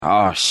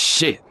Oh,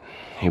 shit.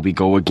 Here we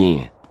go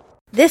again.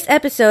 This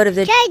episode of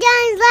the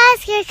J-Guns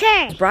Last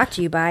Kicker is brought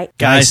to you by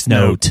Geist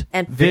Note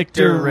and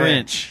Victor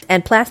Wrench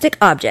and Plastic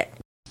Object.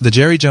 The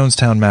Jerry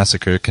Jonestown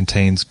Massacre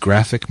contains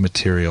graphic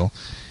material,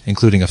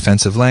 including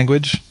offensive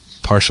language,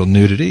 partial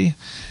nudity,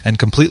 and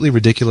completely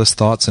ridiculous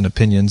thoughts and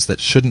opinions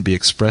that shouldn't be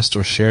expressed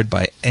or shared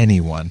by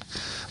anyone.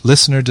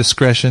 Listener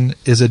discretion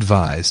is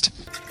advised.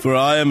 For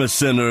I am a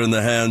sinner in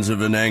the hands of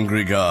an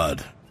angry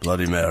God.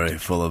 Bloody Mary,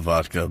 full of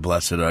vodka,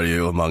 blessed are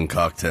you among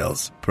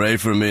cocktails. Pray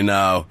for me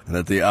now, and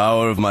at the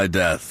hour of my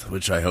death,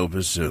 which I hope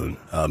is soon.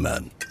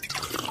 Amen.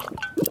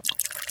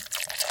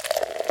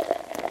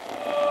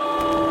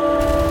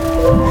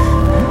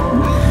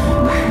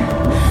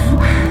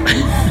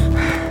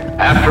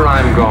 After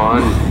I'm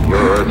gone, your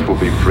Earth will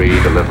be free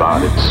to live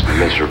out its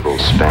miserable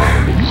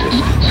span of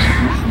existence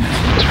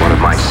as one of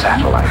my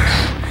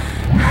satellites.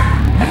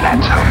 And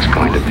that's how it's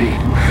going to be.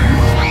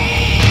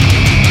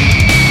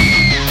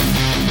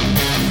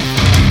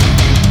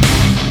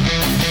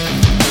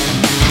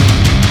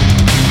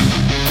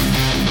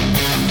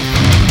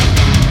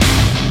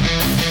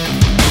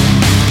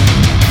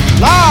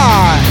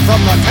 Live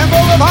from the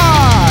Temple of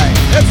High,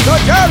 it's the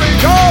Jerry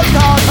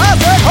Jonestown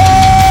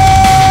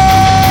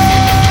Massacre!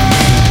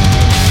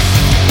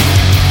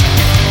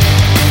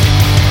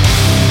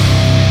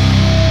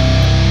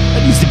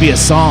 That used to be a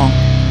song.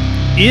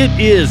 It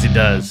is, it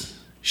does.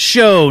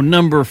 Show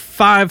number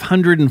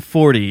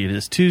 540. It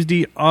is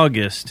Tuesday,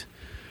 August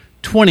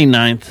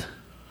 29th,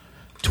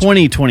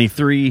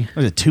 2023.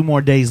 There's 2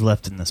 more days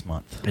left in this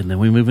month. And then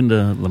we move into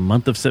the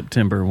month of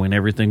September when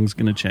everything's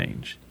going to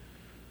change.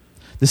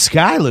 The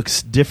sky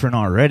looks different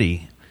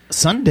already.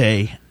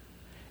 Sunday,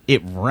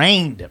 it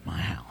rained at my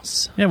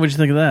house. Yeah, what'd you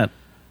think of that?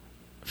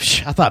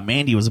 I thought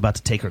Mandy was about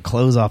to take her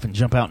clothes off and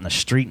jump out in the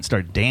street and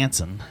start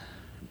dancing.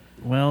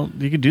 Well,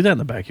 you could do that in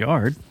the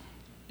backyard.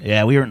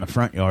 Yeah, we were in the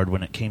front yard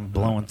when it came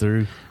blowing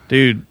through.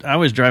 Dude, I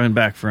was driving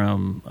back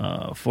from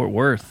Fort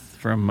Worth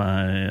from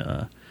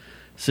my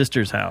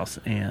sister's house,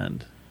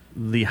 and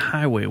the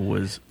highway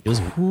was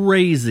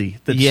crazy.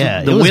 The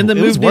wind that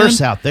moved it was worse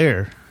in, out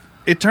there.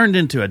 It turned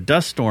into a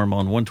dust storm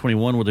on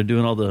 121 where they're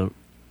doing all the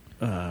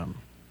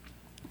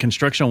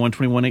construction on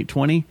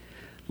 121-820.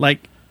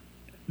 Like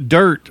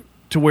dirt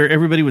to where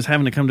everybody was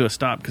having to come to a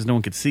stop because no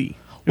one could see.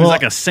 It was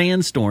like a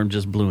sandstorm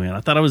just blew in.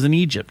 I thought I was in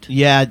Egypt.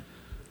 Yeah.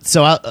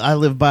 So I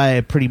live by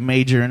a pretty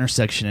major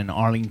intersection in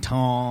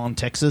Arlington,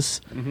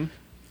 Texas. Mm-hmm.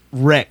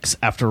 Wrecks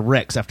after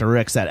wrecks after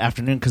wrecks that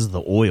afternoon because of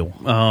the oil.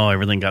 Oh,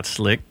 everything got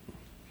slick.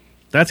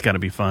 That's got to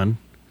be fun.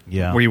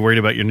 Yeah. Were you worried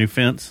about your new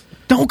fence?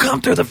 Don't come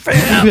through the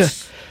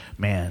fence!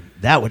 Man,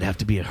 that would have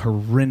to be a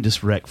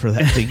horrendous wreck for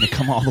that thing to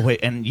come all the way.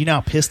 And you know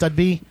how pissed I'd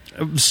be?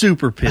 I'm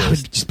super pissed. I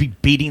would just be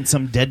beating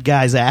some dead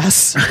guy's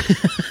ass.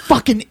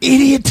 Fucking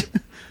idiot.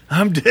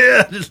 I'm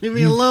dead. Just leave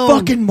me alone.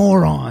 Fucking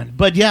moron.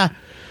 But yeah,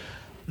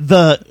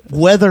 the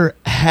weather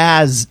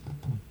has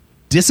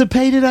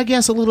dissipated, I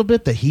guess, a little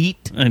bit. The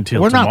heat.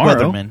 Until We're tomorrow. Not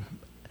weathermen.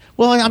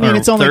 Well, I mean,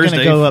 it's only going to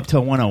Thursday. go up to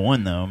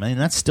 101, though. I mean,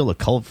 that's still a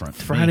cold front.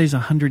 Friday's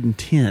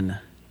 110.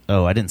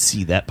 Oh, I didn't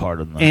see that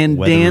part of the And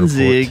weather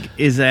Danzig report.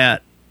 is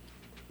at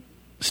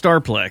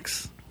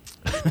Starplex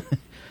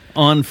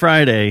on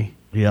Friday,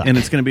 Yuck. and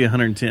it's going to be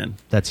 110.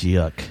 That's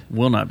yuck.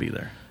 Will not be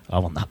there. I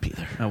will not be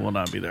there. I will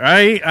not be there.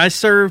 I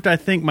served, I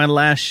think, my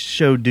last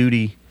show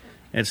duty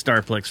at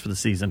Starplex for the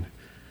season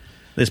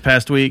this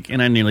past week,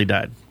 and I nearly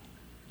died.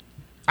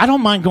 I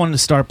don't mind going to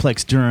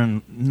Starplex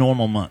during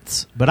normal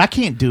months, but I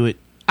can't do it.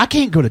 I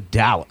can't go to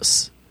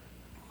Dallas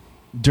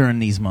during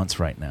these months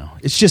right now.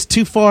 It's just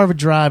too far of a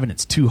drive, and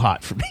it's too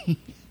hot for me.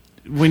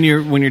 When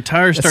your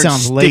tires That start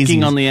sounds sticking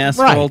lazy. on the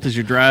asphalt Right. as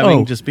you're driving,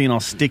 Oh. just being all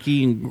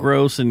sticky and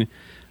gross, and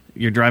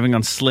you're driving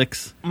on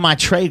slicks. My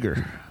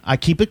Traeger, I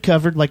keep it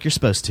covered like you're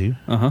supposed to,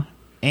 Uh-huh.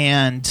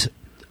 and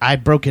I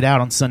broke it out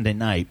on Sunday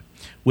night,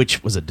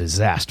 which was a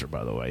disaster,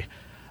 by the way.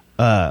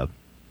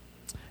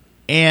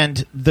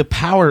 And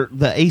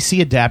the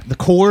AC adapter, the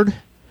cord,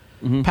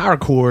 power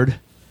cord,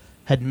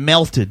 had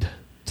melted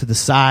to the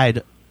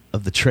side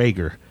of the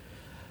Traeger.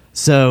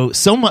 So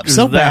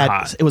bad.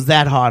 Hot. It was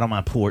that hot on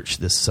my porch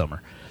this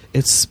summer.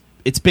 It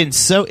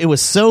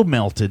was so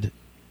melted.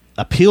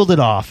 I peeled it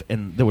off,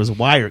 and there was a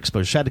wire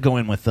exposure. I had to go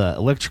in with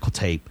electrical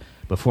tape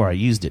before I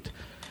used it,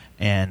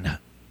 and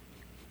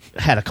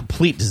had a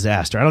complete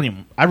disaster.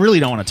 I really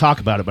don't want to talk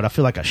about it, but I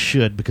feel like I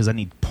should because I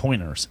need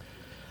pointers.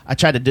 I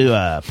tried to do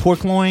a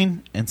pork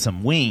loin and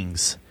some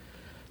wings.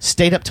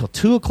 Stayed up till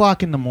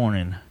 2:00 in the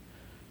morning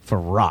for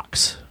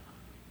rocks.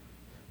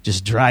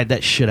 Just dried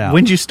that shit out.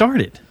 When'd you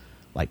start it?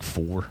 Like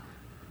 4.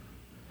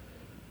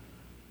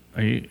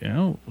 Are you?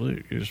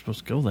 You're supposed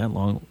to go that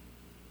long.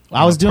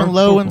 I was doing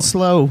low and pork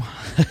slow,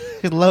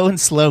 low and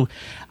slow.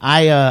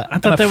 I I'm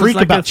thought a that freak was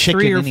like about a chicken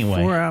 3 or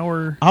anyway. 4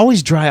 hour. I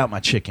always dry out my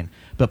chicken,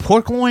 but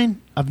pork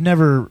loin, I've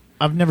never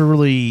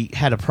really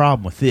had a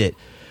problem with it.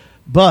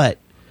 But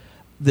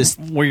this,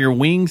 Were your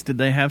wings? Did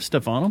they have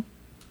stuff on them?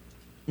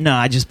 no,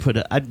 I just put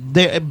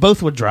they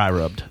both were dry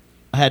rubbed.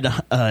 I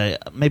had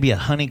maybe a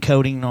honey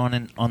coating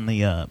on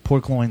the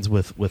pork loins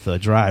with a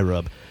dry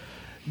rub.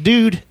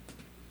 Dude,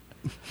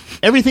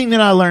 everything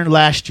that I learned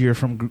last year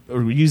from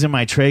using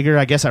my Traeger,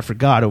 I guess I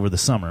forgot over the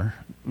summer.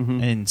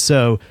 Mm-hmm. And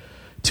so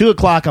 2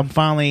 o'clock, I'm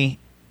finally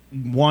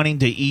wanting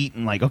to eat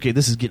and like, okay,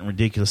 this is getting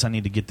ridiculous. I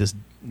need to get this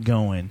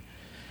going.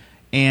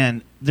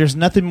 And there's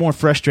nothing more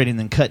frustrating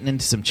than cutting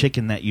into some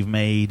chicken that you've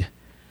made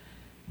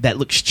that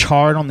looks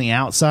charred on the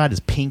outside, is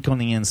pink on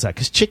the inside.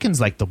 Because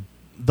chicken's like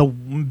the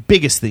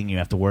biggest thing you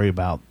have to worry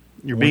about.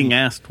 You're being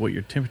asked what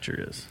your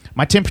temperature is.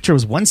 My temperature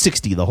was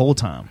 160 the whole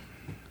time.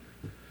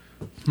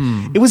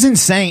 It was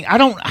insane.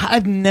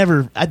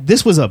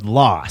 This was a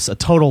loss, a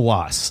total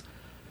loss.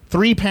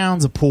 3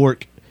 pounds of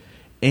pork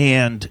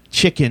and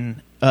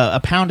chicken, a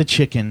pound of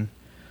chicken,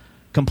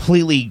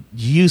 completely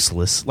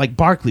useless. Like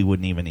Barkley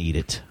wouldn't even eat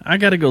it. I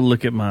got to go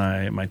look at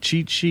my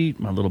cheat sheet,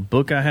 my little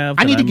book I have.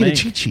 I need to get a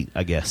cheat sheet,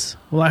 I guess.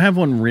 Well, I have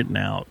one written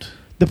out.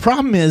 The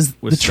problem is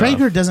the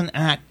Traeger doesn't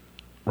act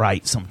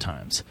right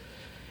sometimes.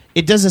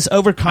 It does this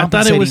overcompensating I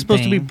thought it was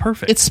supposed thing. to be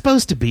perfect. It's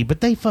supposed to be,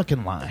 but they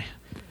fucking lie.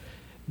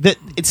 That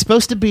it's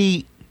supposed to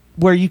be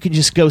where you can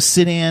just go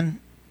sit in,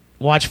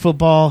 watch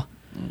football,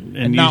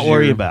 and not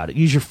worry about it.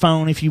 Use your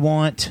phone if you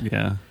want.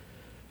 Yeah.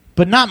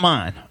 But not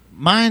mine.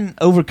 Mine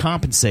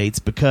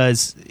overcompensates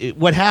because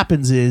what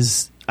happens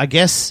is, I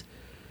guess,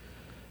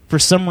 for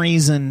some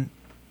reason,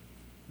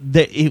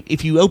 that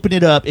if you open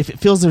it up, if it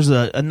feels there's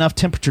enough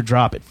temperature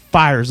drop, it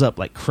fires up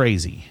like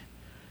crazy.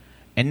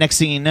 And next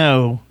thing you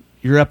know,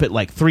 you're up at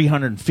like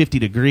 350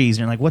 degrees,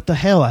 and you're like, what the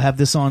hell? I have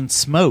this on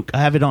smoke. I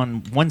have it on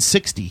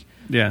 160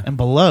 and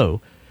below.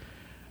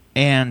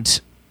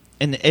 And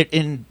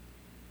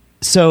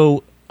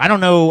so I don't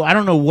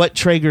know what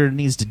Traeger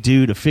needs to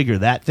do to figure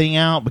that thing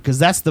out, because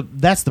that's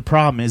the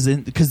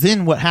problem. Because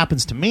then what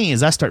happens to me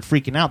is I start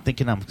freaking out,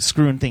 thinking I'm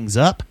screwing things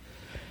up,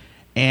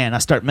 and I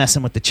start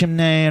messing with the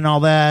chimney and all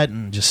that,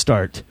 and just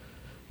start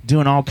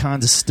doing all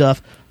kinds of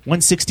stuff.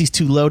 160 is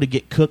too low to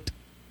get cooked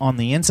on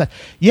the inside.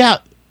 Yeah,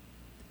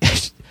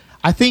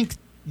 I think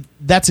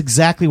that's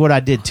exactly what I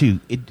did too.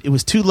 It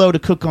was too low to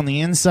cook on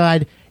the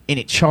inside, and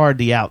it charred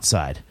the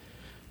outside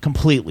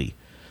completely.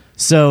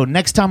 So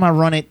next time I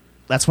run it,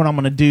 that's what I'm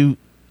going to do.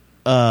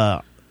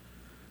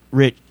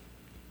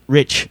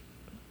 Rich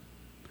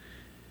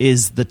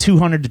is the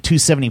 200 to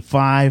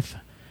 275,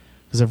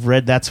 because I've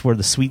read that's where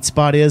the sweet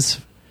spot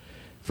is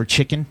for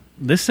chicken.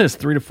 This says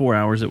 3 to 4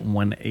 hours at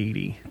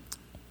 180.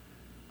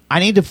 I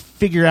need to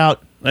figure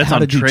out how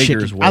to do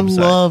Traeger's chicken. website. I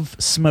love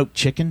smoked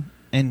chicken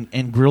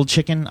and grilled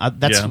chicken.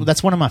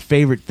 That's one of my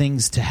favorite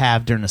things to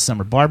have during the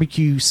summer.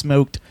 Barbecue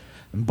smoked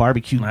and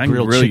barbecue I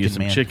grilled can grill chicken. you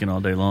some chicken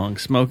all day long.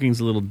 Smoking's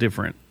a little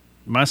different.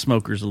 My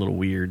smoker's a little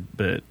weird,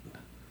 but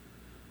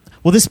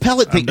well, this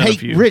pellet thing.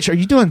 Hey, Rich, are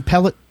you doing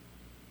pellet?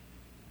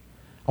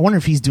 I wonder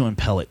if he's doing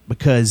pellet,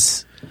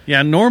 because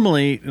yeah,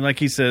 normally, like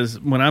he says,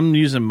 when I'm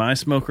using my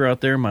smoker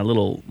out there, my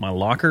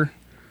locker,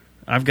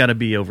 I've got to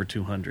be over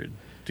 200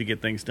 to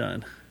get things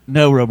done.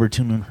 No, Robert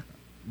Tooman,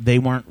 they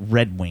weren't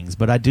Red Wings,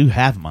 but I do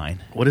have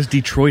mine. What does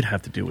Detroit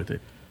have to do with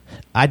it?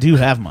 I do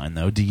have mine,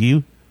 though. Do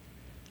you?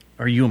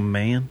 Are you a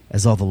man?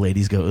 As all the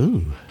ladies go,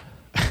 ooh.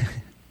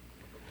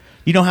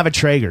 You don't have a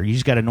Traeger. You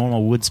just got a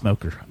normal wood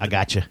smoker. I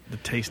got you. The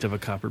taste of a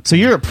copper. So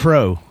you're a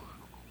pro.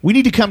 We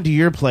need to come to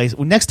your place.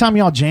 Well, next time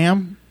y'all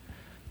jam,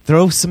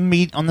 throw some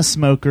meat on the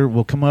smoker.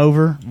 We'll come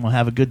over and we'll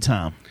have a good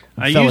time.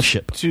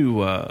 Fellowship. Used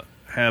to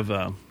have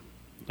a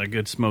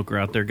good smoker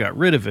out there. Got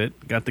rid of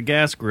it. Got the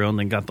gas grill, and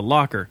then got the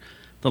locker.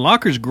 The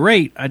locker's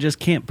great. I just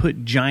can't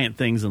put giant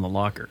things in the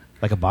locker.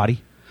 Like a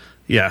body?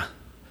 Yeah.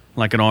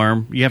 Like an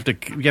arm. You have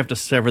to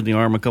sever the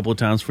arm a couple of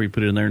times before you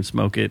put it in there and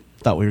smoke it.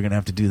 Thought we were going to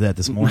have to do that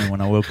this morning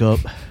when I woke up.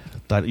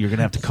 Thought you were going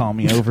to have to call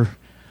me over.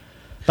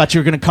 Thought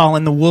you were going to call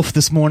in the wolf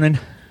this morning.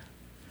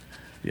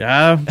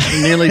 Yeah,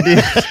 I nearly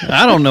did.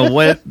 I don't know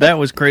what. That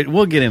was crazy.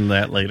 We'll get into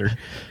that later.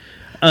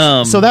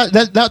 So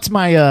that's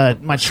my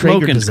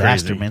Traeger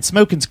disaster, crazy. man.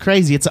 Smoking's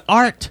crazy. It's an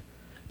art.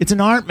 It's an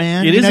art,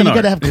 man. It is an art.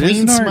 You got to have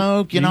clean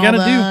smoke and all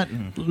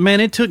that. Man,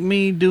 it took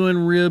me doing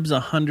ribs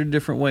 100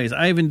 different ways.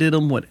 I even did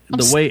them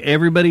the way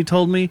everybody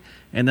told me,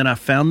 and then I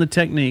found the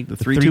technique, the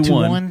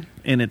 3-2-1,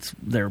 and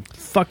they're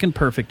fucking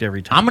perfect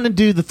every time. I'm going to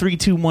do the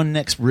 3-2-1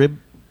 next rib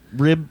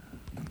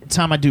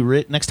time I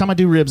do next time I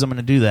do ribs. I'm going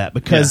to do that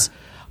because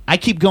I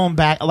keep going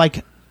back.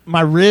 Like,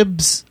 my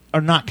ribs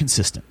are not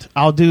consistent.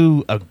 I'll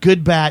do a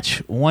good batch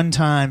one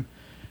time,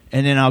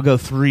 and then I'll go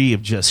 3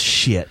 of just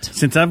shit.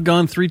 Since I've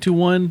gone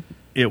 3-2-1.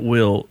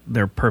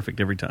 They're perfect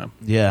every time.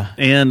 Yeah.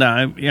 And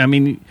I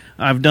mean,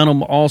 I've done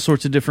them all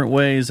sorts of different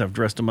ways. I've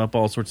dressed them up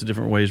all sorts of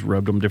different ways,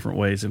 rubbed them different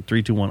ways, and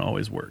 3-2-1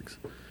 always works.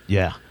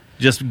 Yeah.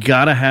 Just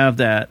gotta have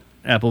that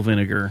apple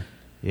vinegar.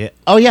 Yeah.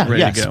 Oh yeah.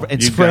 Ready Yeah. to go.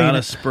 And you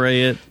gotta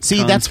spray it.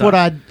 See, that's what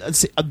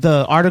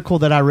the article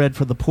that I read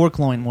for the pork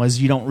loin was.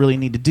 You don't really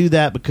need to do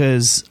that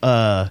because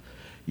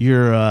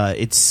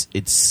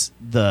it's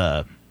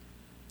the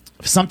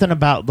something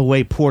about the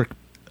way pork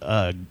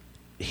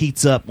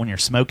heats up when you're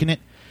smoking it.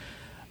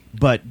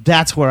 But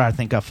that's where I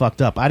think I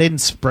fucked up. I didn't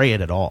spray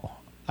it at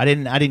all.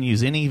 I didn't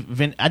use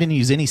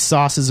any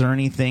sauces or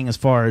anything as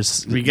far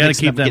as you got to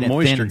keep that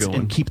moisture going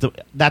and keep the.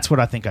 That's what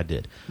I think I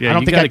did. Yeah, I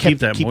don't you think I keep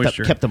that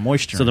moisture. kept the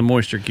moisture. So the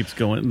moisture keeps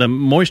going. The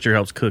moisture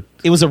helps cook.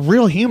 It was a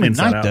real humid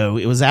Inside night out. though.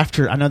 It was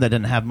after. I know that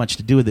didn't have much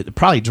to do with it. It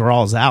probably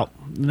draws out.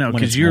 No,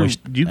 because because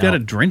you got to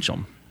drench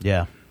them.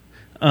 Yeah.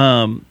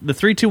 The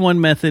 3-2-1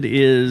 method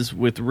is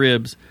with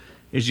ribs.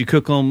 Is you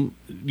cook them,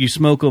 you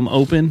smoke them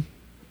open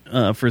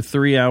for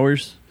 3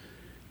 hours.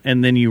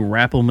 And then you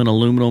wrap them in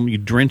aluminum. You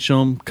drench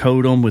them,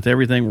 coat them with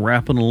everything,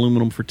 wrap them in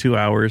aluminum for 2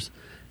 hours.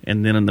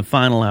 And then in the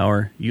final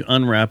hour, you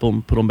unwrap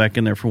them, put them back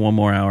in there for 1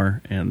 more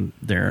hour, and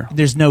they're...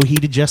 There's no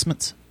heat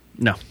adjustments?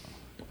 No.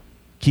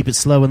 Keep it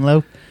slow and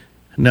low?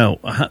 No.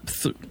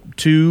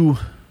 Two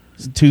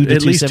to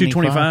at least 275?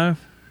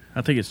 225.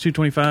 I think it's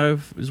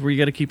 225 is where you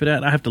got to keep it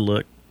at. I have to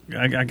look.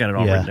 I got it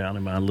all written down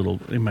in my little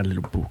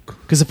book.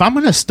 Because if I'm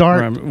going to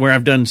start... Where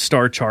I've done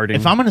star charting.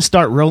 If I'm going to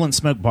start Rollin'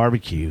 Smoke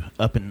Barbecue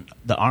up in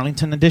the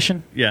Arlington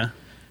edition... Yeah.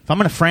 If I'm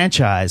going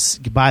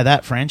to buy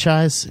that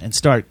franchise and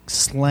start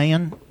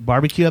slaying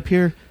barbecue up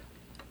here,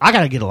 I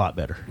got to get a lot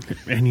better.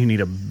 And you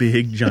need a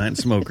big, giant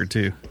smoker,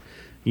 too.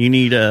 You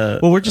need a...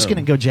 Well, we're just going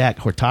to go Jack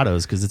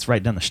Hurtado's because it's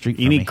right down the street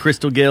from me. You need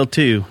Crystal Gale,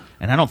 too.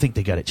 And I don't think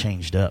they got it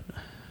chained up.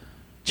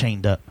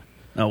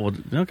 Oh, well,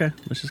 okay.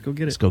 Let's just go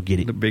get it. Let's go get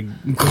it. The big...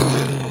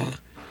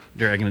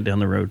 dragging it down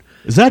the road.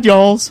 Is that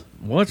y'all's?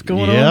 What's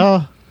going on?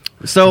 Yeah.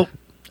 So,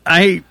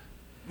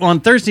 on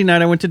Thursday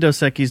night, I went to Dos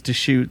Equis to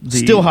shoot the...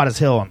 Still hot as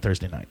hell on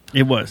Thursday night.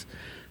 It was.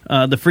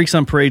 The Freaks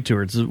on Parade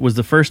tour. It was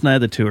the first night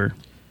of the tour.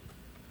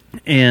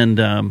 And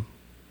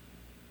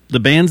the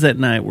bands that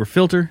night were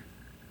Filter.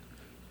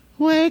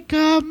 Wake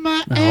up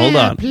my Hold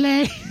on.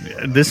 airplane.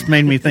 This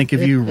made me think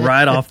of you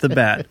right off the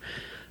bat.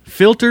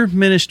 Filter,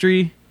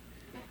 Ministry,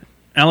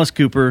 Alice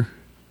Cooper,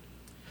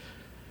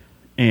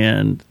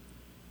 and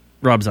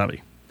Rob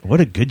Zombie. What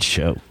a good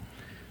show.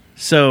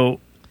 So,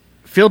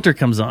 Filter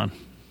comes on,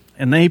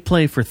 and they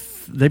play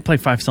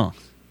 5 songs.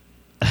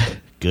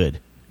 Good.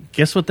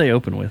 Guess what they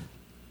open with?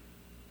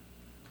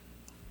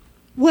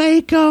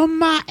 Wake on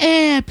my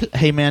airplane.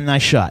 Hey, man,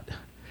 nice shot.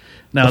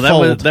 No,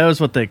 The that was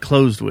what they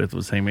closed with,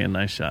 was Hey Man,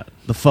 Nice Shot.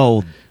 The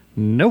Fold.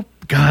 Nope.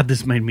 God,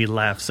 this made me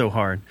laugh so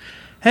hard.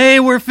 Hey,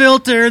 we're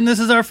Filter, and this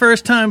is our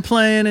first time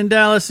playing in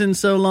Dallas in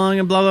so long,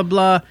 and blah, blah,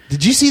 blah.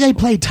 Did you see they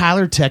played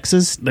Tyler,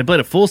 Texas? They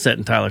played a full set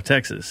in Tyler,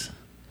 Texas.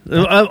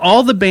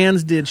 All the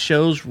bands did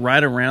shows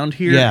right around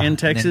here in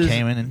Texas.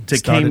 Came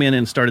in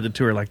and started the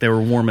tour like they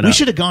were warming up. We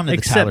should have gone to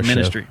the Tyler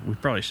Ministry. show. We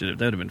probably should have.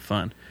 That would have been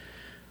fun.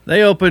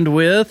 They opened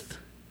with...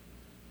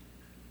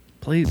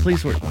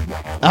 Please work.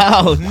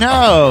 Oh,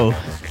 no.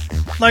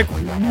 Like,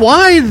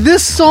 why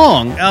this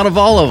song out of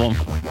all of them?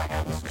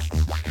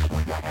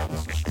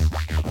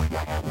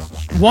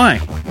 Why?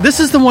 This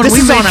is the one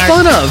we made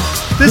fun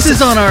of. This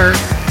is on our...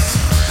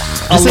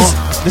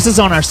 This is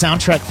on our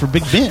soundtrack for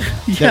Big Ben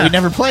that we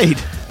never played.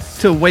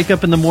 To wake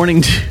up in the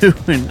morning to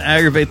and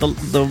aggravate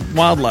the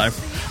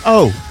wildlife.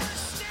 Oh.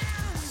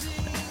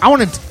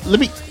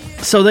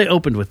 So they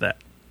opened with that.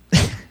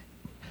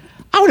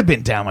 I would have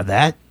been down with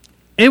that.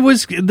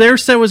 Their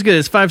set was good.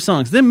 It's 5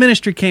 songs. Then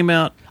Ministry came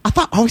out.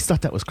 I always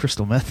thought that was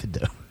Crystal Method,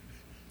 though.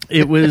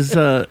 It was.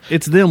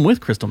 It's them with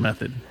Crystal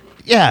Method.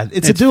 Yeah,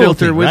 it's a duo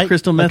Filter thing, with right?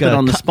 Crystal Method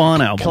on the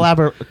Spawn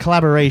album.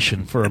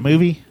 Collaboration for a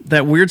movie.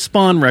 That weird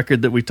Spawn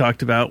record that we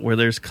talked about, where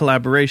there's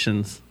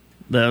collaborations.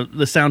 The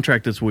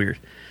soundtrack that's weird.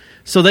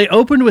 So they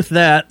opened with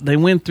that. They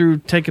went through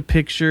Take a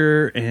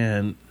Picture,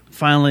 and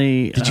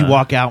finally. Did you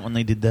walk out when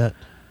they did that?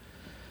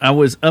 I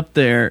was up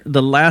there.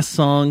 The last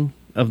song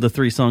of the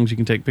 3 songs you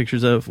can take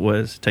pictures of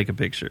was Take a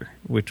Picture,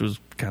 which was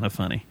kind of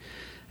funny.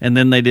 And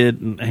then they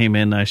did Hey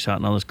Man, Nice Shot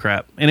and all this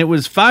crap. And it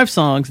was 5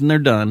 songs and they're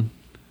done.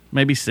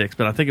 Maybe 6,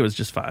 but I think it was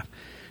just 5.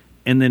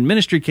 And then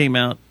Ministry came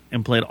out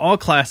and played all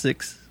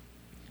classics,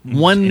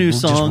 one new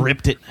song. Just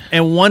ripped it.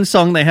 And one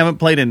song they haven't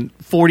played in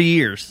 40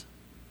 years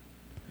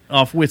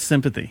off With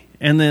Sympathy.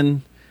 And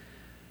then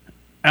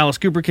Alice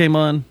Cooper came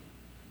on.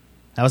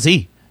 How was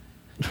he?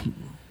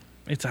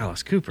 It's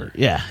Alice Cooper.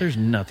 Yeah, there's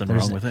nothing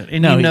wrong with it.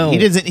 And no, he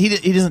doesn't.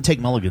 He doesn't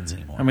take mulligans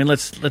anymore. I mean,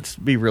 let's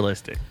be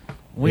realistic.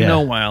 We know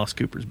why Alice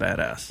Cooper's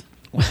badass.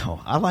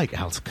 Well, I like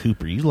Alice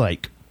Cooper. You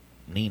like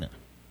Nina.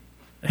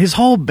 His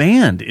whole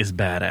band is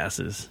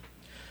badasses.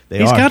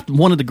 He's got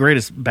one of the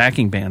greatest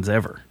backing bands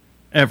ever.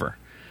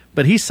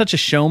 But he's such a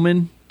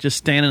showman, just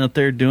standing up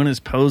there doing his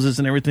poses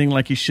and everything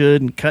like he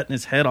should, and cutting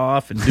his head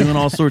off and doing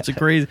all sorts of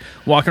crazy,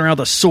 walking around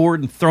with a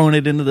sword and throwing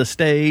it into the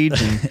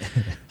stage and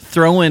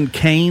throwing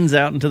canes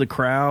out into the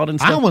crowd and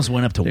stuff. I almost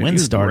went up to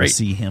Windstar to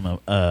see him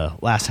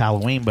last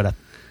Halloween, but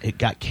it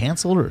got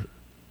canceled, or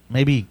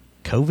maybe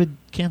COVID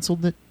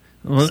canceled it.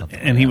 Well,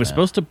 and he was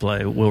supposed to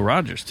play Will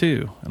Rogers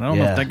too, and I don't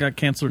know if that got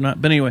canceled or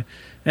not. But anyway,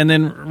 and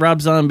then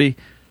Rob Zombie.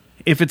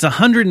 If it's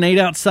 108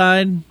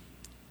 outside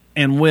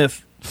and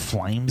with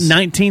flames,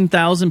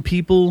 19,000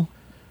 people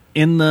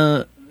in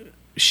the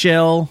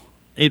shell,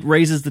 it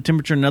raises the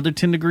temperature another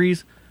 10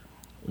 degrees.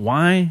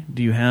 Why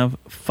do you have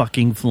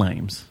fucking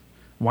flames?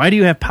 Why do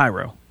you have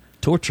pyro?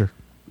 Torture.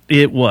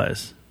 It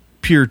was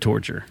pure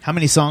torture. How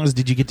many songs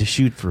did you get to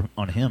shoot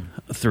on him?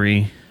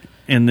 3.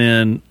 And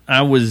then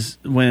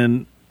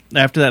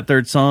after that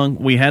third song,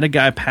 we had a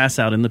guy pass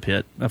out in the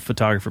pit. A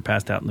photographer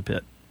passed out in the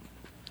pit.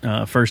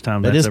 First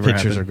time that's ever happened.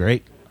 His pictures are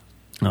great.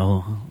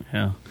 Oh,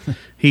 yeah.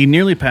 He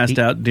nearly passed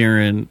out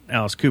during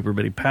Alice Cooper,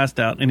 but he passed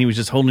out, and he was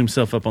just holding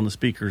himself up on the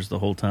speakers the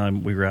whole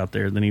time we were out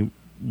there. Then he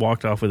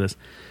walked off with us.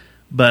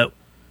 But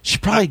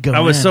should probably go. I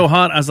was so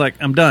hot, I was like,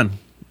 I'm done.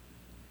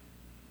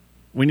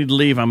 We need to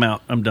leave. I'm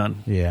out. I'm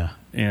done. Yeah.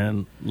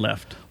 And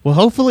left. Well,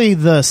 hopefully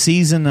the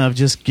season of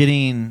just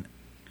getting,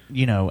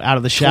 out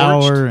of the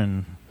shower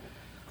and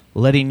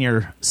letting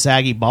your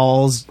saggy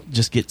balls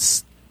just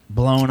get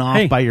blown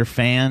off by your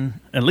fan.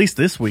 At least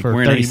this week for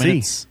we're in 30 AC.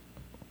 minutes.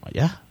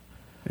 Yeah.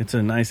 It's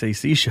a nice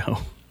AC show.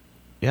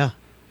 Yeah.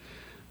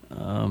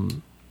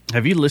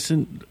 Have you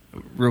listened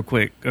real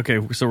quick? Okay,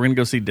 so we're going to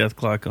go see Death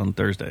Clock on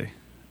Thursday.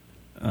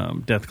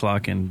 Death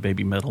Clock and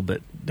Baby Metal,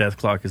 but Death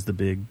Clock is the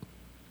big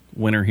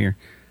winner here.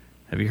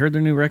 Have you heard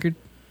their new record?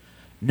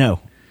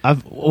 No.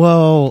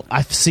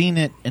 I've seen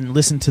it and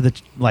listened to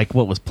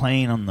what was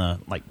playing on the,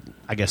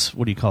 I guess,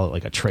 what do you call it,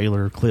 like a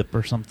trailer clip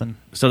or something?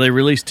 So they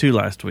released 2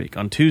 last week.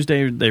 On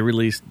Tuesday, they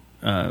released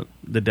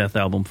the Death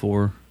Album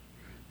 4,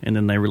 and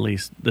then they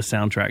released the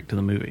soundtrack to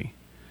the movie.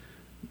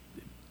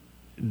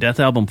 Death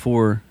Album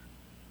 4,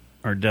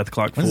 or Death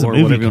Clock 4,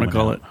 whatever you want to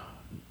call it.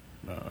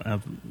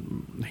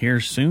 Here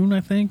soon, I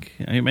think.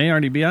 It may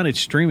already be out. It's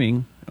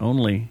streaming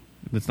only.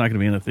 It's not going to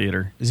be in the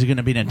theater. Is it going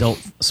to be an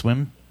Adult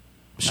Swim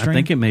stream? I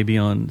think it may be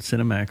on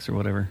Cinemax or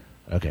whatever.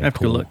 Okay, I have to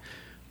go look.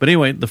 But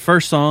anyway, the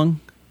first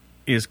song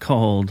is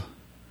called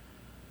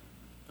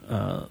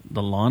The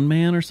Lawn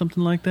Man or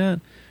something like that.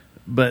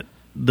 But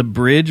the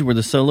bridge where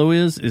the solo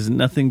is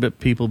nothing but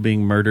people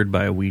being murdered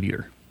by a weed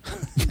eater.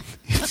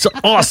 It's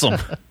awesome.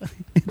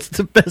 It's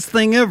the best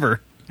thing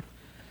ever.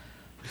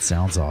 It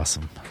sounds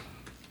awesome.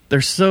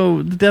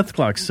 The Death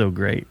Clock's so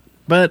great.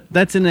 But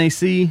that's in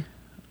AC.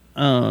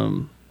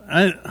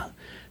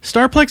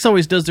 Starplex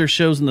always does their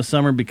shows in the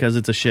summer because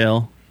it's a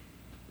shell.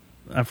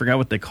 I forgot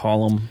what they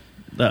call them.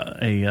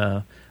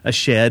 A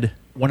shed.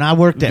 When I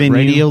worked at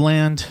venue.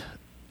 Radioland,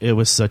 it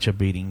was such a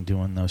beating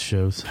doing those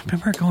shows. I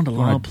remember going to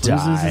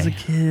Lollapaloozas as a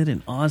kid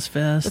and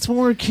Ozfest. That's when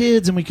we were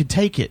kids and we could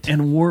take it.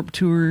 And Warp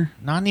Tour.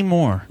 Not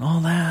anymore. All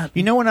that.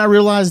 You know when I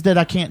realized that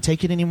I can't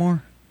take it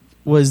anymore?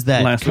 Was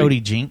that Last Cody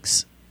week?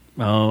 Jinks.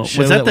 Oh, was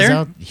show that there?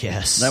 Was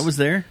yes. That was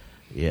there?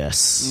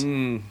 Yes.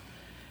 And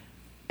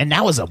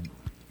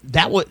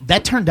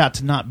that turned out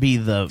to not be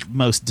the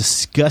most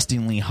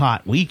disgustingly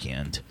hot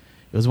weekend.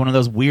 It was one of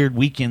those weird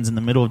weekends in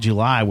the middle of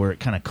July where it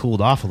kind of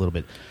cooled off a little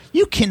bit.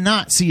 You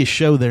cannot see a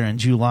show there in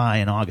July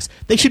and August.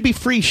 They should be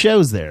free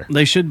shows there.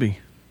 They should be.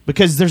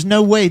 Because there's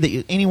no way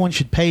that anyone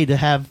should pay to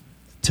have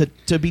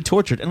to be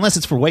tortured unless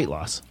it's for weight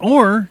loss.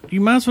 Or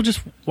you might as well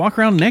just walk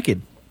around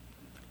naked.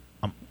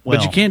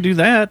 But you can't do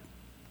that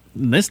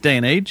in this day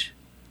and age.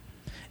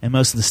 And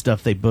most of the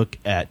stuff they book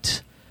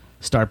at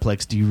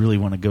Starplex, do you really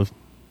want to go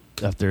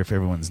up there if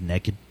everyone's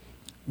naked?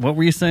 What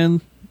were you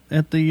saying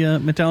at the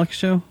Metallica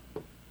show?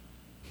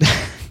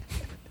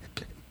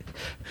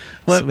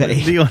 What do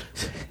you want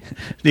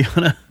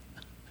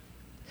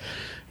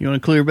to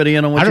clue everybody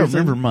in on what I you're don't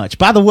remember much.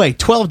 By the way,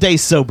 12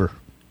 days sober.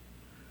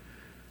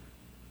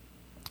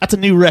 That's a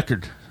new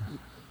record.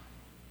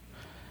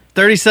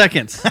 30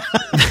 seconds.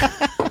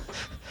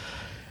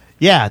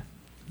 Yeah,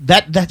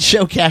 that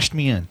show cashed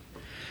me in.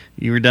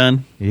 You were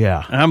done?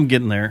 Yeah. I'm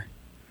getting there.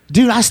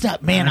 Dude, I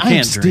stopped. Man, I I'm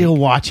can't still drink.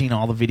 watching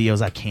all the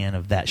videos I can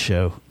of that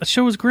show. That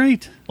show was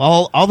great.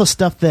 All the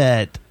stuff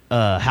that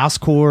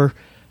Housecore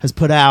has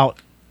put out,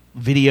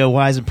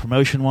 video-wise and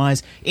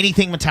promotion-wise.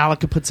 Anything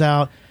Metallica puts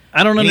out.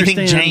 I don't anything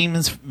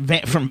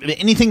understand.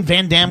 Anything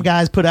Van Damme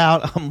guys put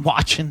out, I'm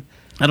watching.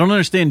 I don't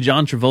understand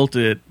John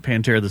Travolta at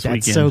Pantera this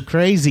weekend. That's so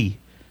crazy.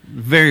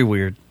 Very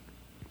weird.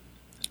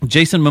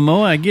 Jason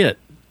Momoa, I get.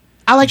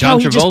 I like John how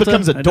he just Travolta,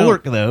 becomes a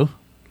dork, though.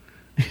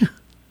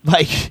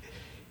 Like,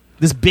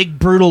 this big,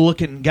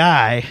 brutal-looking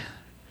guy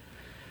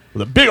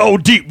with a big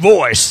old deep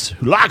voice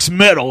who likes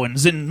metal and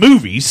is in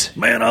movies.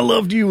 Man, I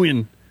loved you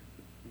in...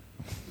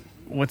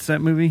 What's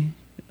that movie?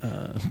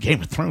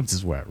 Game of Thrones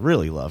is where I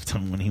really loved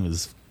him when he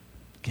was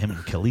him and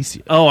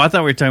Khaleesi. Oh, I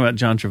thought we were talking about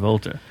John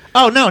Travolta.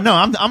 Oh, no,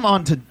 I'm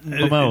on to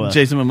Momoa.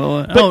 Jason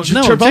Momoa. But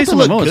Travolta Jason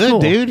looked Momoa's good, cool.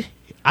 dude.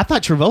 I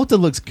thought Travolta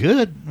looks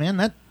good, man.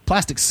 That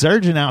plastic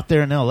surgeon out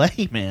there in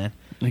L.A., man.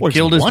 He works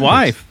killed his wonders.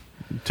 wife.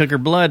 Took her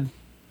blood.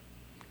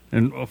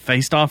 And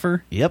faced off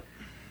her. Yep.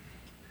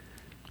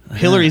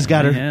 Hillary's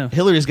got her. Yeah.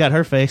 Hillary's got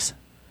her face.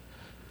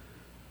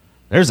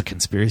 There's a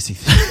conspiracy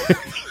theory.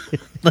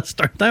 Let's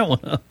start that one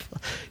up.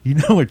 You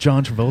know where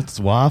John Travolta's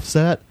wife's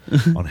at?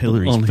 On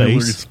Hillary's On face.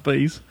 Hillary's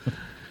face.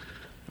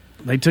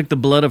 They took the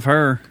blood of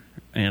her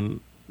and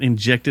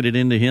injected it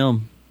into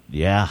him.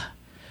 Yeah.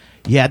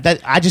 Yeah,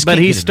 that I just But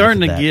can't he's get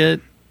starting enough to of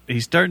that.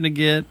 he's starting to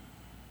get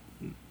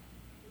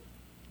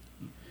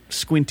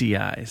squinty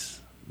eyes.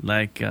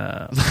 Like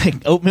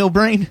Like oatmeal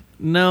brain?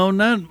 no,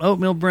 not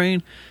oatmeal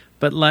brain,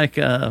 but like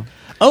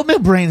Oatmeal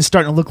brain is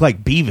starting to look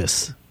like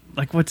Beavis.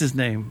 like what's his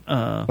name?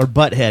 Or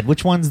Butthead.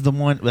 Which one's the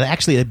one? Well,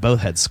 actually, they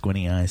both had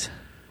squinty eyes.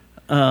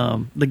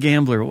 The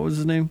gambler. What was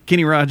his name?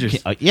 Kenny Rogers.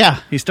 Yeah.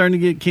 He's starting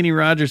to get Kenny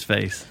Rogers'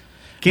 face.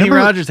 Kenny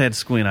Rogers had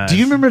squint eyes. Do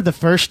you remember the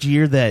first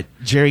year that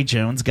Jerry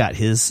Jones got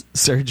his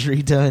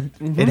surgery done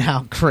and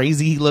how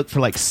crazy he looked for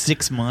like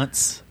 6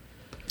 months?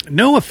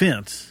 No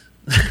offense.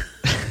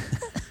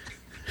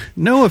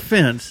 No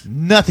offense.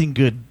 Nothing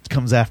good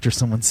comes after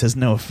someone says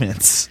no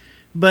offense.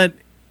 But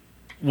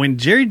when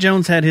Jerry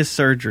Jones had his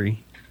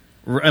surgery,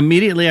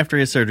 immediately after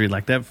his surgery,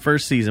 like that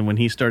first season when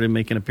he started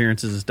making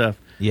appearances and stuff.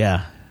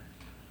 Yeah.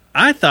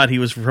 I thought he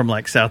was from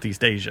like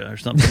Southeast Asia or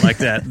something like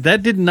that.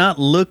 That did not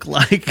look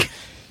like...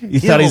 You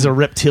thought he's a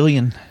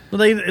reptilian.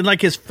 Well,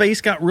 like his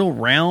face got real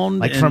round,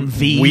 like and from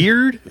V.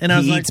 Weird, and I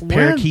was eats like,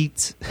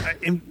 parakeets.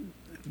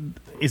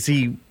 Is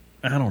he?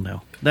 I don't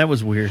know. That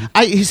was weird.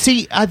 I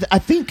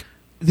think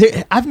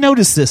I've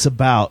noticed this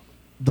about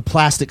the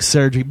plastic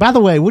surgery. By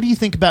the way, what do you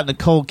think about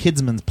Nicole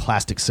Kidman's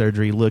plastic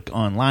surgery look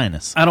on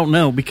Linus? I don't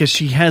know because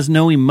she has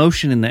no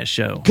emotion in that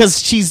show.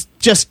 Because she's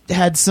just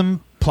had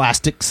some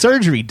plastic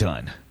surgery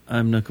done.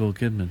 I'm Nicole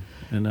Kidman.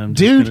 And I'm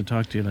just going to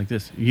talk to you like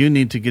this. You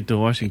need to get to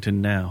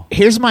Washington now.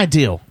 Here's my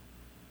deal.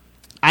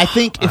 I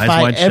think if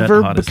I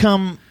ever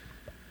become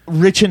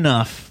rich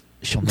enough,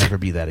 she'll never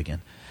be that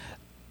again.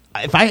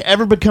 If I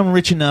ever become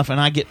rich enough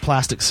and I get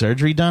plastic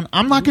surgery done,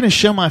 I'm not going to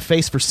show my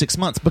face for 6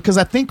 months because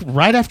I think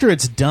right after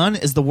it's done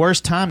is the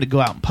worst time to go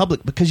out in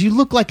public because you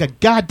look like a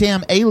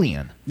goddamn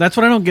alien. That's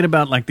what I don't get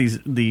about like these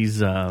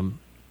Instagram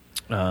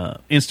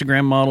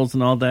models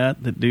and all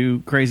that do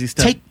crazy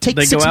stuff. Take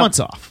 6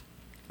 months off.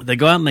 They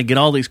go out and they get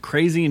all these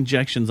crazy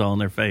injections all in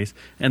their face,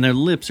 and their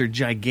lips are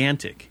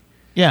gigantic.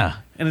 Yeah.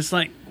 And it's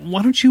like,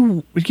 why don't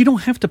you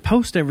don't have to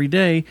post every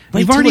day.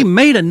 You've already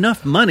made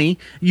enough money.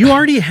 You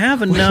already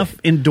have enough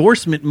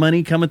endorsement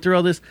money coming through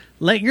all this.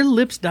 Let your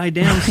lips die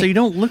down so you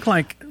don't look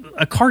like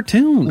a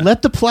cartoon.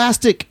 Let the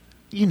plastic,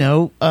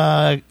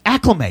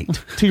 acclimate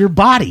to your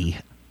body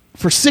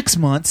for 6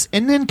 months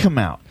and then come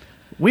out.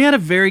 We had a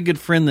very good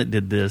friend that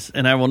did this,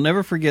 and I will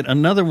never forget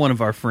another one of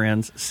our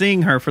friends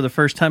seeing her for the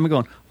first time and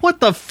going, "What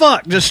the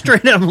fuck?" Just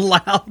straight up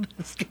loud.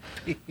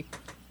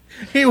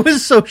 He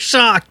was so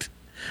shocked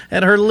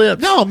at her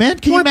lips. No, man,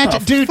 can you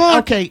imagine? Dude,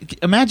 okay,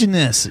 imagine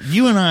this.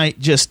 You and I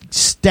just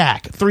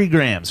stack 3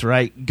 grams,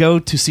 right? Go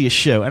to see a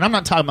show. And I'm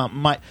not talking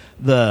about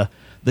the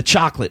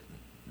chocolate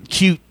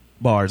cute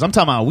bars. I'm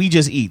talking about we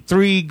just eat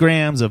 3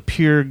 grams of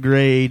pure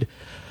grade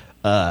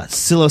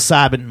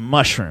psilocybin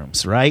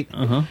mushrooms, right?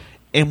 Uh-huh.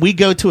 And we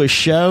go to a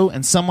show,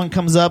 and someam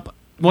comes up.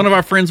 One of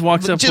our friends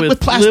walks up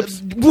with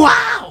lips.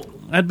 Wow!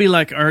 I'd be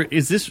like,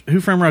 is this Who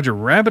Framed Roger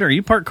Rabbit? Are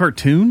you part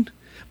cartoon?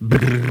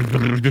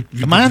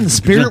 Am I in the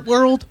spirit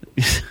world?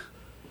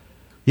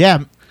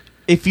 Yeah.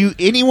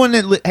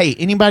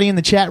 Anybody in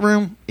the chat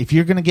room, if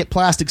you're going to get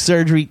plastic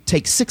surgery,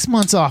 take 6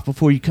 months off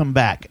before you come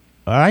back.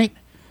 All right?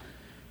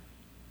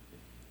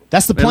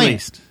 That's the plan.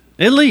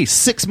 At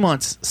least 6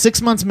 months.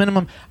 6 months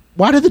minimum.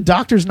 Why do the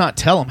doctors not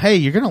tell them, hey,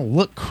 you're going to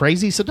look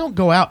crazy, so don't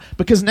go out?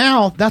 Because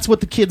now that's what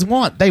the kids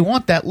want. They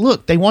want that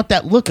look. They want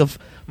that look of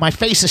my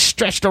face is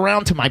stretched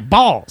around to my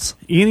balls.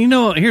 You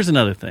know, here's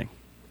another thing.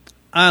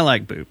 I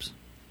like boobs.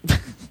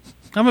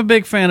 I'm a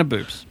big fan of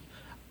boobs.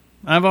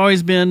 I've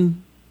always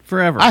been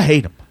forever. I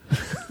hate them.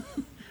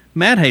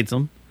 Matt hates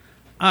them.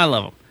 I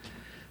love them.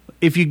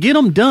 If you get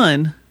them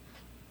done,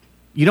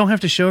 you don't have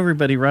to show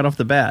everybody right off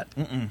the bat.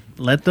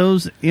 Let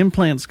those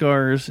implant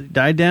scars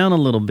die down a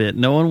little bit.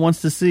 No one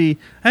wants to see,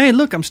 hey,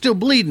 look, I'm still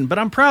bleeding, but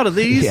I'm proud of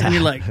these. Yeah. And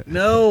you're like,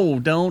 no,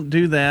 don't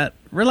do that.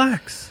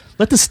 Relax.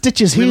 Let the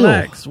stitches heal.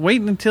 Relax.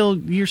 Wait until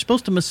you're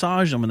supposed to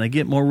massage them and they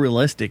get more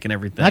realistic and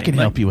everything. I can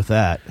help you with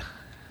that.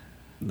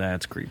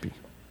 That's creepy.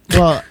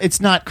 Well,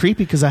 it's not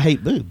creepy because I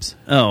hate boobs.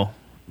 Oh,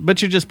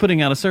 but you're just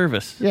putting out a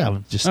service. Yeah.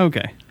 Just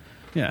okay.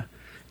 Yeah.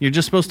 You're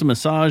just supposed to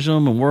massage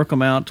them and work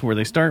them out to where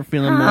they start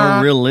feeling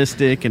more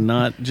realistic and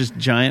not just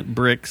giant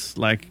bricks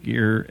like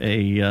you're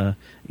a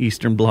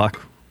Eastern Bloc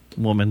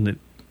woman that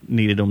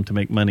needed them to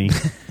make money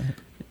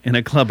in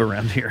a club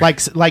around here.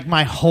 Like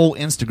my whole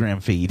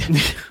Instagram feed.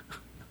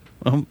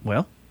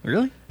 Well,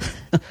 really?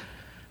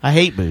 I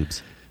hate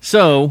boobs.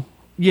 So,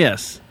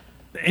 yes.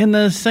 And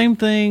the same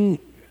thing,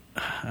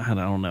 I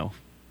don't know.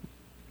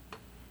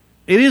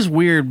 It is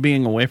weird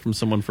being away from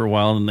someone for a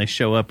while and they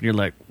show up and you're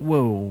like,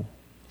 whoa.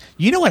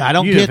 You know what I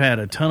don't get? You've had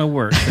a ton of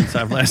work since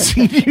I've last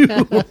seen you.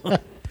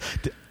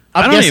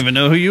 I don't even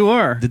know who you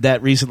are. Did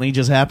that recently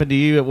just happen to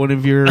you at one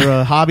of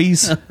your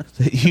hobbies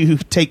that you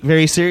take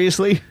very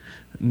seriously?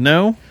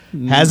 No.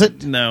 Has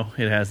it? No,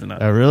 it hasn't.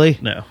 Oh, really?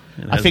 No.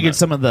 I figured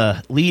some of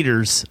the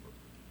leaders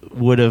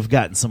would have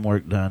gotten some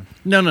work done.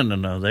 No.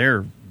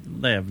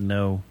 They have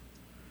no...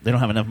 They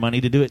don't have enough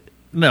money to do it?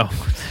 No.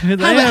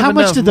 How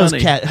much did those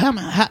cats...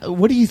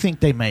 what do you think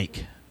they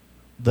make,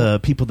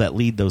 the people that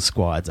lead those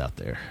squads out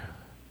there?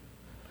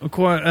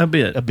 Quite a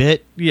bit. A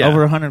bit? Yeah.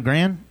 Over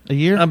 $100,000 a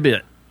year? A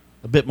bit.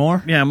 A bit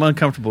more? Yeah, I'm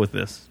uncomfortable with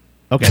this.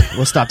 Okay,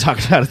 we'll stop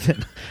talking about it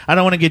then. I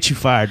don't want to get you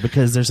fired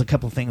because there's a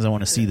couple things I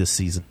want to see this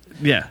season.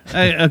 Yeah,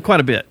 quite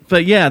a bit.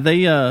 But yeah,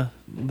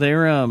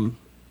 they're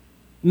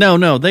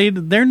No,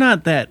 they're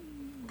not that.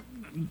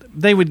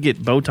 They would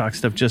get Botox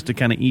stuff just to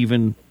kind of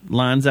even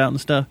lines out and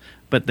stuff,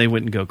 but they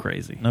wouldn't go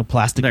crazy. No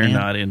plastic. They're man?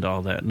 not into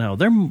all that. No,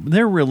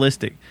 they're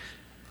realistic.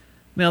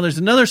 Now there's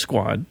another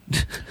squad.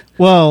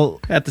 Well,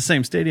 at the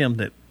same stadium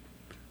that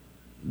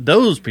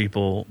those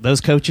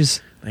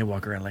coaches, they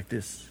walk around like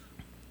this.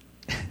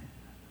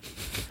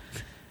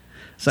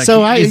 Like,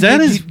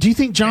 do you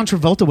think John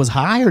Travolta was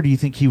high, or do you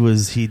think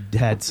he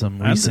had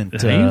some recent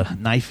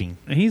knifing?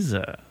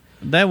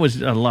 That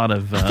was a lot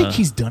of. I think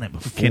he's done it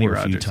before Kenny a few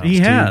Rogers. times. He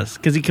has,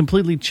 because he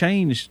completely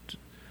changed.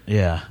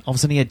 Yeah, all of a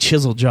sudden he had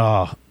chisel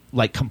jaw,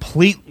 like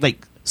complete,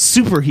 like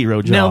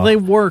superhero jaw. Now they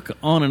work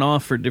on and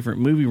off for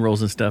different movie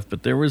roles and stuff,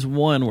 but there was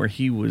one where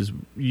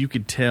you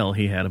could tell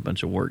he had a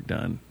bunch of work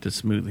done to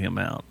smooth him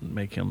out and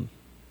make him.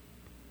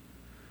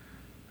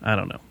 I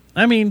don't know.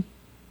 I mean,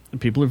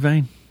 people are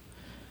vain.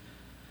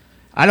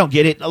 I don't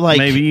get it. Like,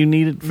 maybe you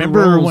need it.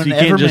 Remember when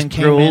Everman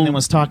came in and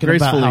was talking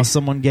about how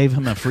someone gave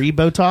him a free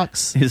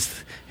Botox?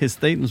 His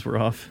statins were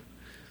off.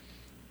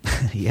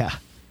 Yeah.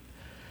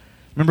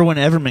 Remember when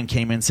Everman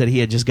came in and said he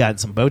had just gotten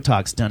some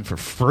Botox done for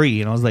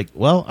free, and I was like,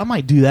 well, I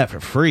might do that for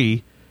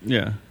free.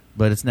 Yeah.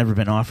 But it's never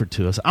been offered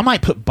to us. I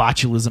might put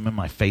botulism in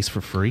my face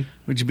for free.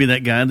 Would you be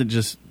that guy that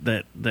just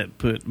that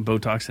put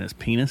Botox in his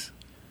penis?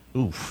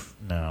 Oof.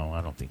 No,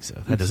 I don't think so.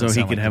 That doesn't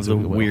so he could have the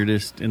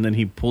weirdest, and then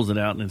he pulls it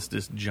out and it's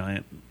this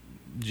giant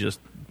just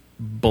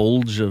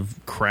bulge of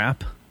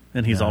crap,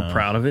 and he's all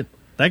proud of it.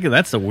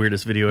 That's the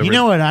weirdest video ever. You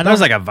know what? That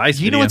was like a Vice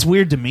video. You know what's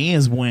weird to me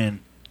is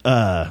when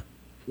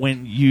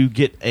you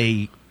get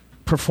a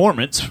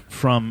performance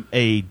from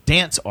a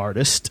dance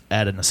artist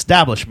at an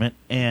establishment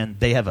and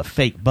they have a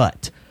fake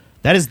butt.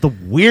 That is the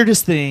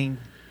weirdest thing.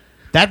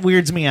 That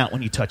weirds me out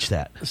when you touch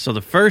that. So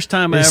the first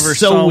time I ever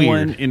saw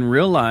one in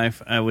real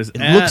life, it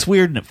looks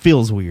weird and it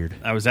feels weird.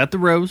 I was at the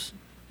Rose.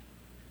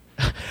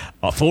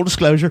 Full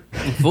disclosure.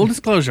 Full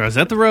disclosure. I was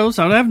at the Rose.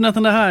 I don't have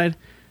nothing to hide.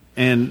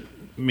 And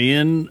me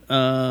and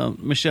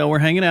Michelle were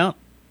hanging out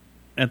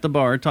at the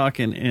bar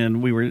talking,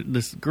 and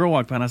this girl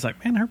walked by, and I was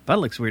like, man, her butt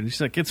looks weird. And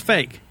she's like, it's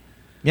fake.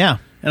 Yeah.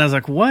 And I was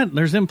like, what?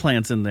 There's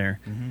implants in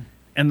there. Mm-hmm.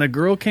 And the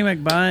girl came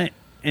back by,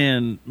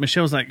 and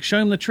Michelle was like, show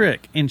him the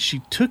trick. And she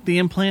took the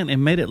implant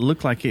and made it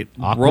look like it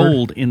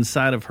rolled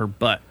inside of her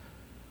butt.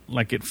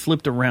 Like it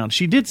flipped around.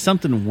 She did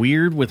something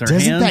weird with her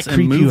hands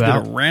and moved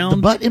it around. The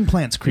butt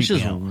implants creep me out.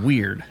 It's just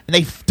weird. And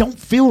they don't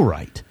feel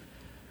right.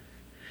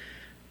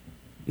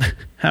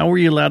 How were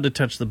you allowed to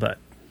touch the butt?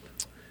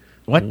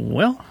 What?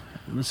 Well,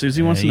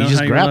 Susie wants to know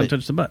how you're allowed to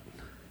touch the butt.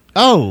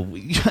 Oh,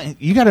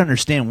 you got to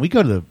understand. We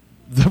go to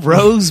the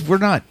Rose. We're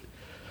not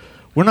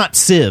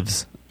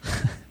sieves.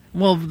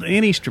 Well,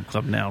 any strip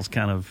club now is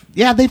kind of...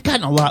 Yeah, they've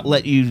gotten a lot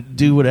let you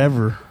do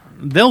whatever.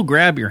 They'll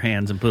grab your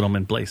hands and put them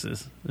in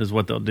places, is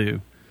what they'll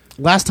do.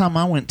 Last time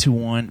I went to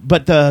one,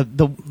 but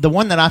the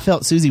one that I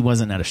felt, Susie,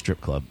 wasn't at a strip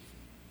club.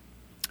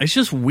 It's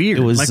just weird.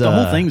 It was, like the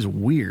whole thing's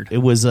weird. It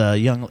was a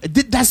young...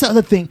 That's the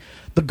other thing.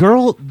 The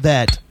girl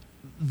that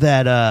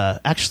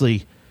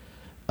actually...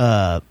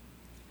 the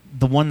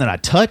one that I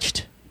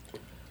touched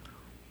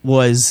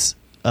was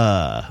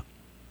a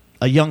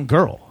young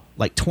girl,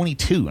 like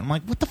 22. I'm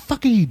like, what the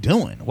fuck are you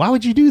doing? Why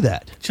would you do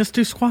that? Just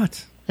do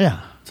squats.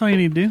 Yeah. That's all you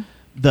need to do.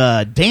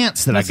 The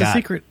dance that I got... That's the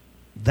secret.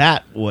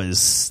 That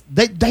was...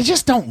 They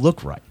just don't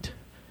look right.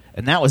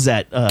 And that was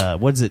at...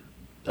 that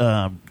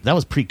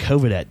was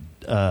pre-COVID at...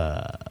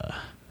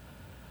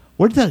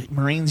 where did the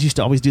Marines used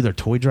to always do their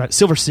toy drive?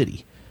 Silver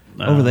City.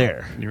 Over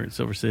there. You're at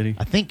Silver City?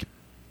 I think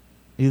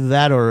either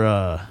that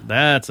or...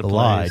 that's a the place.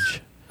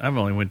 Lodge. I've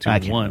only went to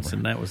it once,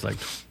 and that was like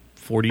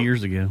 40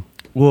 years ago.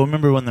 Well,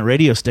 remember when the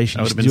radio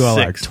station used to do all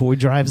our toy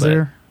drives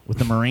there with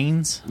the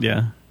Marines?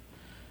 Yeah.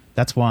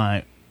 That's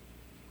why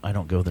I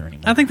don't go there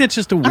anymore. I think that's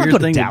just a weird thing to do. I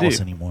don't go to Dallas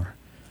anymore.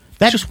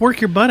 Just work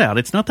your butt out.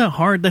 It's not that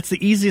hard. That's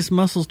the easiest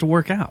muscles to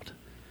work out.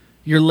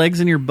 Your legs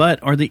and your butt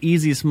are the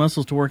easiest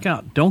muscles to work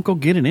out. Don't go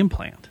get an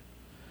implant.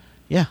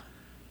 Yeah.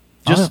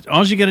 Just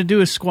all you got to do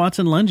is squats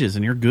and lunges,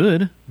 and you're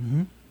good.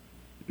 Mm-hmm.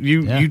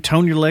 You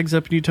tone your legs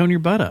up and you tone your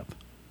butt up.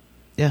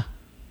 Yeah.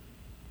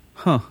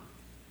 Huh.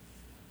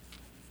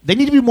 They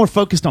need to be more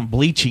focused on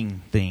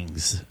bleaching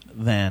things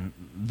than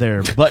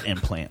their butt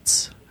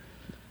implants.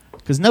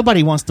 Because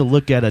nobody wants to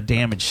look at a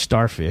damaged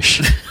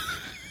starfish.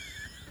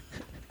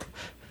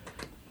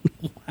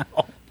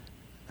 Wow.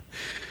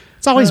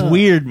 It's always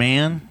weird,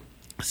 man.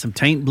 Some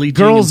taint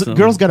bleaching.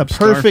 Girls got a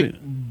perfect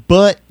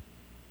butt,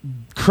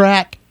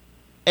 crack,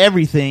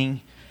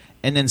 everything,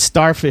 and then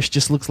starfish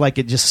just looks like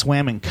it just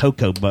swam in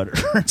cocoa butter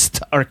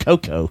or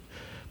cocoa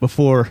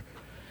before.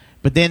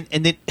 But then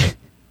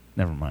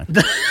never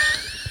mind.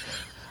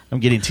 I'm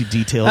getting too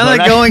detailed. I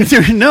like going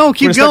through. No,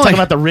 keep going. Talking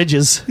about the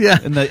ridges,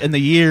 and the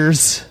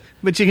years.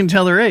 But you can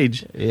tell their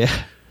age. Yeah.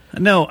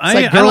 No, it's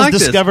like girls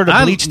discover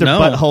to bleach their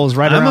buttholes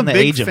right around the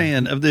age of. I'm a big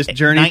fan of this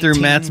journey through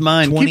Matt's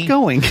mind. 20. Keep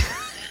going.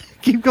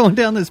 Keep going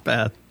down this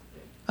path.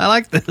 I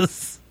like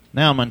this.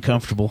 Now I'm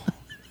uncomfortable.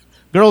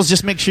 Girls,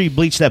 just make sure you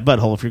bleach that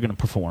butthole if you're going to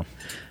perform.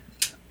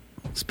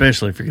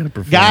 Especially if you're going to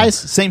perform. Guys,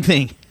 same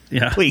thing.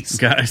 Yeah. Please.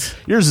 Guys.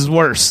 Yours is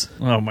worse.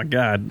 Oh, my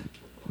God.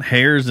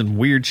 hairs and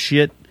weird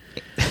shit.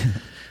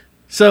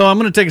 So I'm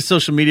going to take a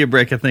social media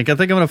break, I think. I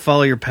think I'm going to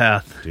follow your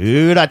path.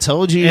 Dude, I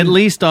told you. At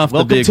least off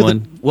the big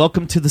one.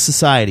 Welcome to the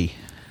society.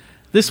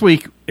 This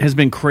week has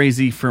been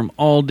crazy from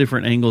all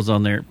different angles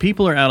on there.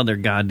 People are out of their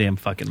goddamn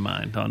fucking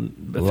mind on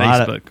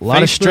Facebook. A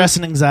lot of stress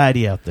and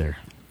anxiety out there.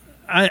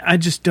 I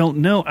just don't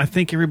know. I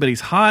think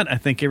everybody's hot. I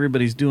think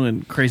everybody's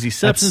doing crazy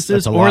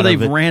substances, or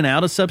they've ran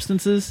out of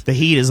substances. The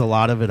heat is a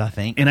lot of it, I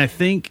think. And I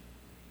think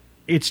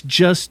it's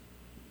just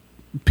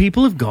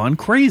people have gone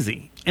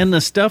crazy. And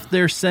the stuff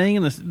they're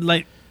saying,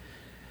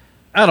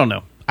 I don't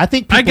know. I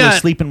think people are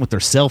sleeping with their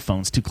cell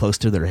phones too close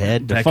to their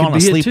head. They're falling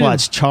asleep while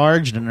it's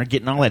charged, and they're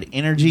getting all that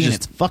energy, and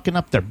it's fucking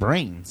up their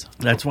brains.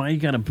 That's why you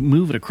got to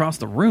move it across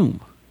the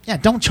room. Yeah,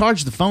 don't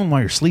charge the phone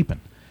while you're sleeping.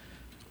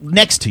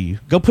 Next to you.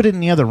 Go put it in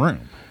the other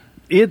room.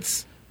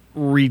 It's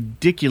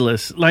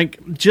ridiculous.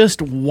 Like,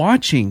 just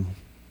watching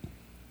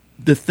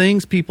the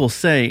things people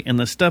say and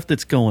the stuff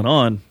that's going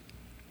on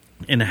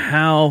and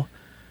how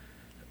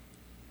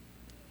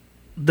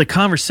the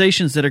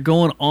conversations that are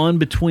going on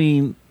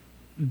between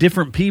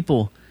different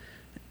people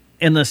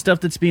and the stuff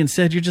that's being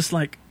said, you're just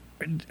like,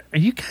 are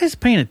you guys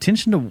paying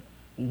attention to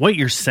what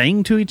you're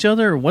saying to each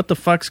other, or what the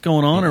fuck's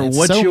going on, or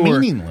what you're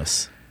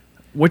meaningless,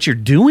 what you're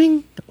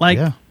doing, like,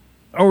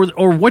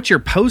 or what you're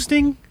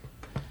posting?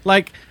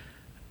 Like,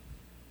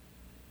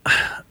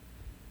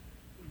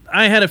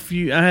 I had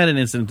an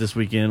incident this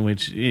weekend,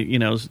 which, you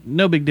know, is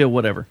no big deal,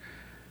 whatever.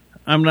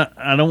 I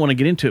don't want to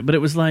get into it, but it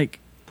was like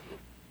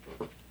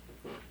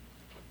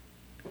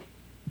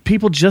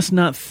people just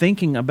not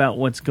thinking about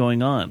what's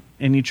going on,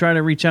 and you try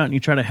to reach out and you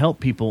try to help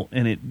people,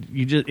 and it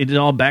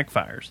all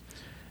backfires.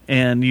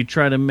 And you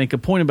try to make a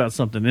point about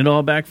something, it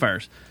all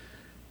backfires.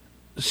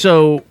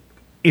 So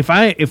if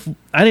I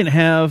didn't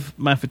have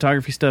my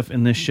photography stuff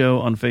in this show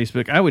on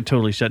Facebook, I would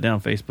totally shut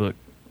down Facebook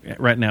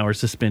right now, or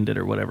suspend it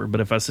or whatever. But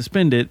if I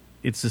suspend it,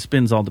 it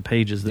suspends all the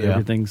pages that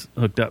everything's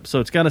hooked up. So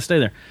it's got to stay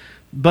there.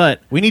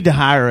 But we need to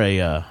hire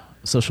a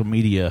social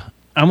media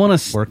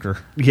worker.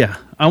 Yeah,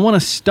 I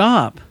want to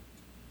stop.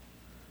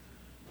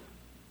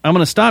 I'm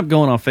going to stop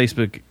going on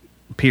Facebook,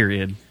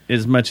 period,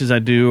 as much as I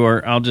do,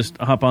 or I'll just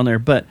hop on there.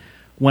 But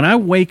when I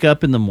wake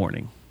up in the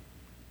morning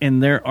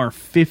and there are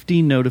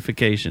 50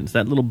 notifications,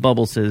 that little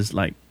bubble says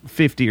like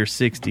 50 or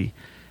 60,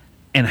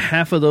 and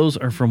half of those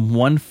are from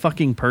one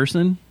fucking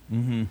person,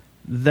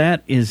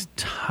 that is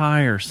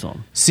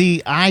tiresome.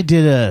 See, I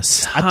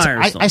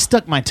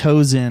stuck my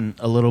toes in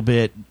a little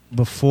bit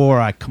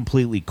before I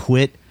completely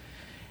quit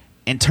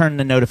and turned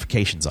the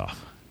notifications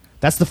off.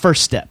 That's the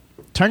first step.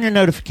 Turn your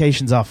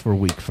notifications off for a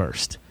week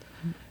first.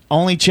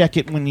 Only check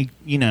it when you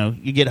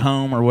get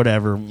home or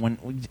whatever.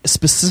 When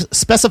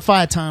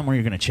specify a time where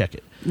you're going to check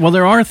it. Well,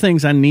 there are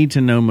things I need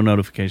to know my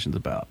notifications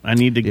about. I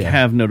need to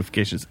have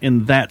notifications,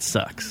 and that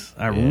sucks.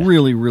 I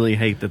really, really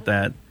hate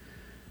that.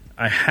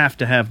 I have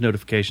to have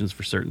notifications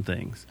for certain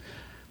things.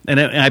 And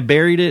I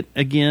buried it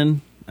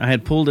again. I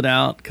had pulled it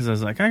out because I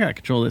was like, I got to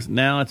control this.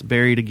 Now it's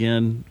buried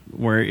again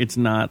where it's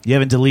not. You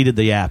haven't deleted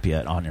the app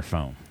yet on your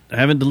phone. I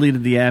haven't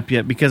deleted the app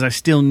yet because I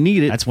still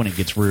need it. That's when it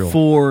gets real.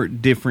 For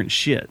different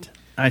shit.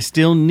 I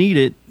still need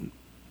it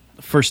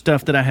for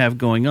stuff that I have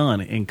going on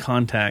in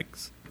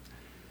contacts.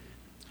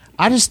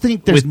 I just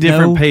think there's with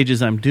different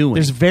pages I'm doing.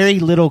 There's very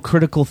little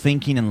critical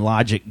thinking and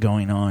logic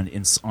going on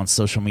on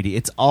social media.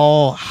 It's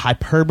all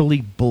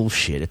hyperbole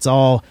bullshit. It's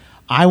all,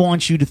 I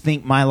want you to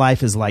think my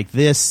life is like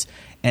this,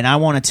 and I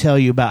want to tell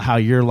you about how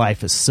your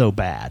life is so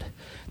bad.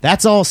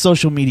 That's all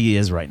social media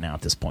is right now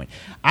at this point.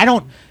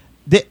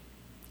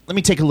 Let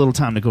me take a little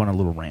time to go on a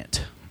little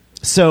rant.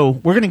 So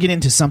we're going to get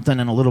into something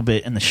in a little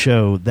bit in the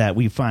show that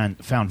we found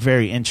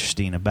very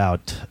interesting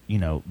about,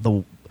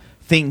 the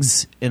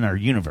things in our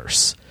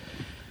universe.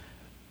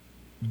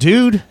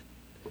 Dude,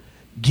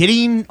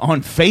 getting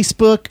on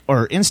Facebook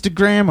or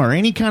Instagram or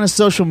any kind of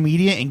social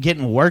media and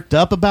getting worked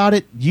up about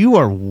it, you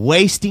are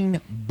wasting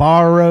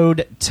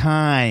borrowed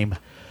time.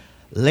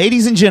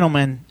 Ladies and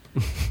gentlemen,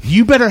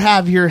 you better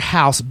have your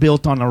house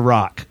built on a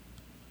rock.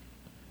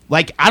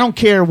 Like, I don't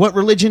care what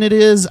religion it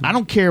is. I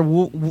don't care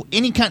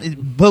any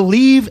kind.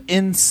 Believe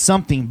in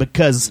something,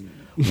 because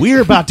we're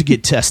about to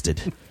get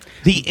tested.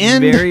 The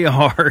end very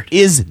hard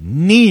is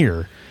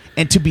near.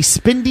 And to be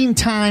spending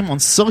time on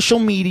social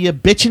media,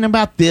 bitching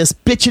about this,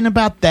 bitching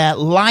about that,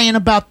 lying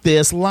about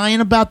this,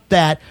 lying about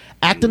that,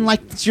 acting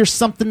like you're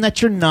something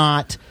that you're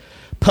not,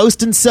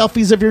 posting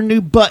selfies of your new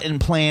butt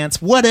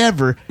implants,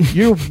 whatever,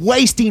 you're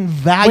wasting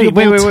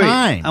valuable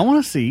time. I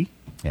want to see.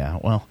 Yeah,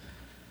 well.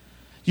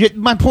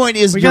 My point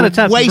is, you're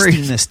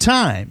wasting this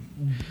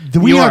time.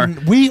 We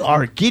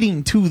are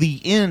getting to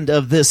the end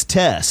of this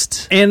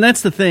test, and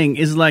that's the thing.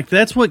 Is like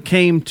that's what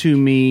came to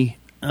me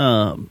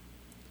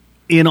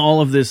in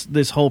all of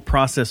this whole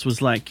process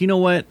was like, you know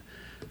what?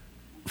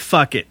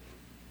 Fuck it.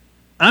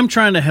 I'm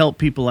trying to help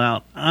people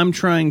out. I'm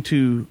trying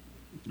to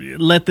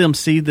let them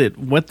see that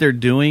what they're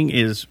doing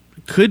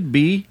could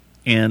be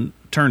and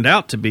turned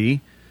out to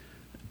be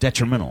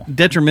detrimental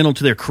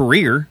to their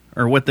career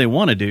or what they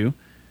want to do.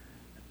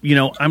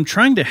 I'm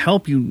trying to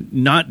help you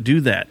not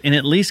do that and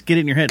at least get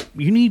it in your head.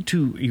 You need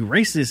to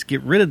erase this,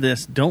 get rid of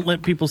this. Don't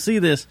let people see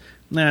this.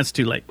 Nah, it's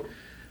too late.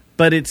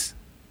 But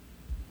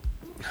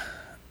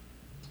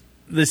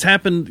this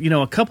happened,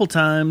 a couple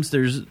times.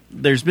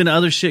 There's been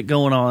other shit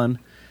going on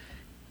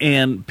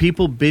and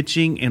people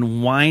bitching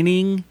and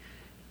whining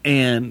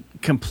and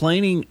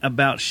complaining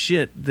about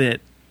shit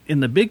that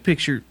in the big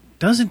picture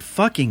doesn't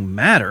fucking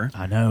matter.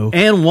 I know.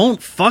 And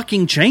won't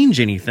fucking change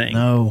anything.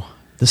 No.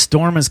 The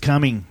storm is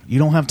coming. You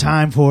don't have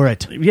time for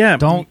it. Yeah.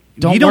 Don't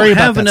you worry don't about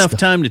have that enough stuff.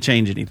 time to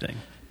change anything.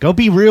 Go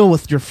be real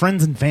with your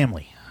friends and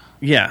family.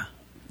 Yeah.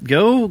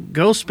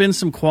 Go spend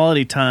some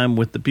quality time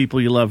with the people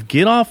you love.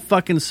 Get off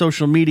fucking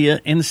social media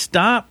and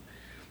stop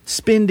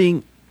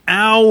spending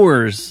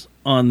hours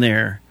on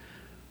there.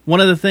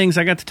 One of the things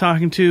I got to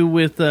talking to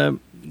with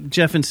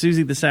Jeff and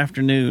Susie this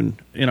afternoon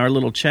in our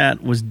little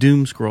chat was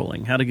doom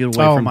scrolling. How to get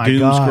away from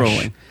doom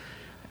scrolling.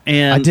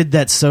 And I did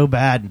that so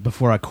bad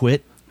before I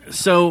quit.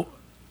 So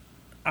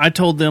I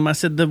told them, I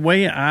said, the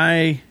way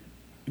I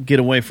get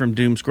away from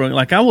doom scrolling,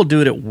 like I will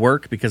do it at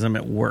work because I'm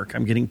at work.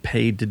 I'm getting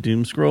paid to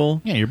doom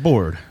scroll. Yeah, you're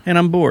bored. And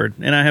I'm bored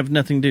and I have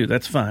nothing to do.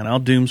 That's fine. I'll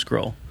doom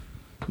scroll.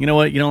 You know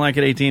what? You don't like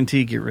it,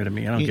 AT&T, get rid of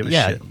me. I don't give a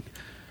shit.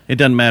 It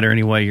doesn't matter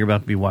anyway. You're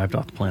about to be wiped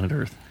off the planet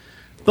Earth.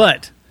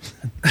 But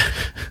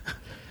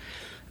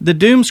the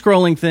doom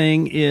scrolling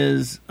thing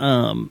is, it's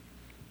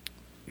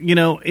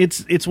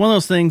one of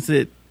those things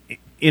that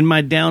in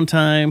my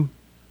downtime,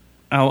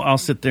 I'll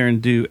sit there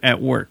and do at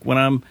work. When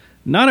I'm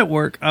not at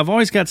work, I've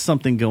always got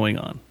something going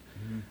on.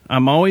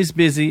 I'm always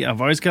busy.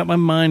 I've always got my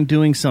mind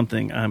doing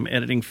something. I'm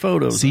editing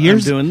photos. I'm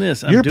doing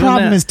this. I'm your doing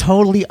problem that. is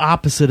totally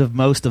opposite of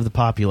most of the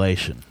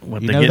population.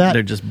 What, you know that?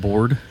 They're just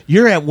bored?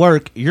 You're at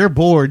work. You're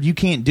bored. You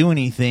can't do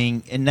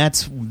anything, and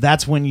that's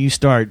when you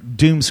start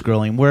doom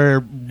scrolling.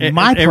 Where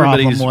my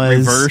problem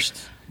was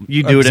reversed.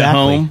 You do it at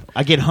home.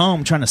 I get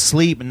home trying to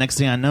sleep, and next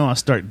thing I know, I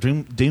start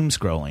doom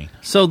scrolling.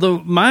 So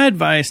my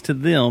advice to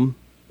them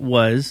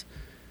was,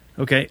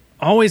 okay,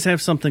 always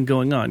have something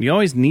going on. You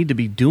always need to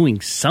be doing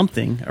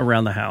something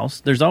around the house.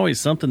 There's always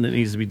something that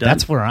needs to be done.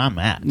 That's where I'm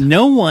at.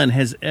 No one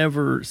has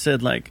ever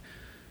said, like,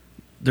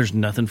 there's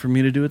nothing for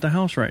me to do at the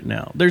house right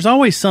now. There's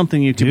always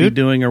something you could be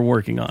doing or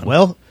working on.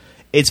 Well,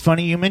 it's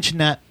funny you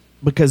mentioned that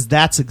because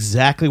that's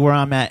exactly where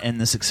I'm at in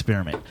this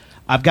experiment.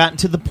 I've gotten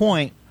to the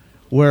point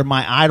where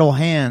my idle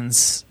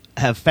hands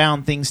have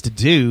found things to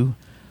do.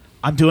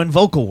 I'm doing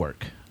vocal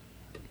work.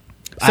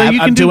 So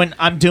I'm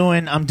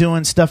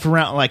doing stuff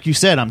around, like you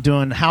said. I'm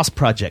doing house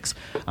projects.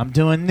 I'm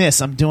doing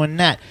this. I'm doing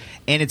that.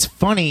 And it's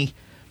funny.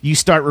 You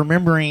start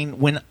remembering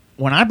when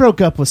I broke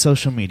up with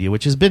social media,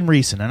 which has been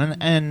recent,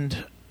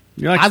 and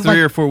you're like 3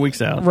 or 4 weeks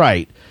out,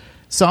 right?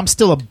 So I'm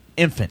still an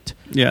infant.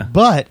 Yeah.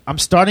 But I'm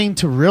starting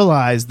to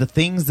realize the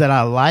things that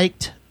I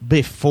liked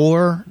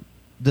before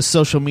the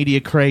social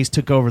media craze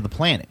took over the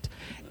planet,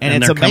 and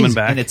it's amazing. Coming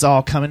back. And it's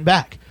all coming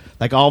back.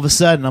 Like all of a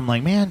sudden, I'm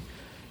like, man,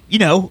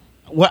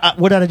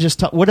 What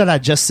did I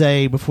just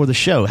say before the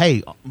show?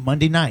 Hey,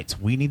 Monday nights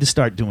we need to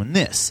start doing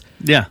this.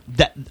 Yeah,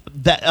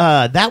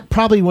 that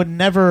probably would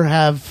never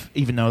have,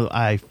 even though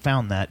I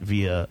found that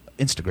via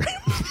Instagram.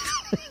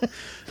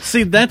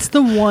 See, that's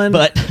the one,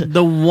 but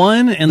the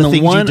one and the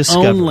one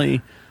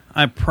only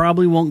I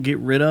probably won't get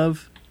rid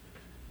of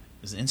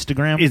is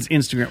Instagram. Is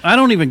Instagram. I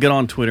don't even get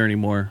on Twitter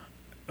anymore.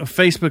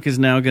 Facebook is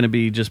now going to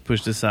be just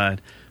pushed aside.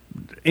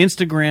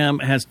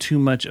 Instagram has too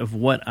much of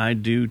what I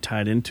do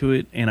tied into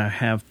it, and I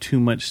have too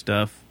much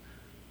stuff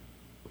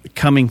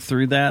coming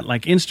through that.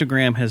 Like,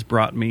 Instagram has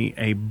brought me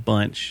a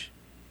bunch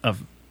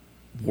of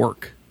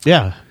work.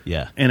 Yeah.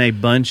 And a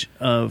bunch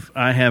of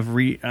I have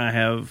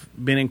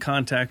been in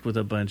contact with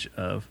a bunch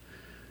of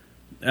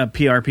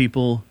PR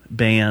people,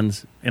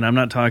 bands, and I'm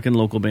not talking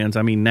local bands,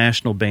 I mean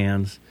national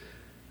bands.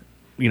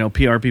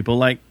 PR people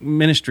like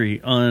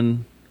Ministry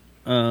on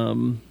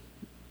on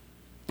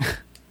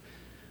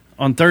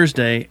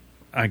Thursday,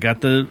 I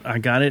got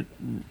it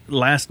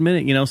last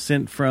minute,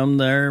 sent from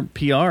their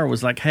PR.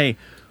 Was like, hey,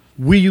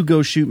 will you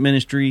go shoot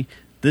Ministry?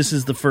 This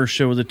is the first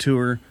show of the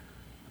tour.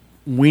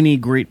 We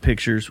need great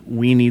pictures.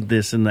 We need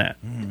this and that.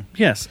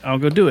 Yes, I'll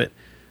go do it.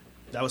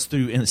 That was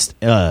through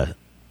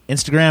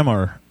Instagram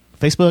or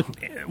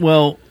Facebook?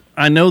 Well,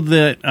 I know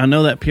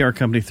that PR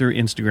company through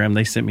Instagram.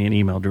 They sent me an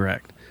email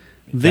direct.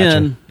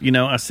 Then,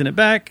 I sent it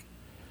back.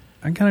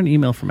 I got an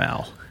email from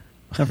Al.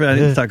 I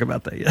didn't talk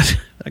about that yet.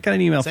 I got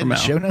an email from Al.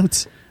 Show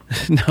notes?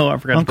 No, I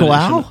forgot. Uncle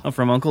Al?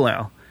 From Uncle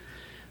Al,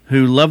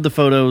 who loved the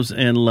photos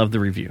and loved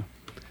the review.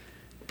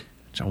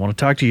 Which I want to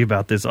talk to you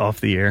about this off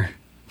the air.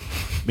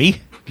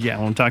 Me? Yeah,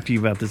 I want to talk to you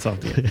about this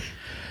off the air.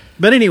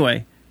 But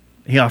anyway,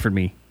 he offered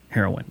me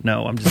heroin.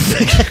 No, I'm just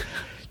saying.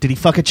 Did he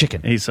fuck a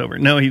chicken? He's sober.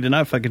 No, he did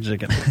not fuck a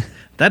chicken.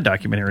 That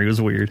documentary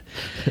was weird.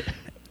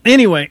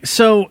 Anyway,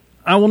 so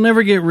I will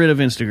never get rid of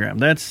Instagram.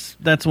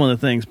 That's one of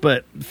the things.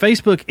 But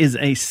Facebook is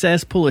a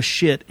cesspool of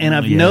shit, and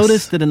I've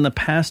noticed that in the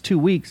past 2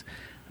 weeks,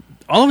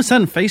 all of a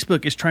sudden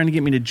Facebook is trying to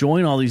get me to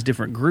join all these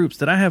different groups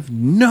that I have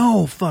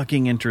no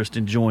fucking interest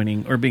in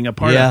joining or being a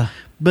part of.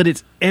 But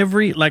it's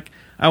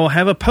I will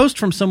have a post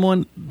from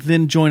someone,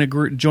 then join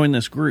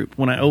this group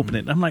when I open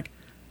it. I'm like,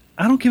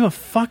 I don't give a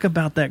fuck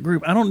about that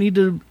group. I don't need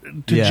to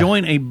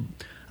join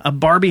a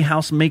Barbie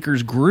house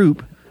makers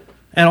group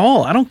at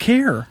all. I don't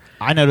care.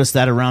 I noticed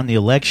that around the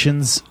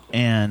elections,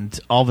 and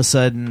all of a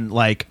sudden,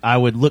 like, I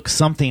would look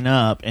something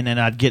up, and then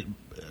I'd get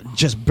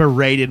just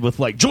berated with,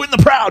 like, join the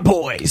Proud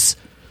Boys,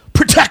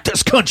 protect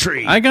this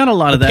country. I got a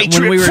lot of that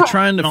when we were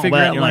trying to figure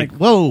out, like,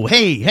 whoa,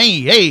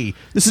 hey,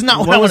 this is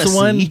not what I want to see.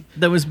 What was the one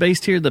that was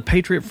based here, the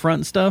Patriot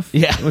Front stuff?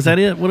 Yeah. Was that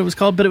it? What it was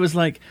called? But it was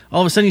like,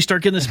 all of a sudden you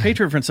start getting this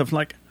Patriot Front stuff.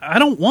 Like, I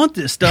don't want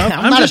this stuff.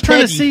 I'm just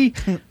trying to see.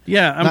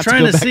 Yeah, I'm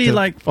trying to see,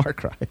 like, Far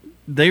Cry.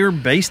 They were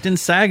based in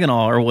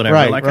Saginaw or whatever.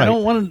 Right, like, right. I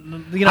don't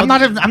want to, you know. I'm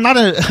not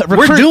a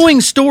recruit. We're doing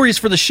stories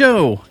for the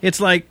show. It's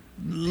like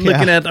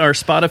looking at our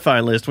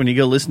Spotify list when you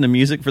go listen to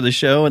music for the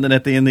show, and then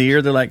at the end of the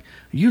year, they're like,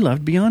 you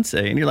loved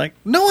Beyonce. And you're like,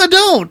 no, I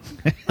don't.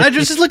 I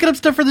just looking up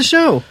stuff for the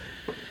show.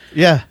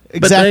 Yeah,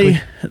 exactly.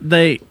 But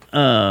they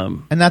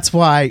and that's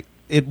why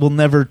it will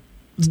never.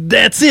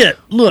 That's it.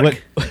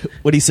 Look.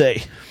 What'd he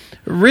say?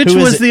 Rich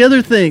was the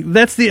other thing.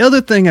 That's the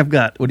other thing I've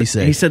got. What'd he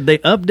say? He said they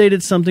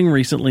updated something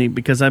recently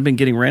because I've been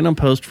getting random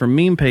posts from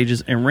meme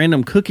pages and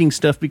random cooking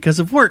stuff because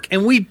of work.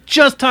 And we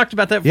just talked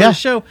about that for the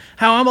show.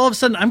 How I'm all of a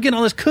sudden I'm getting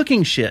all this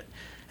cooking shit.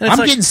 And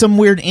I'm getting some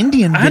weird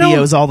Indian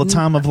videos all the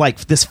time of like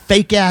this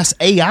fake ass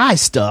AI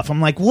stuff.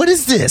 I'm like, what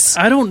is this?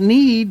 I don't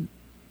need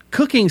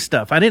cooking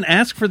stuff. I didn't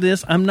ask for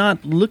this. I'm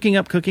not looking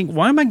up cooking.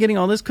 Why am I getting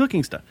all this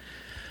cooking stuff?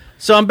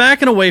 So I'm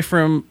backing away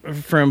from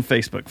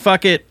Facebook.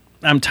 Fuck it.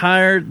 I'm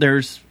tired.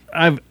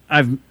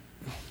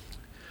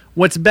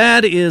 What's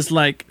bad is,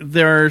 like,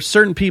 there are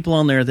certain people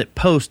on there that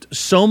post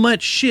so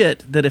much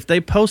shit that if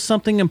they post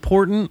something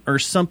important or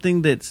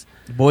something that's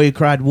Boy Who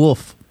Cried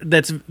Wolf,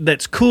 that's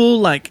cool,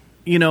 like,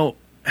 you know,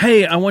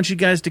 hey, I want you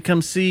guys to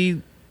come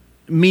see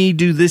me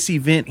do this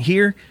event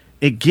here,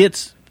 it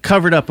gets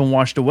covered up and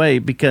washed away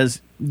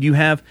because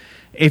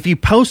if you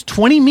post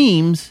 20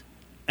 memes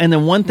and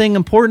then one thing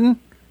important,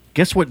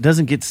 guess what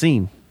doesn't get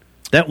seen?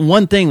 That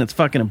one thing that's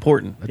fucking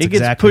important. It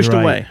gets pushed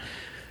away.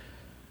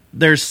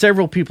 There's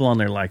several people on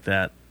there like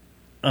that.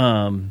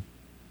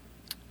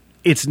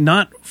 It's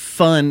not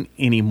fun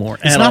anymore.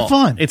 It's not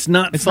fun. It's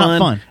not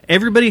fun.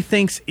 Everybody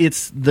thinks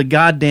it's the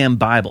goddamn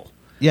Bible.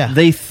 Yeah.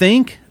 They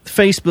think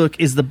Facebook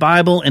is the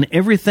Bible and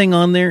everything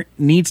on there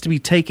needs to be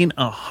taken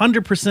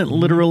 100%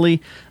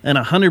 literally and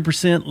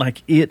 100%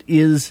 like it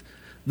is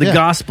the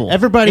gospel.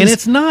 And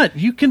it's not.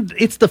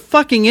 It's the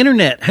fucking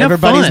internet. Have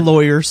everybody's fun.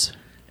 Lawyers.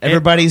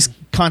 Everybody's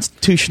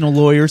constitutional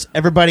lawyers.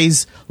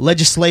 Everybody's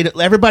legislative.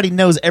 Everybody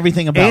knows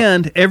everything about.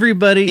 And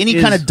everybody, any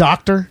kind of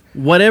doctor,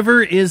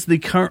 whatever is the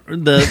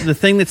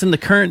thing that's in the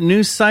current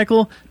news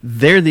cycle,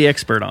 they're the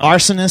expert on.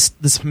 Arsonist,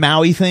 this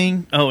Maui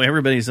thing. Oh,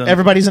 everybody's an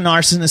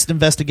arsonist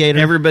investigator.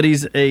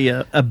 Everybody's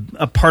a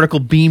particle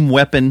beam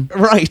weapon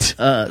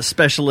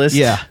specialist.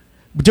 Yeah,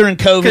 during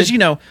COVID,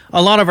 because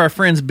a lot of our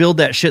friends build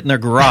that shit in their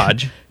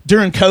garage.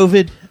 During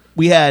COVID,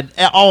 we had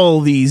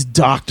all these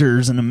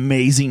doctors and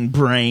amazing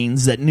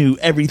brains that knew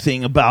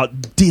everything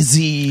about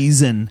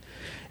disease and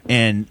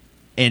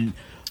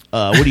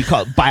what do you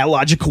call it?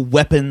 Biological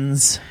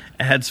weapons.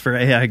 Ads for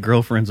AI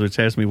girlfriends, which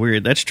has me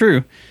weird. That's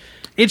true.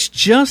 It's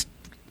just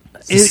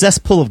a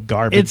cesspool of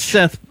garbage.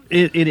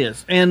 It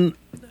is. And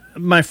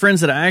my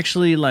friends that I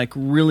actually like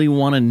really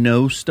want to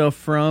know stuff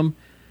from,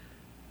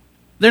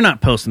 they're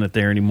not posting it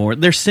there anymore.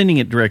 They're sending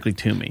it directly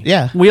to me.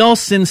 Yeah. We all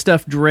send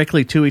stuff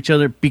directly to each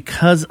other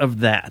because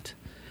of that.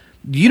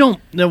 You don't...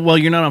 Well,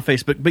 you're not on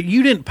Facebook, but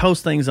you didn't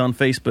post things on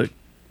Facebook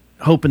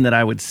hoping that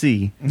I would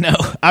see. No.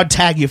 I'd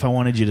tag you if I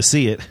wanted you to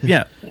see it.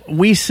 Yeah.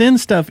 We send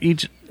stuff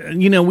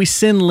we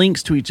send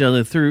links to each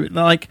other through...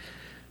 Like,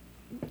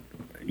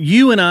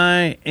 you and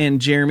I and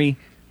Jeremy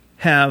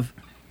have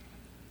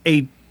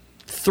a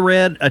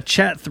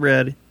chat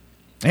thread...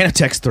 And a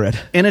text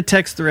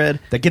thread.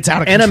 That gets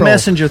out of control. And a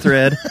messenger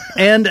thread.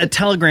 And a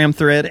Telegram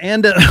thread.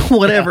 And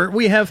whatever. Yeah.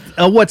 We have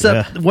a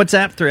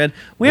WhatsApp thread.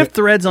 We have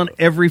threads on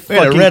every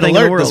fucking red thing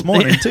alert in the world. This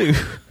morning, too.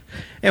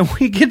 And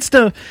we get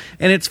stuff.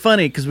 And it's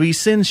funny because we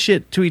send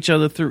shit to each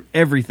other through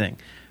everything.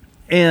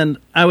 And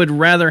I would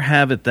rather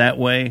have it that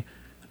way.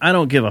 I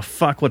don't give a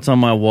fuck what's on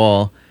my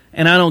wall.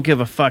 And I don't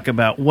give a fuck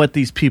about what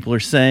these people are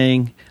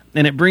saying.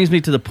 And it brings me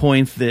to the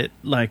point that,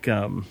 like...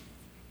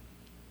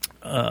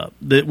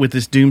 with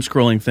this doom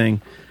scrolling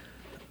thing,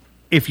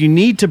 if you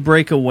need to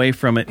break away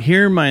from it,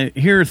 here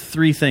are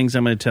 3 things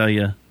I'm going to tell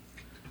you.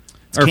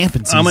 It's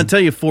camping season. I'm going to tell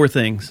you 4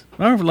 things.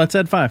 All right, let's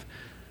add 5.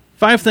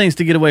 5 things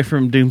to get away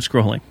from doom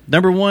scrolling.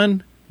 Number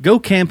 1, go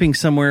camping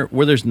somewhere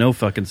where there's no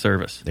fucking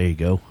service. There you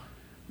go.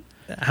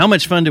 How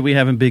much fun did we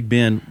have in Big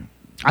Bend?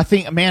 I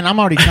think, man, I'm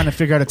already trying to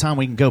figure out a time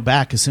we can go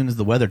back as soon as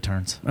the weather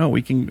turns. Oh,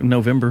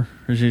 November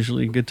is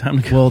usually a good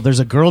time to go. Well, there's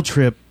a girl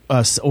trip,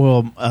 a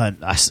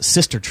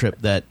sister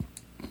trip that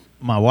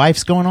my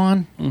wife's going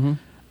on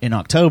in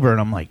October, and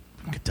I'm like,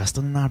 could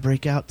Dustin and I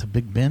break out to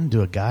Big Bend,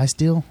 do a guys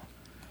deal?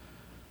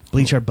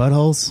 Bleach our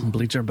buttholes.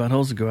 Bleach our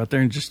buttholes. Go out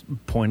there and just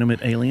point them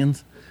at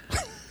aliens.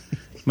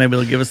 Maybe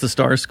they'll give us the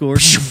star score.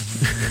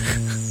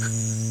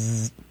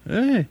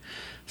 Hey.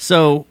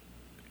 So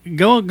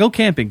go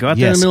camping. Go out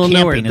there in the middle of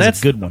nowhere. That's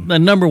a good one. The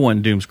number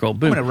one doom scroll.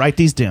 Boom. I'm going to write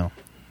these down.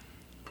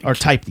 Or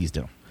type these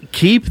down.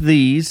 Keep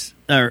these,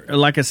 or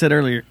like I said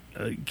earlier,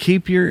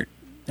 keep your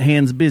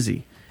hands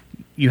busy.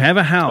 You have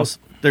a house.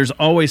 There's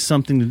always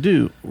something to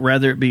do,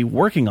 whether it be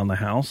working on the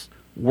house,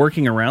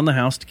 working around the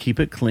house to keep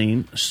it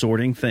clean,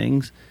 sorting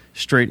things,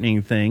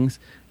 straightening things.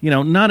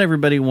 Not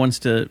everybody wants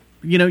to,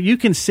 you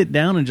can sit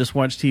down and just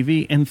watch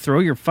TV and throw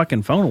your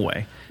fucking phone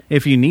away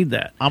if you need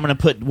that. I'm going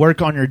to put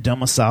work on your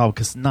domicile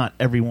because not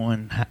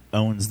everyone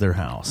owns their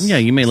house. Yeah,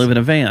 you may live in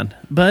a van,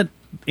 but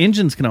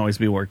engines can always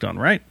be worked on,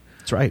 right?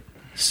 That's right.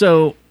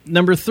 So,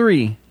 number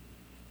 3,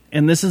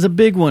 and this is a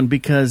big one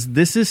because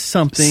this is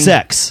something...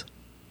 Sex.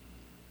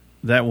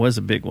 That was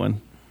a big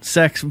one.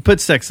 Sex. Put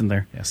sex in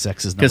there. Yeah,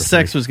 sex is number 3. Because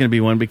sex was going to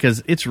be one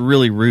because it's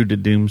really rude to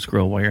doom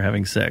scroll while you're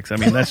having sex. I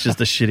mean, that's just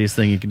the shittiest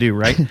thing you can do,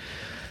 right?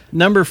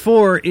 Number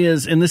 4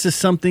 is, and this is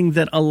something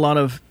that a lot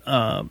of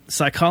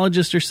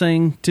psychologists are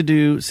saying to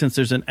do since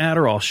there's an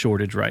Adderall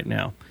shortage right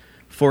now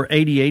for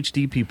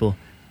ADHD people,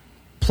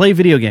 play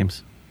video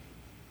games.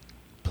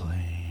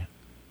 Play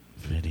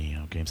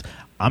video games.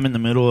 I'm in the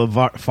middle of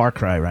Far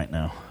Cry right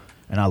now,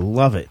 and I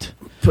love it.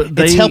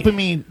 It's helping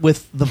me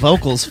with the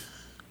vocals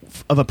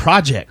of a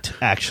project,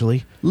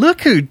 actually.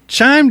 Look who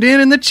chimed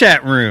in the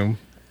chat room.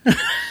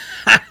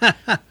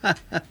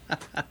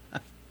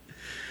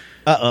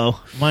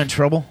 Uh-oh. Am I in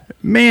trouble?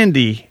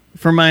 Mandy,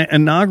 for my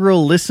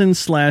inaugural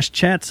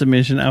listen/chat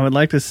submission, I would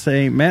like to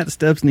say Matt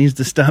Stubbs needs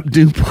to stop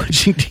doom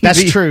watching TV.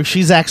 That's true.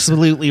 She's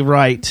absolutely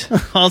right.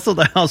 Also,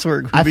 the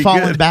housework would be I've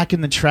fallen good. back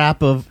in the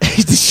trap of...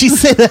 Did she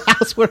say the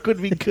housework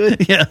would be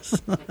good?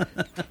 Yes.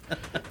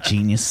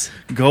 Genius.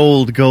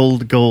 Gold.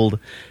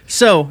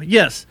 So,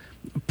 yes.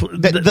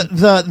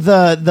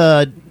 The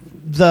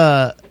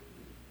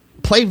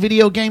play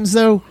video games,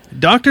 though.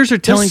 Doctors are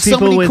telling There's people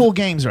so many with cool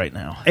games right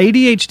now.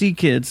 ADHD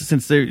kids,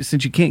 since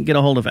you can't get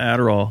a hold of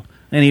Adderall,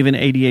 and even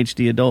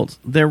ADHD adults,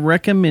 they're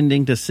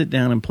recommending to sit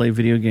down and play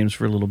video games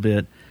for a little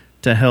bit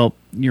to help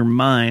your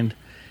mind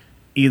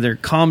either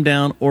calm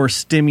down or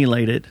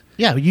stimulate it.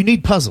 Yeah, you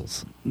need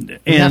puzzles.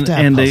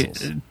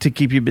 To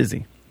keep you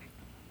busy.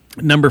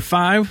 Number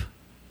 5.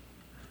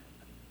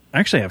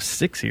 Actually, I have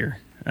 6 here.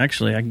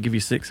 Actually, I can give you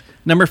 6.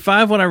 Number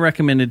 5, what I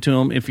recommended to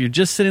them, if you're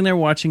just sitting there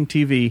watching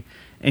TV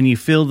and you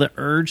feel the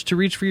urge to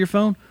reach for your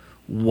phone,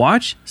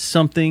 watch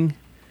something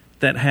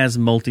that has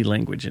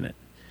multi-language in it.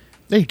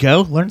 There you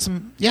go. Learn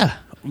some, yeah.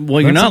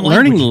 Well, you're not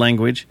learning the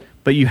language,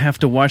 but you have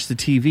to watch the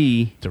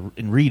TV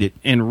and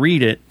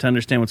read it to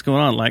understand what's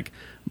going on. Like,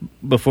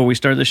 before we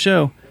started the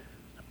show,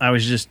 I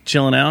was just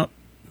chilling out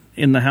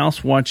in the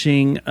house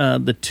watching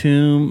The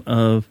Tomb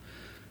of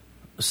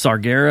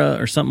Sargera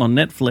or something on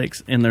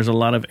Netflix, and there's a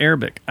lot of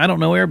Arabic. I don't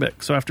know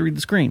Arabic, so I have to read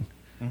the screen.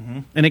 Mm-hmm.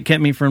 And it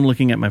kept me from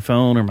looking at my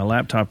phone or my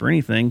laptop or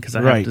anything because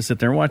I have to sit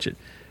there and watch it.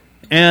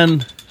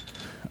 And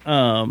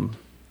the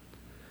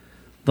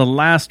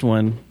last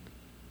one,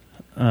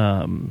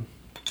 was...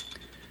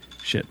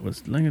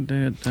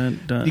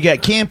 You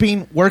got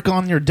camping, work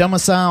on your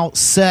domicile,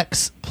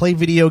 sex, play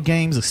video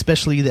games,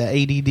 especially the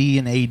ADD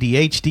and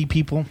ADHD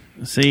people.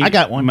 See, I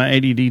got one. My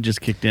ADD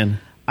just kicked in.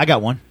 I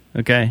got one.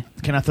 Okay.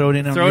 Can I throw it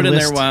in on Throw your it in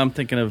list? there while I'm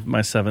thinking of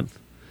my 7th.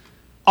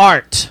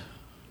 Art.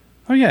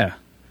 Oh, yeah.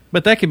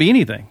 But that could be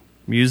anything.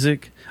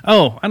 Music.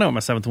 Oh, I know what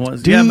my 7th one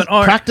was. Yeah, but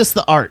art. Practice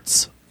the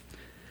arts.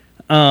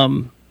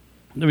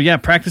 Yeah,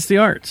 practice the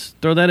arts.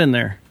 Throw that in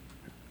there.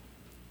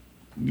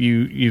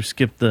 You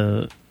skip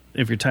the...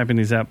 If you're typing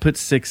these out, put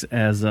 6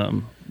 as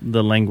the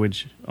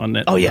language on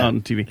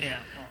on TV. Yeah.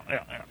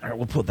 All right,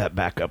 we'll put that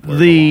back up.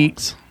 The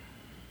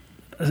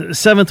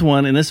 7th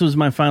one, and this was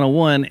my final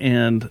one,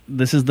 and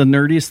this is the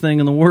nerdiest thing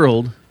in the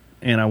world,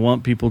 and I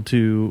want people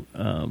to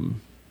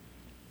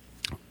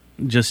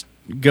just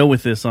go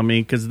with this on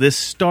me, because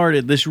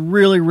this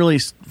really, really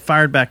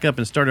fired back up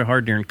and started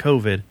hard during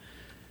COVID,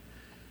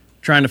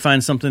 trying to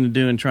find something to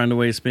do and trying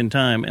to spend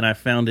time, and I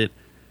found it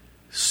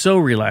so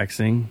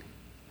relaxing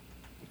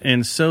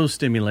and so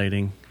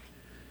stimulating.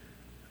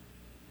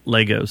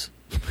 Legos.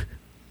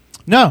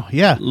 No,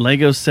 yeah.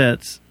 Lego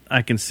sets.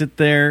 I can sit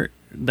there.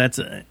 That's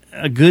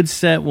a good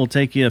set will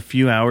take you a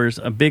few hours.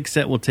 A big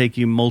set will take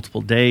you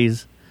multiple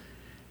days.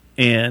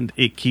 And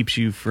it keeps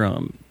you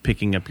from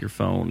picking up your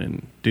phone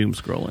and doom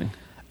scrolling.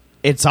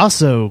 It's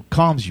also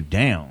calms you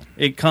down.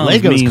 It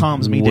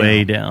calms me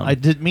way down. I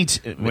did me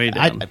too. Way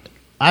down.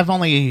 I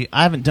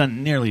haven't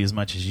done nearly as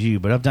much as you,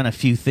 but I've done a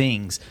few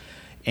things,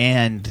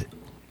 and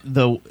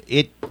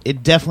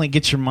it definitely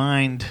gets your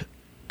mind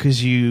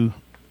because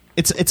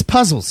it's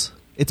puzzles.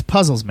 It's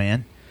puzzles,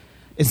 man.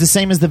 It's the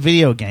same as the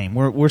video game.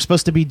 We're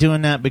supposed to be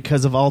doing that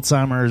because of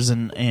Alzheimer's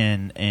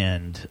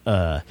and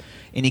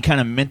any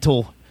kind of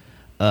mental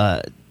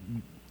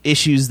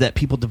issues that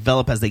people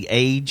develop as they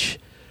age.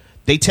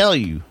 They tell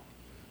you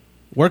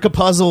work a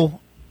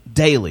puzzle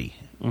daily,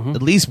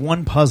 at least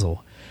one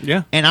puzzle.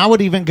 Yeah. And I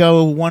would even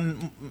go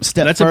one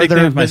step That's a big thing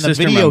further with my than the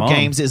sister and video my mom.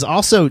 games is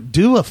also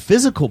do a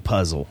physical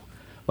puzzle.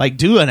 Like,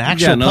 do an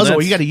actual puzzle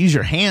where you got to use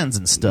your hands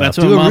and stuff. That's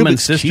do what a Mom Rubik's and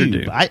sister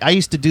Cube. do. I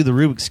used to do the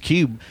Rubik's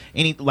Cube.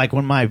 Like,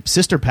 when my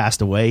sister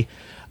passed away,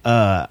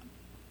 I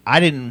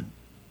didn't...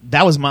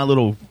 That was my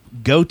little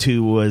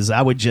go-to, was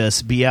I would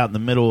just be out in the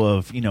middle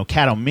of,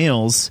 Cattle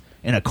Mills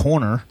in a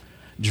corner,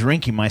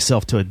 drinking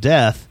myself to a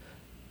death.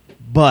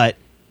 But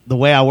the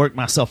way I worked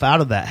myself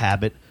out of that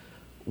habit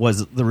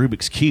was the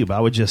Rubik's Cube. I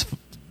would just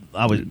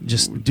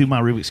do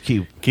my Rubik's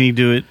Cube. Can you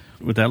do it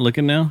without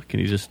looking now? Can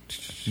you just...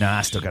 Nah,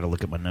 I still got to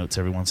look at my notes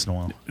every once in a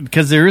while.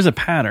 Because there is a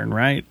pattern,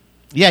 right?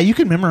 Yeah, you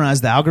can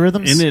memorize the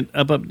algorithms. Isn't it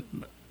up?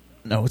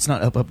 No, it's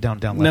not up, down,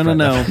 left, No.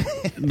 right,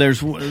 left.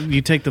 There's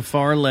you take the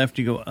far left,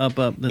 you go up,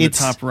 then It's-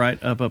 the top right,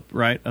 up,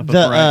 right, up, The,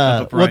 right,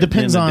 up, right. well, it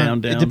depends then the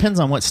on down. it depends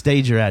on what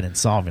stage you're at in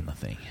solving the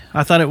thing.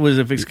 I thought it was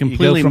if it's You go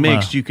completely from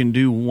mixed, you can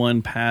do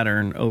one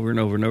pattern over and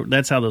over and over.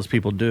 That's how those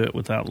people do it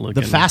without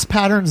looking. The fast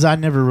patterns I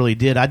never really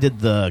did. I did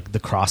the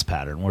cross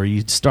pattern where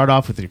you start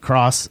off with your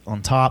cross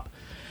on top,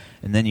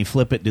 and then you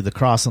flip it, do the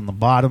cross on the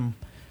bottom,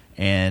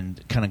 and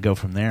kind of go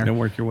from there. Don't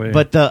work your way.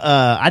 But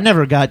I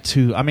never got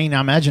to. I mean, I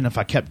imagine if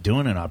I kept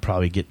doing it, I'd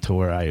probably get to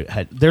where I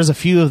had. There's a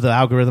few of the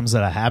algorithms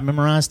that I have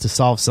memorized to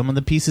solve some of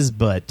the pieces,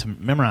 but to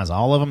memorize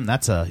all of them,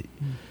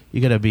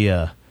 you got to be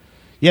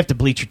you have to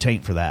bleach your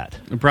taint for that.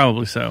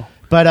 Probably so.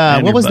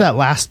 But what was that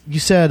last? You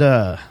said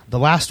the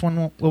last one.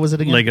 What was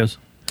it again?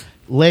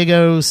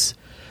 Legos.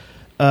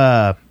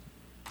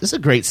 This is a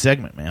great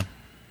segment, man.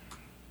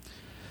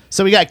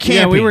 So we got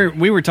camping. Yeah,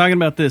 we were talking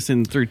about this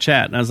through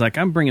chat, and I was like,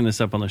 I'm bringing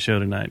this up on the show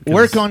tonight.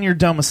 Work on your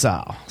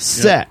domicile.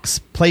 Sex.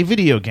 Play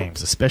video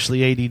games,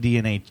 especially ADD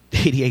and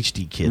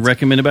ADHD kids.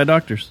 Recommended by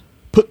doctors.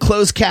 Put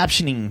closed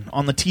captioning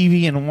on the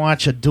TV and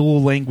watch a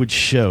dual language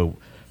show.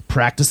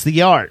 Practice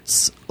the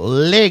arts.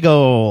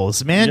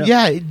 Legos. Man, Yep.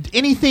 yeah,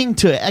 anything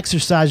to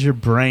exercise your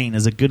brain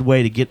is a good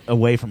way to get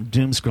away from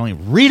doom scrolling.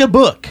 Read a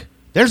book.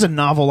 There's a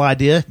novel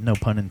idea. No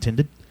pun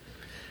intended.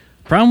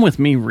 Problem with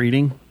me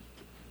reading,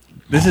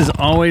 this is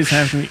always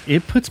happening.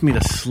 It puts me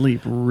to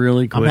sleep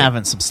really quick. I'm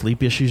having some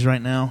sleep issues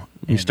right now.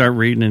 You start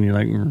reading and you're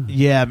like...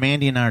 Yeah,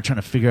 Mandy and I are trying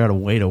to figure out a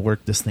way to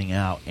work this thing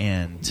out.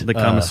 And The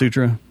Kama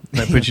Sutra?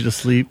 That puts you to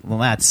sleep? Well,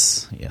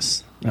 that's...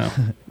 Yes.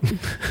 Oh.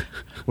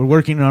 We're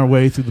working our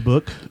way through the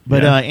book.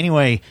 But Yeah.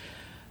 anyway,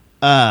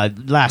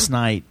 last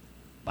night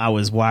I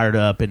was wired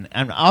up. And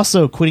I'm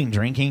also quitting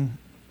drinking.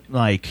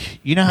 Like,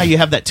 you know how you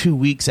have that 2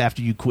 weeks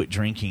after you quit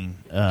drinking?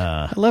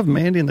 I love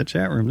Mandy in the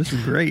chat room. This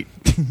is great.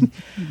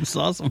 It's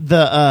awesome.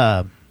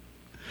 Man,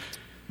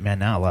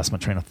 now I lost my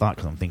train of thought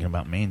because I'm thinking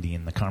about Mandy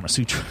and the Kama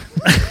Sutra.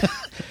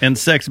 And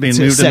sex being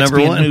So moved to sex number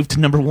being one. moved to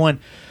number one.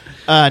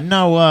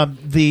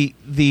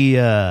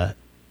 The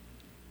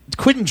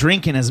quitting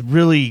drinking is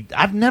really.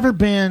 I've never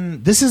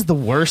been. This is the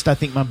worst. I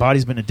think my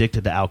body's been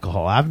addicted to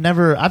alcohol.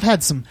 I've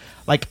had some,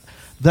 like,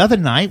 the other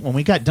night when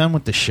we got done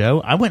with the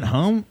show, I went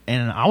home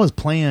and I was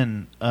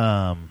playing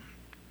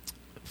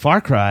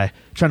Far Cry,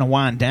 trying to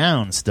wind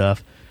down and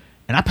stuff,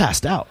 and I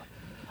passed out.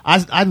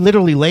 I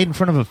literally laid in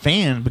front of a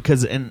fan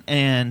because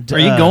and Are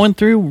you going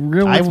through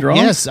real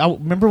withdrawals? Yes, I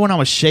remember when I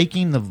was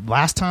shaking the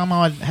last time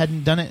I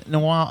hadn't done it in a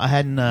while. I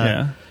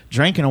hadn't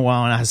drank in a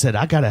while, and I said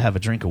I got to have a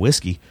drink of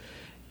whiskey.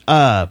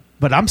 But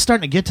I'm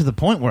starting to get to the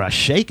point where I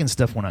shake and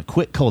stuff when I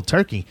quit cold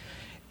turkey.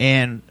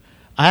 And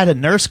I had a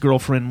nurse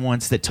girlfriend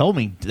once that told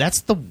me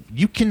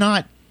you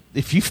cannot,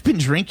 if you've been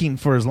drinking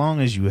for as long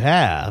as you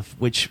have,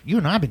 which you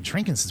and I have been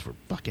drinking since we're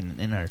fucking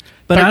in our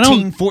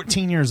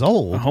 14 years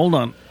old. Hold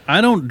on. I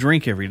don't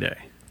drink every day.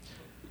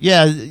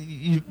 Yeah,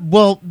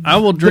 I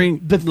will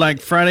drink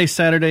like Friday,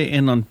 Saturday,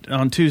 and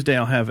on Tuesday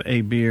I'll have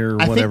a beer or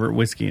whatever,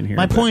 whiskey in here.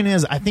 My point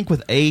is, I think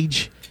with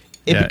age,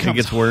 it becomes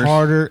gets worse.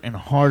 harder and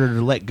harder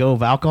to let go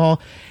of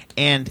alcohol,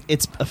 and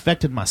it's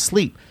affected my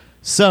sleep.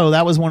 So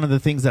that was one of the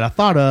things that I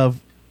thought of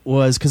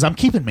was because I'm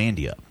keeping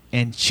Mandy up,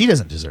 and she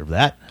doesn't deserve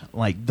that.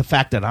 Like, the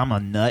fact that I'm a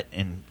nut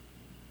and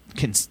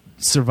can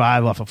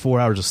survive off of 4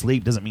 hours of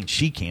sleep doesn't mean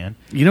she can.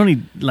 You don't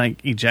need,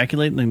 like,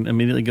 ejaculate and then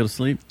immediately go to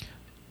sleep?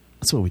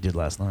 That's what we did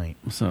last night.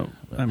 So,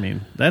 I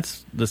mean,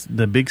 that's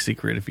the big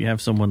secret. If you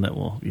have someone that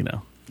will,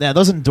 Yeah,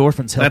 those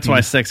endorphins help. That's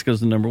why sex goes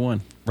to number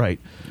one. Right.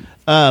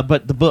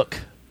 But the book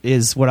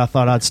is what I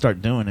thought I'd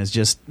start doing, is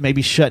just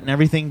maybe shutting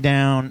everything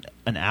down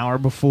an hour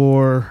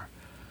before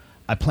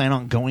I plan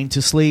on going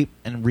to sleep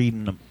and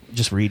reading.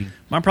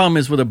 My problem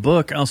is with a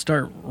book, I'll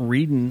start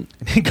reading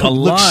Go a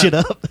look lot. shit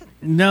up.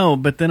 No,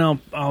 but then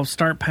I'll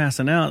start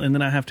passing out, and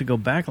then I have to go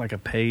back like a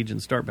page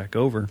and start back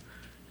over,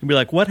 and be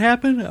like, "What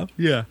happened?" Oh,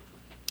 yeah,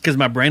 because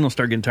my brain will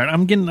start getting tired.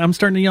 I'm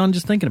starting to yawn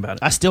just thinking about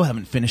it. I still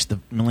haven't finished the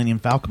Millennium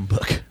Falcon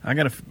book. I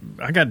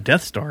got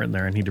Death Star in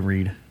there. I need to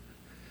read.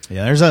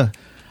 Yeah,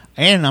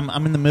 and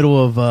I'm in the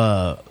middle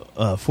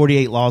of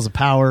 48 Laws of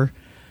Power.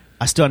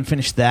 I still haven't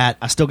finished that.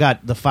 I still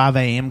got the 5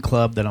 a.m.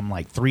 Club that I'm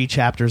like 3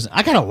 chapters.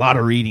 I got a lot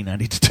of reading I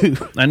need to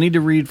do. I need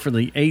to read for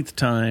the 8th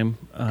time.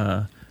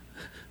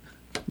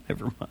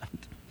 Never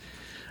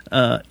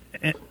mind.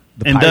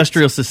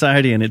 Industrial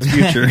Society and its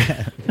future.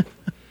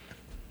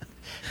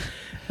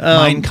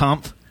 Mein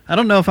Kampf. I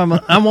don't know if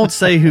I won't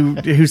say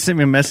who sent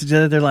me a message.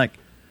 They're like,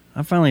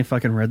 I finally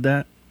fucking read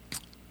that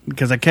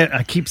because I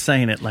keep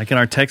saying it like in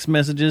our text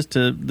messages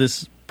to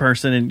this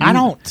person, and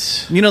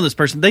you know this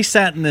person. They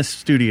sat in this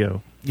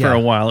studio for a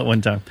while at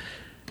one time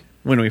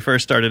when we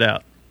first started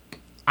out.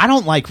 I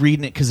don't like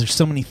reading it because there's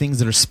so many things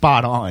that are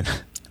spot on.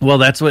 Well,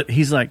 that's what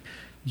he's like.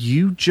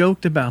 You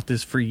joked about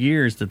this for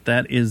years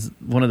that is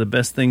one of the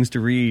best things to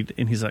read,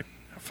 and he's like,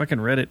 I fucking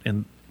read it,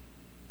 and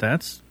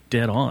that's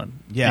dead on.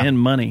 Yeah, and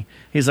money.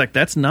 He's like,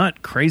 that's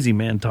not crazy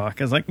man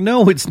talk. I was like,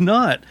 no, it's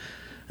not.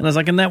 And I was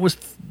like, and that was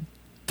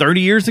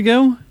 30 years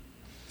ago.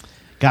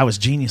 Guy was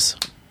genius,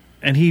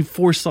 and he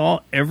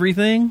foresaw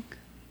everything.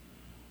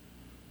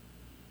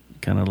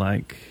 Kind of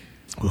like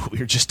we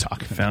were just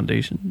talking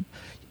Foundation.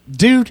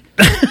 Dude,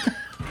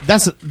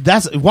 that's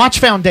watch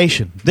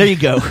Foundation. There you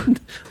go.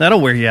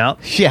 That'll wear you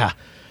out. Yeah,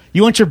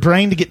 you want your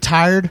brain to get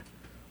tired?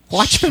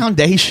 Watch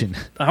Foundation.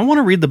 I want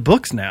to read the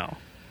books now.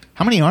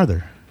 How many are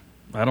there?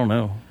 I don't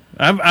know.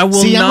 I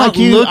will not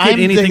look at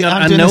anything.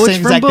 I know it's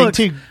from books.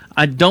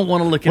 I don't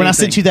want to look at when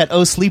anything. I sent you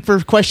that sleeper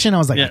question, I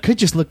was like, I could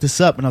just look this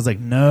up, and I was like,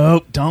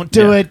 nope, don't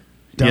do it.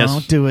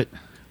 Don't do it.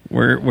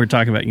 We're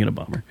talking about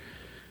Unabomber.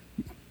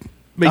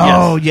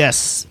 But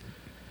yes.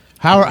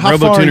 How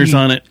RoboTuner's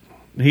on it.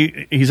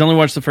 He's only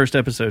watched the first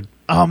episode.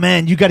 Oh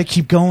man, you got to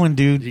keep going,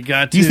 dude. You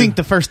got to. Do you think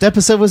the first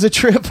episode was a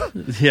trip?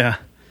 Yeah,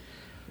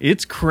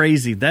 it's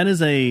crazy.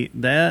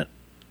 That.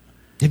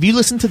 Have you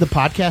listened to the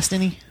podcast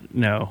any?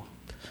 No,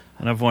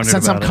 and I've wondered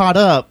since I'm caught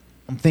up.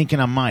 I'm thinking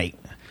I might,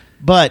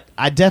 but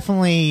I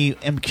definitely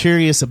am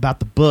curious about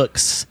the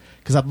books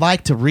because I'd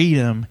like to read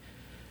them,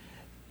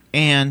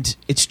 and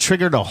it's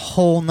triggered a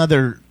whole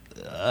nother.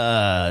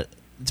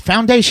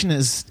 Foundation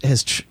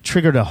has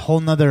triggered a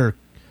whole nother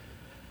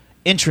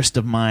interest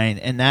of mine,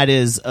 and that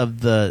is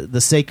of the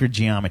sacred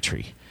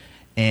geometry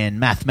and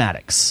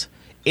mathematics.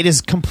 It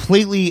has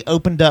completely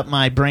opened up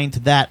my brain to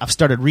that. I've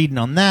started reading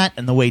on that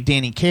and the way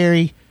Danny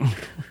Carey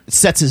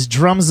sets his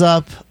drums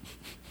up.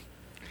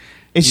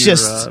 It's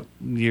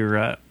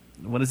you're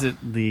what is it,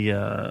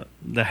 the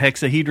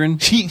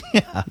hexahedron?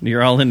 Yeah,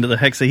 you're all into the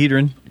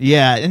hexahedron.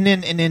 Yeah, and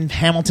then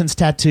Hamilton's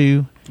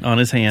tattoo on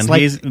his hand.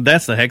 Like,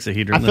 that's the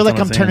hexahedron. I feel like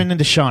I'm turning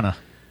into Shauna.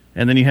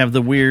 And then you have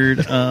the weird,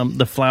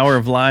 the Flower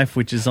of Life,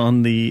 which is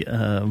on the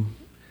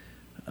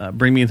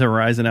Bring Me the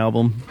Horizon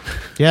album.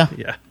 Yeah.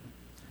 Yeah.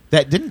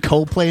 That didn't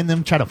Coldplay and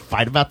them try to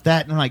fight about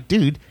that? And I'm like,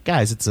 dude,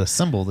 guys, it's a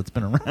symbol that's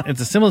been around. It's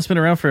a symbol that's been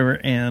around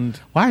forever. And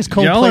why is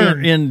Coldplay? Y'all are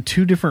in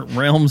two different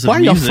realms of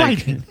music. Why are y'all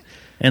fighting?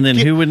 And then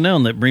who would have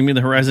known that Bring Me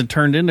the Horizon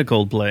turned into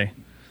Coldplay?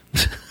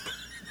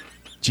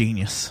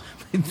 Genius.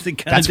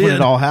 That's when it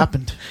all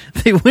happened.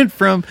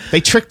 They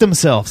tricked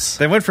themselves.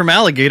 They went from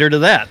alligator to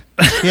that.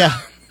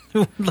 Yeah.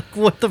 Like,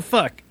 what the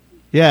fuck?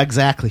 Yeah,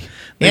 exactly.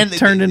 And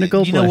turned into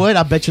Coldplay. You know what?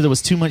 I bet you there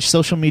was too much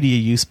social media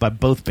use by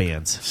both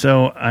bands.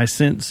 So I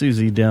sent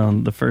Susie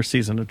down the first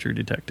season of True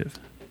Detective.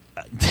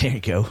 There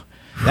you go.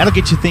 That'll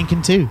get you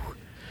thinking too.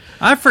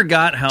 I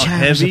forgot how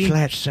heavy. A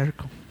flat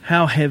circle.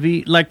 How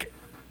heavy? Like,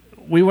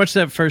 we watched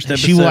that first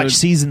episode. She watched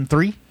season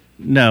 3?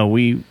 No,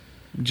 we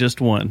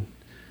just one.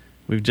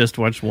 We've just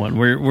watched one.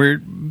 We're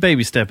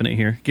baby stepping it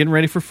here, getting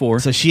ready for 4.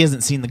 So she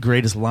hasn't seen the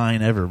greatest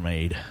line ever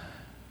made.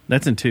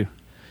 That's in 2.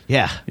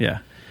 Yeah.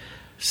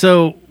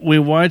 So we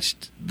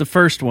watched the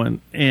first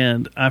one,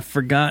 and I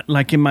forgot,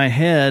 like in my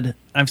head,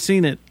 I've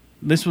seen it.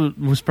 This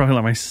was probably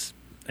like my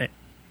 7th,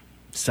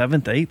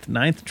 8th,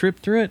 9th trip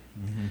through it.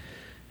 Mm-hmm.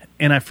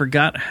 And I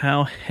forgot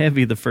how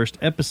heavy the first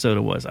episode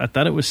was. I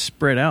thought it was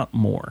spread out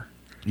more.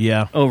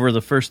 Yeah. Over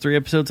the first 3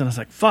 episodes, and I was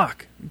like,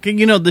 fuck.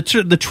 You know, the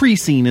tree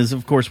scene is,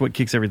 of course, what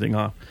kicks everything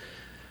off.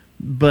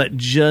 But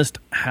just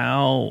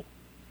how,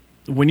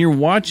 when you're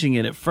watching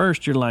it at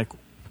first, you're like,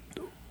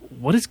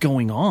 what is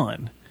going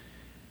on?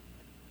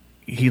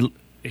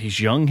 He's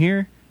young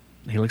here.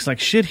 He looks like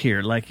shit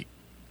here. Like,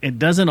 it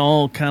doesn't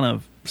all kind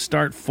of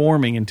start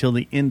forming until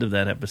the end of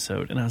that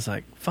episode. And I was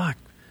like, fuck.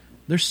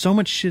 There's so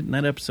much shit in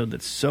that episode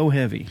that's so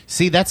heavy.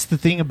 See, that's the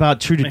thing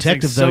about True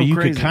Detective, though. You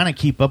could kind of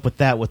keep up with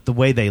that with the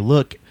way they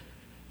look.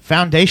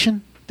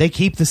 Foundation, they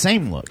keep the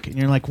same look. And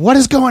you're like, what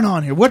is going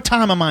on here? What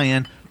time am I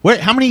in?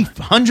 How many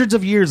hundreds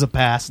of years have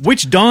passed?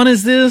 Which dawn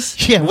is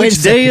this? Yeah,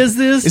 which day is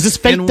this? Is this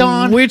fake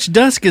dawn? Which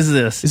dusk is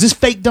this? Is this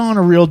fake dawn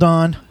or real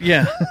dawn?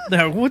 Yeah.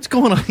 Now, what's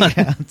going on?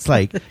 Yeah, it's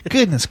like,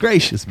 goodness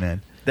gracious,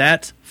 man.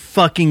 That's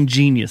fucking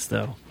genius,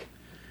 though.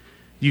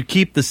 You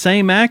keep the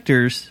same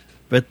actors,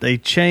 but they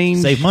change...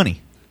 Save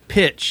money.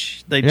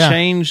 Pitch. They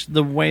change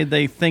the way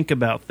they think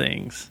about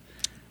things.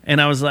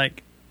 And I was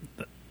like,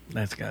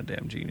 that's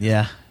goddamn genius.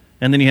 Yeah.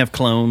 And then you have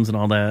clones and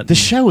all that. The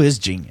show is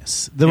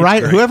genius. The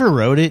writer, whoever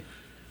wrote it,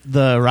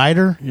 the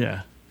writer,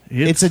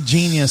 it's a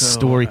genius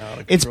story.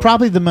 It's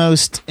probably the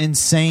most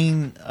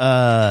insane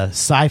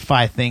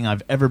sci-fi thing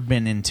I've ever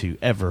been into,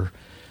 ever.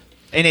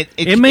 And it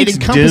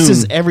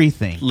encompasses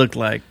everything. Look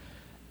like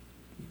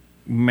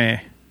meh.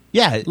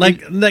 Yeah,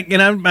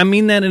 and I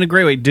mean that in a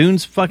great way.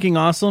 Dune's fucking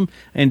awesome,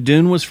 and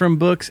Dune was from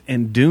books,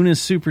 and Dune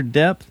is super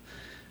depth,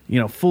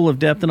 full of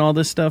depth and all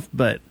this stuff.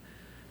 But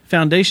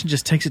Foundation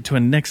just takes it to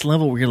a next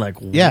level where you're like,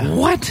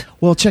 what?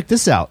 Well, check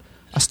this out.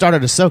 I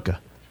started Ahsoka.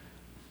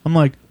 I'm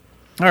like,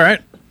 all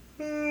right.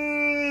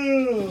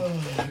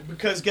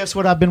 Because guess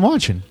what I've been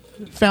watching?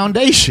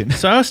 Foundation.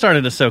 So I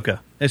started Ahsoka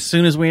as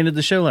soon as we ended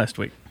the show last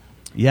week.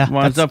 Yeah.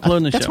 While I was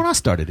uploading the show. That's when I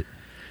started it.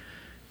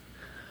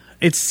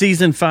 It's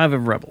season 5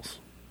 of Rebels.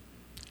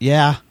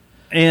 Yeah.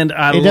 And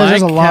I It like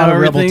does a lot how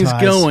of Rebel everything's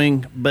ties.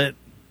 going, but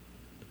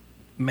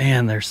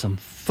man, there's some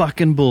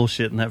fucking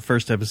bullshit in that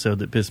first episode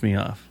that pissed me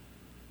off.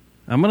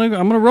 I'm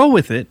gonna roll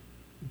with it,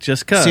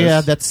 just cause. So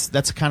yeah, that's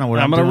kind of what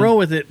I'm gonna doing. roll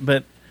with it.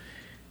 But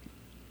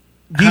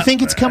do you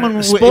think it's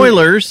coming?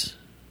 Spoilers,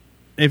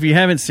 if you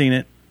haven't seen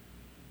it.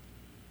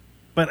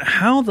 But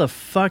how the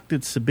fuck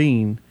did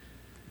Sabine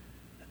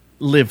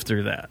live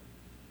through that,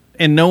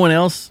 and no one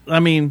else? I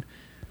mean,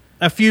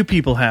 a few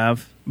people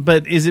have,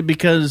 but is it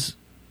because?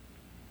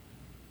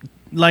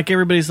 Like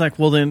everybody's like,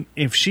 well, then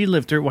if she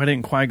lived through it, why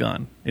didn't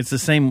Qui-Gon? It's the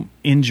same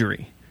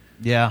injury.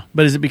 Yeah.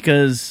 But is it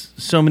because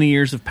so many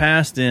years have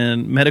passed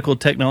and medical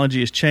technology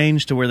has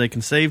changed to where they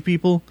can save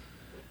people?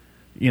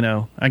 You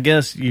know, I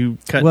guess you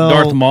cut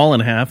Darth Maul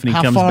in half and he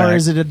comes back. How far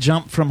is it a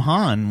jump from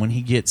Han when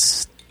he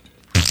gets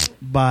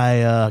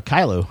by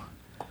Kylo?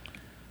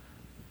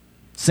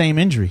 Same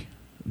injury.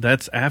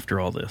 That's after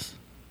all this.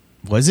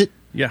 Was it?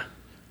 Yeah.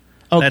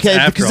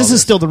 Okay, because this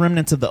is still the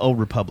remnants of the Old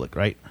Republic,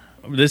 right?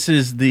 This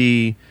is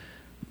the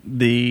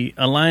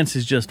Alliance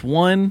is just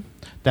won.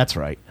 That's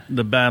right.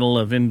 The Battle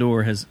of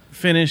Endor has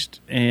finished,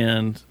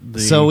 and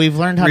the so we've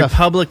learned how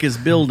Republic is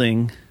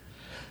building.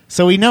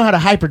 So we know how to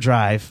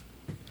hyperdrive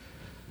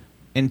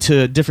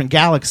into different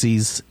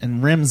galaxies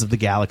and rims of the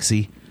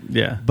galaxy.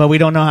 Yeah. But we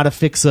don't know how to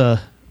fix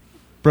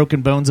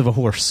broken bones of a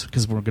horse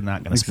because we're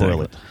not going to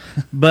spoil it.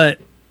 But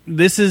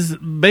this is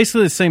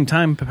basically the same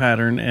time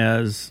pattern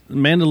as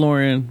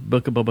Mandalorian,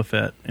 Book of Boba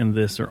Fett, and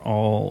this are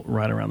all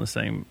right around the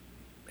same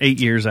 8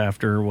 years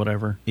after or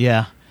whatever.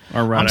 Yeah.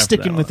 Or right I'm after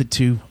sticking that with it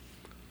too.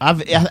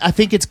 I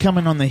think it's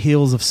coming on the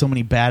heels of so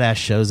many badass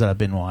shows that I've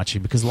been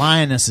watching because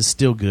Lioness is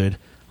still good.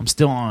 I'm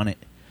still on it.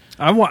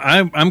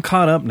 I'm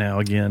caught up now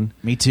again.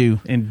 Me too.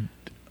 And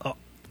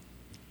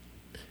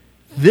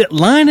the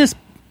Lioness.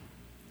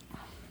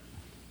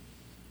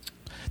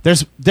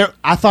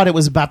 I thought it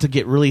was about to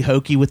get really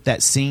hokey with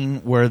that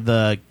scene where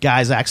the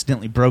guys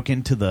accidentally broke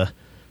into the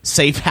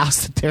safe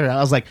house.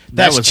 I was like,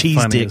 that's that was cheese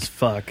funny dick. as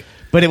fuck.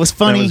 But it was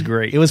funny. That was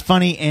great. It was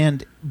funny,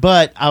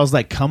 but I was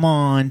like, come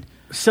on.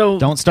 So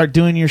don't start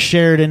doing your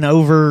Sheridan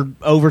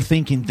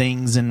overthinking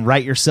things and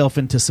write yourself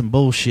into some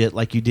bullshit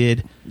like you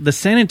did. The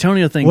San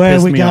Antonio thing Where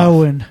pissed are we me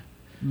going? off.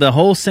 The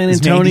whole San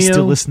Antonio... Is Mandy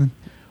still listening?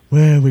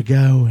 Where are we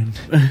going?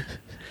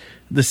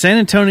 The San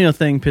Antonio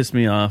thing pissed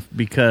me off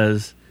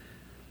because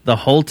the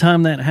whole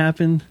time that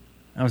happened,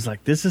 I was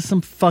like, this is some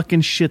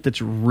fucking shit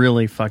that's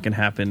really fucking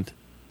happened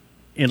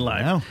in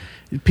life.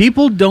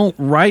 People don't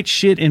write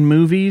shit in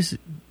movies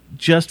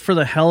just for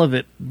the hell of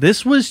it.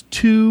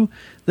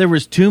 There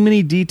was too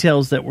many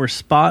details that were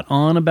spot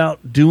on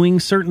about doing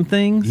certain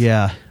things.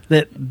 Yeah.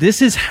 That this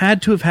has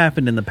had to have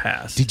happened in the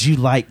past. Do you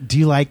like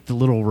the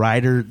little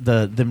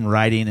them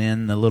writing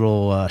in the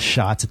little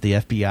shots at the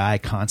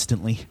FBI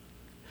constantly?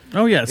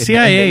 Oh yeah,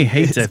 CIA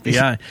hates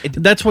FBI.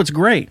 That's what's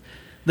great.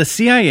 The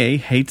CIA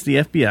hates the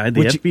FBI.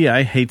 The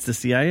FBI hates the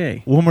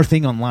CIA. One more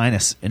thing on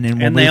Linus, and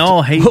then they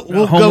all hate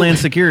Homeland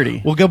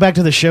Security. We'll go back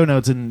to the show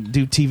notes and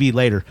do TV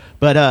later.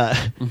 But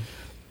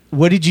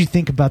what did you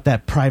think about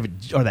that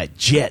that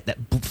jet, that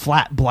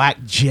flat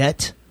black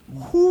jet?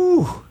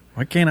 Whew.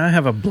 Why can't I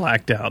have a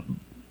blacked out?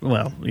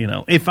 Well,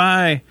 if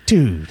I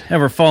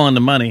ever fall into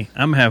money,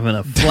 I'm having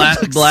a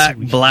flat black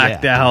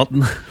blacked out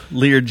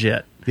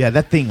Learjet. Yeah,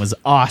 that thing was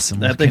awesome.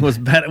 That thing was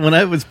bad. When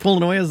I was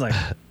pulling away, I was like,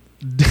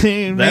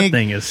 that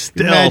thing is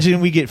still... Imagine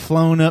we get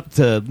flown up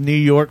to New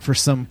York for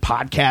some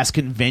podcast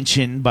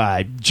convention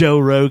by Joe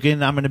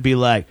Rogan. I'm going to be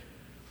like,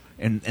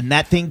 and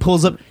that thing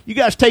pulls up. You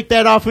guys take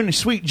that off in the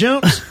sweet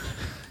jumps?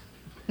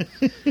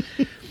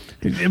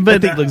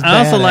 But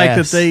I also like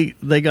that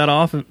they got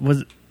off.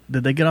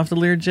 Did they get off the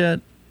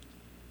Learjet?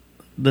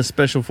 The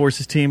Special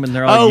Forces team, and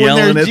they're all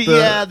yelling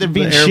at they're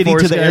being shitty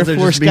to the Air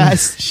Force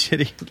guys.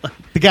 Shitty.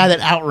 The guy that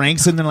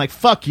outranks them, they're like,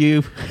 fuck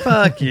you.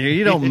 Fuck you.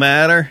 You don't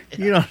matter.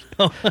 You don't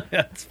know.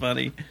 That's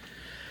funny.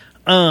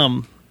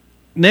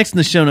 Next in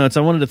the show notes,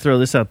 I wanted to throw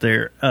this out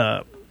there.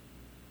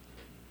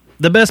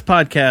 The best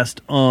podcast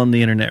on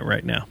the internet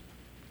right now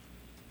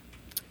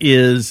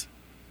is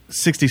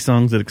 60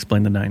 Songs That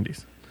Explain the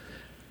 90s.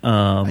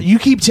 You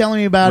keep telling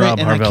me about Rob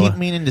it, and Harvella. I keep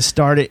meaning to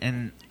start it,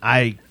 and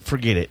I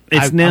forget it.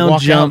 It's I now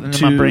walk jumped out and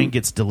to my brain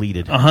gets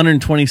deleted.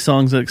 120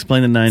 songs that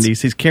explain the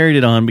 90s. He's carried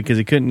it on because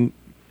he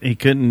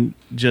couldn't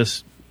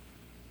just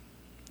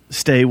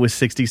stay with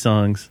 60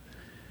 songs.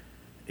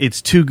 It's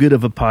too good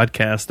of a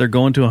podcast. They're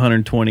going to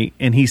 120,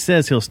 and he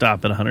says he'll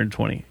stop at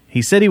 120.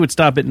 He said he would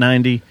stop at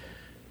 90,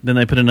 then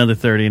they put another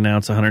 30, and now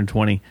it's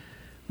 120.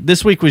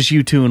 This week was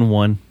U2 and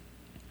 1.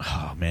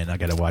 Oh, man, I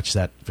got to watch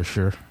that for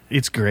sure.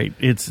 It's great.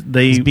 Is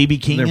B.B.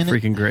 King They're in it?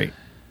 freaking great.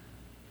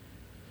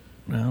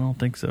 I don't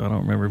think so. I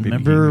don't remember B.B.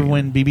 Remember King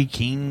when B.B.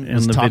 King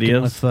was in the talking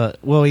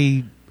videos? with...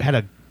 he had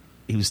a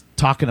he was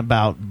talking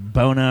about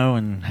Bono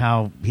and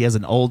how he has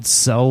an old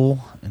soul,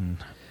 and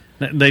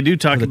they do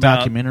talk the about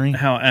documentary.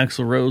 How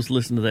Axl Rose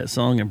listened to that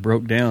song and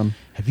broke down.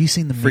 Have you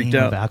seen the freaked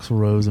meme out of Axl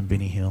Rose and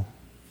Benny Hill?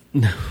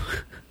 No.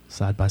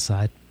 Side by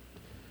side.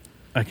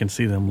 I can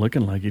see them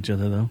looking like each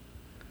other, though.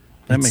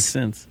 That makes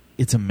sense.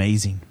 It's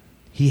amazing.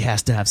 He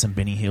has to have some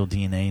Benny Hill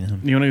DNA in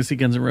him. You want to go see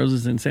Guns N'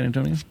 Roses in San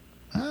Antonio?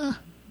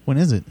 When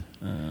is it?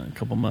 A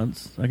couple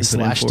months. I can Is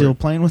Slash still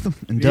playing with them?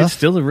 And Duff? It's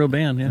still a real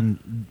band, yeah.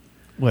 And,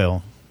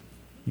 well,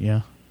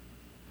 yeah.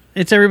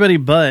 It's everybody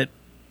but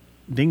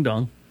Ding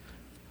Dong.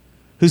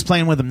 Who's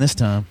playing with them this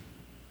time?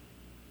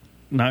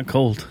 Not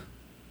Cold.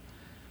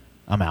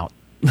 I'm out.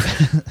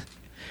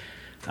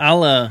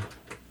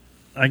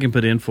 I can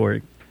put in for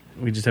it.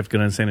 We just have to go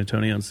down to San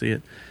Antonio and see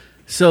it.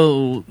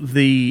 So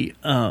the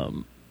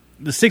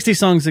 60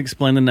 songs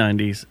explain the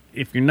 90s.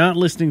 If you're not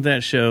listening to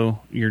that show,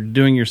 you're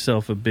doing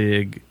yourself a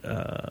big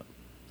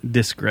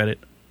discredit.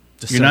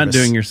 You're not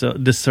doing yourself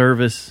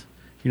disservice.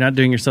 You're not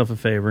doing yourself a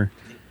favor.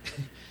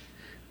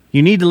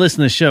 You need to listen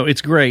to the show.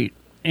 It's great.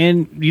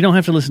 And you don't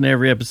have to listen to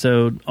every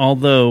episode,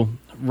 although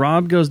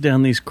Rob goes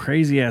down these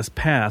crazy-ass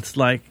paths.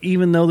 Like,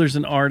 even though there's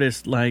an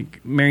artist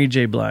like Mary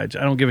J. Blige,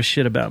 I don't give a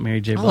shit about Mary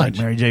J. Blige. I like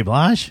Mary J.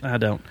 Blige. I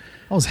don't.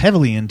 I was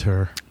heavily into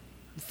her.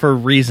 For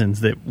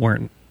reasons that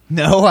weren't.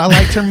 No, I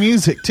liked her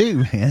music,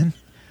 too, man.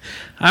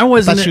 I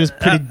wasn't. Thought she was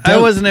pretty dope, I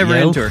wasn't ever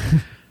into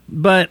her.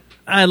 But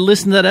I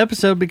listened to that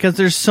episode because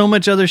there's so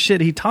much other shit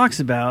he talks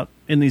about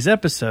in these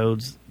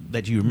episodes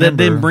that you remember. That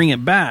then bring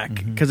it back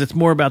because it's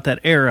more about that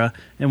era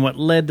and what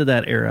led to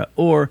that era.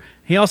 Or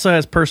he also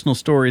has personal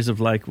stories of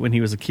like when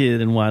he was a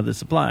kid and why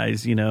this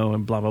applies, you know,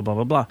 and blah, blah, blah,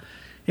 blah, blah.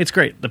 It's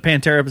great. The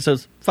Pantera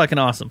episode's fucking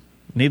awesome.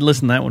 You need to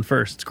listen to that one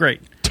first. It's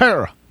great.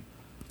 Terra.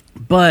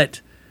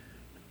 But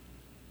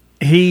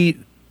he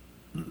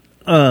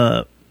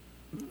kind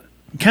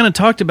of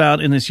talked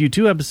about in this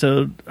U2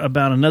 episode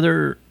about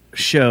another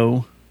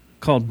show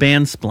called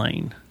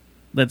Bandsplain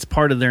that's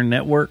part of their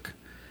network.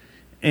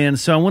 And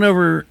so I went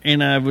over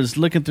and I was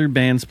looking through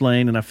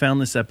Bandsplain and I found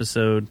this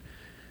episode,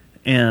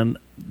 and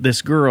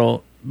this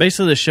girl,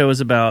 basically the show is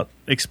about,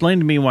 explain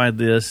to me why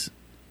this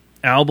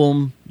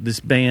album, this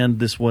band,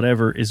 this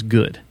whatever is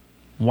good.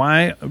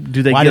 Why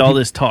do they get all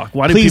this talk?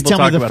 Why do people talk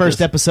about this? Please tell me the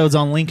first episode's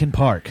on Linkin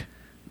Park.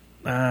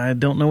 I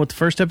don't know what the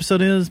first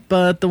episode is,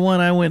 but the one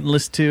I went and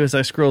listened to as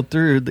I scrolled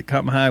through that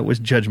caught my eye was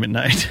Judgment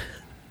Night.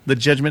 The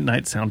Judgment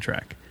Night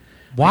soundtrack.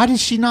 Why did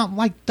she not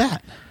like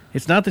that?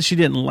 It's not that she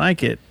didn't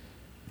like it.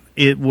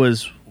 It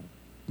was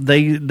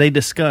they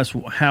discuss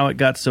how it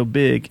got so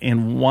big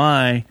and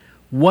why,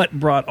 what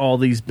brought all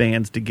these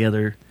bands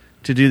together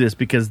to do this,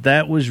 because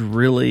that was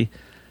really,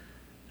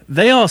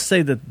 they all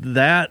say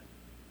that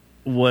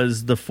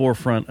was the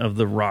forefront of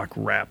the rock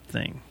rap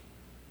thing,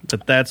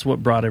 that that's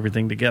what brought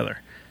everything together.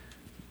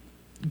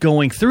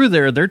 Going through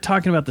there, they're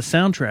talking about the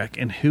soundtrack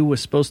and who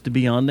was supposed to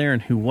be on there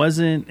and who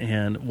wasn't,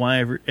 and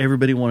why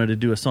everybody wanted to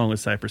do a song with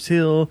Cypress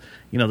Hill.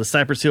 You know, the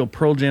Cypress Hill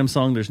Pearl Jam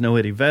song, there's no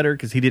Eddie Vedder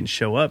because he didn't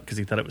show up because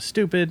he thought it was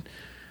stupid.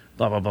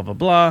 Blah, blah, blah, blah,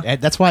 blah.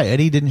 That's why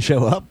Eddie didn't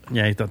show up?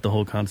 Yeah, he thought the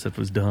whole concept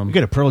was dumb. We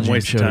got a Pearl Jam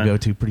show to go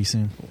to pretty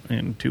soon.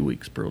 In 2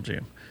 weeks, Pearl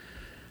Jam.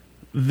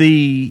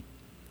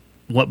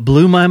 What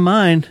blew my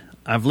mind,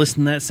 I've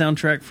listened to that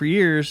soundtrack for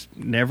years,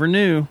 never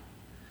knew,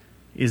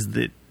 is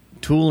that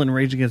Tool and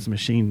Rage Against the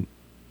Machine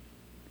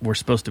were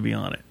supposed to be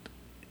on it,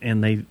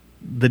 and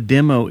the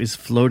demo is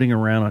floating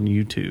around on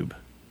YouTube,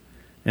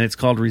 and it's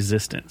called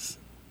Resistance,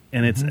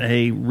 and it's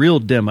a real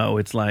demo.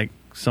 It's like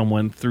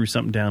someone threw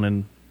something down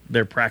in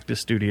their practice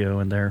studio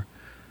and they're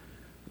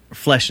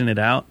fleshing it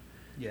out.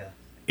 Yeah,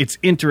 it's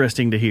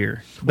interesting to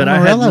hear, but I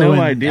had no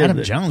idea.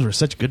 Adam Jones were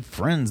such good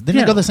friends. Didn't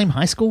they go to the same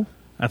high school?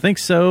 I think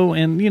so,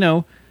 and you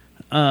know,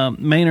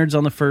 Maynard's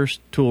on the first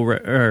Tool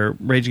or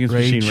Rage Against the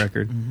Machine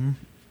record.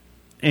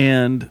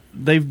 And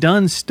they've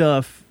done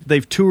stuff.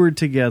 They've toured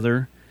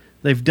together.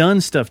 They've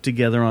done stuff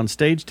together on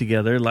stage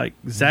together. Like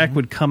Zach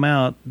would come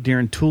out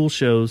during Tool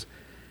shows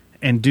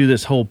and do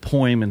this whole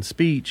poem and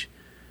speech.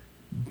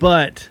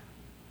 But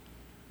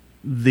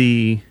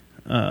the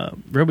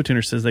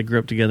Robotuner says they grew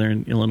up together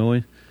in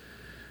Illinois.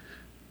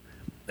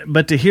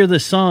 But to hear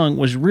this song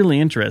was really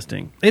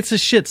interesting. It's a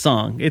shit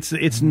song.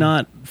 It's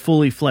not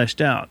fully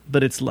fleshed out,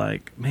 but it's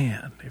like,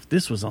 man, if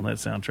this was on that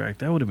soundtrack,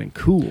 that would have been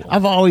cool.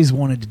 I've always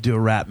wanted to do a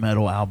rap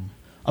metal album.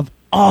 I've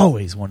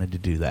always wanted to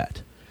do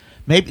that.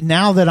 Maybe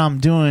now that I'm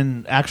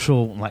doing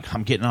actual, like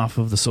I'm getting off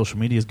of the social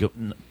medias,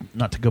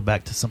 not to go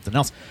back to something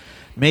else,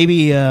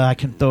 maybe I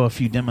can throw a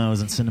few demos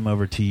and send them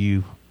over to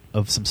you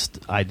of some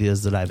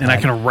ideas that I've had. And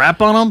I can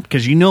rap on them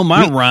because you know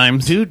my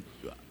rhymes. Dude,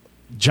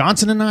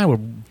 Johnson and I were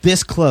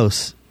this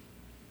close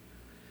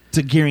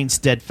to gearing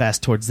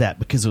steadfast towards that,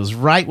 because it was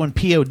right when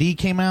POD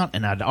came out,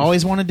 and I'd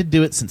always wanted to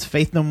do it since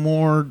Faith No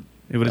More.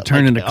 It would have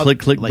turned into click,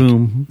 click,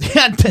 boom.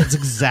 Yeah, that's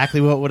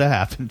exactly what would have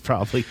happened,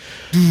 probably.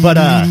 But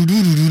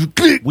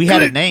we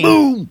had a name.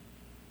 Boom.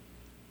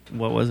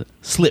 What was it?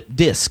 Slip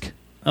Disc.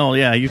 Oh,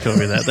 yeah, you told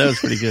me that. That was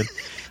pretty good.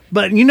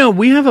 But, you know,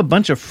 we have a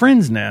bunch of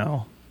friends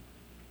now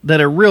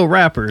that are real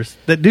rappers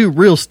that do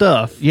real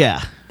stuff.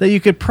 Yeah. That you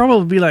could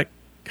probably be like,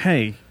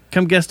 hey,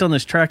 come guest on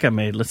this track I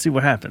made. Let's see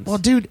what happens. Well,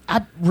 dude,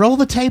 I roll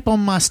the tape on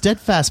my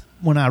Steadfast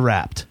when I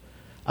rapped.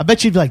 I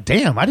bet you'd be like,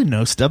 damn, I didn't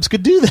know Stubbs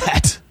could do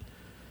that.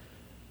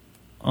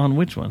 On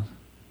which one?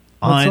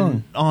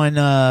 On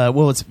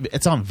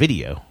it's on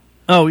video.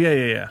 Oh,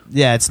 yeah.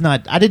 Yeah, it's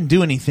not. I didn't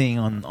do anything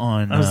on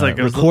I was like,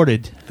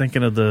 recorded. I was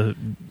thinking of the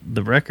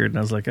record, and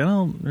I was like, I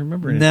don't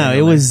remember anything. No,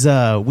 it was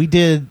we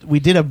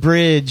did a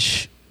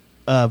bridge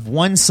of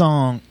one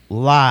song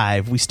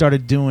live. We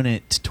started doing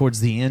it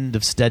towards the end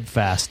of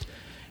Steadfast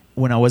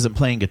when I wasn't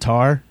playing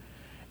guitar,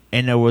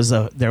 and there was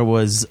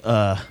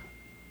a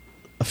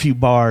few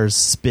bars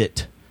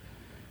spit.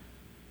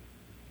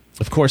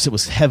 Of course, it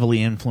was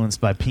heavily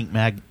influenced by Pink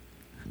Maggot.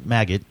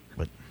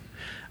 But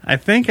I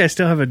think I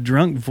still have a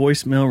drunk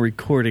voicemail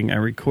recording I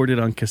recorded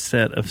on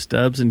cassette of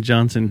Stubbs and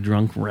Johnson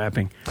drunk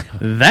rapping.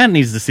 That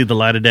needs to see the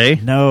light of day.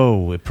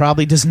 No, it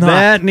probably does not.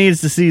 That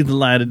needs to see the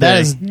light of day.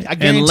 That is, I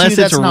guarantee unless you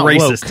that's it's not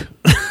racist.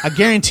 Woke. I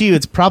guarantee you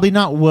it's probably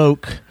not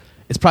woke.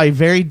 It's probably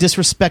very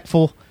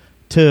disrespectful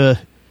to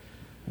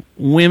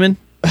women,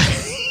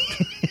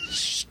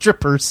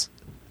 strippers.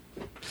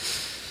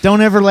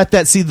 Don't ever let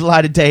that see the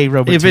light of day,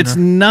 Robert. If Tuner. it's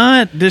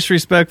not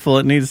disrespectful,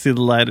 it needs to see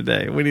the light of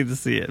day. We need to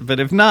see it. But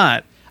if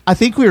not, I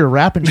think we were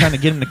rapping trying to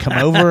get him to come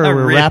over, or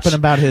we were rapping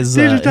about his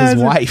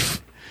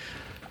wife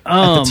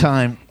at the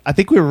time. I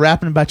think we were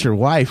rapping about your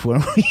wife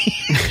when we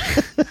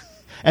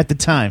at the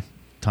time,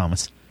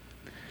 Thomas.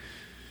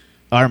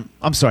 I'm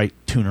sorry,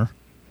 Tuner.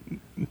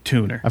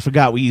 I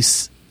forgot we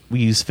use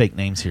fake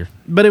names here.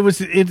 But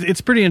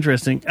it's pretty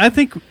interesting. I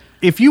think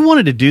if you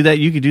wanted to do that,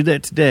 you could do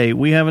that today.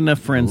 We have enough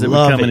friends that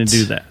would come in and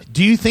do that.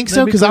 Do you think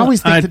so? Because I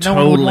always think that no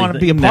one would want to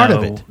be a part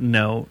of it.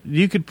 No,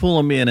 you could pull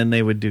them in and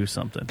they would do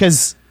something.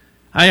 Because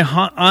I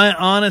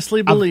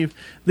honestly believe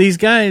these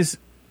guys,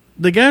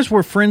 the guys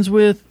we're friends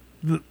with,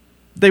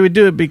 they would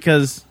do it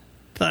because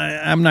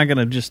I'm not going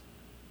to just.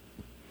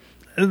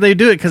 They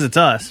do it because it's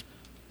us.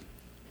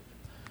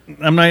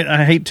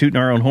 I hate tooting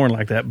our own horn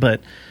like that, but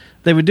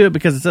they would do it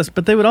because it's us.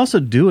 But they would also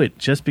do it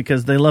just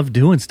because they love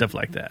doing stuff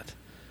like that.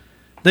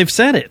 They've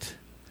said it.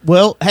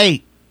 Well,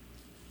 hey,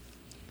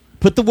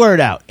 put the word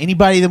out.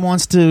 Anybody that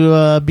wants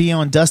to be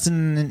on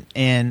Dustin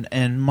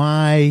and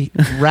my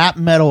rap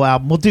metal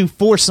album, we'll do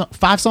 5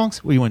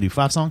 songs. What do you want to do?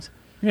 5 songs?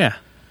 Yeah.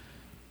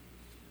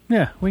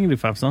 Yeah, we can do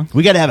 5 songs.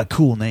 We got to have a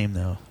cool name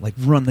though, like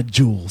Run the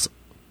Jewels.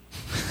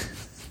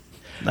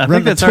 I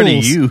think that's already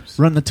used.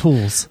 Run the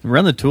Tools.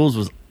 Run the Tools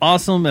was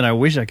awesome, and I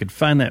wish I could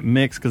find that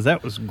mix because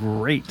that was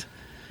great.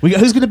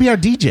 Who's going to be our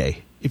DJ?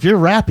 If you're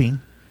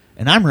rapping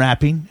and I'm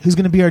rapping, who's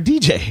going to be our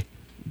DJ?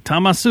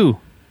 Tamasu.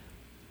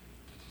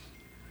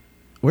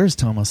 Where's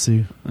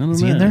Tamasu? I don't know.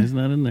 Is he in there? He's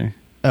not in there.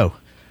 Oh,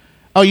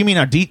 you mean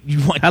our DJ?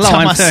 You want Hello,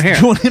 I'm still here.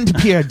 You want him to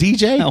be our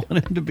DJ? I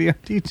want him to be our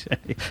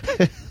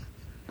DJ.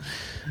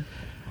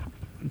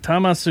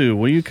 Tamasu,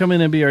 will you come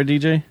in and be our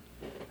DJ?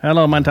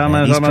 Hello, my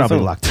Tamasu. He's probably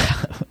locked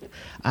out.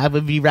 I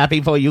will be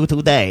rapping for you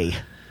today.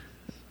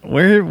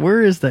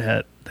 Where is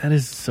that? That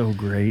is so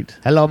great.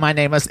 Hello, my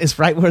name is. It's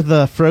right where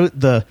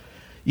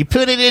you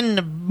put it in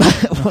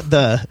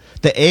the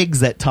eggs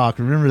that talk.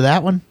 Remember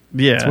that one?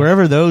 Yeah. It's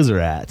wherever those are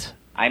at.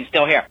 I'm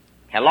still here.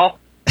 Hello?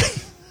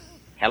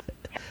 Hello?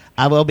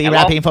 I will be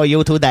rapping for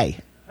you today.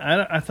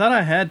 I thought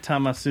I had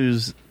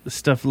Tamasu's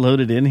stuff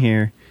loaded in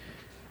here.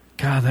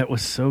 God, that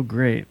was so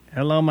great.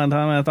 Hello, my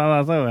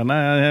Tamasu, and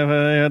I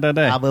have a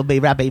day. I will be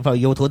rapping for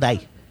you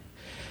today.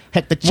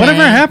 Hit the chain.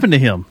 Whatever happened to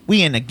him?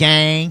 We in the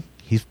gang.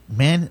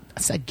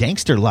 That's that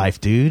gangster life,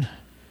 dude.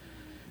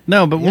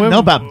 No, but you don't know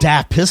about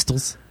Daft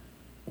Pistols.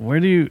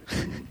 Where do you?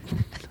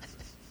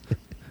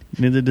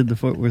 Neither did the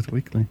Fort Worth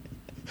Weekly.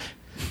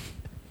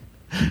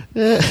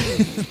 Golly,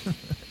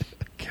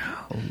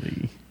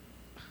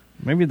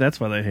 maybe that's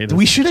why they hate us.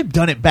 We should have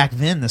done it back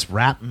then. This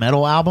rap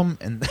metal album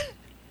and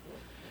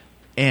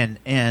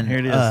here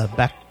it is.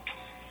 Back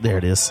there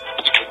it is.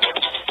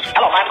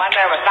 Hello, my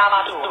name is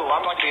Tamasu.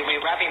 I'm going to be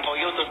rapping for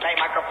you today.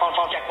 Microphone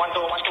phone check 1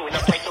 2 1 2 in the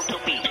place to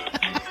be.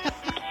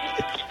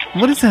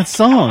 What is that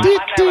song?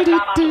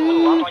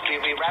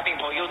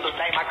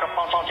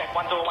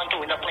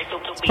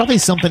 It's probably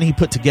something he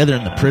put together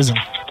in the prison.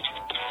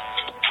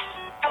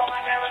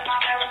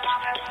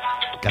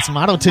 Got some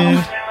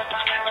auto-tune.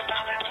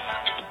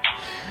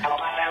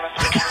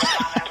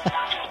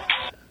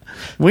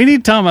 We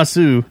need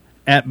Tamasu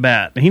at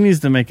bat. He needs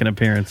to make an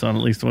appearance on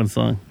at least one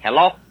song.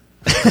 Hello?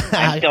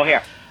 I'm still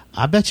here.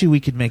 I bet you we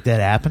could make that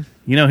happen.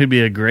 You know he'd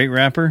be a great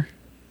rapper?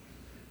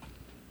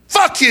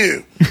 Fuck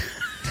you!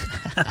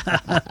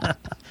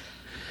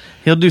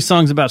 He'll do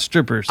songs about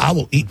strippers. I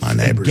will eat my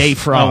neighbors. Gay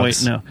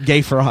frogs. Oh, wait, no.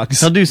 Gay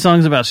frogs. He'll do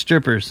songs about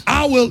strippers.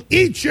 I will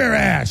eat your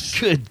ass.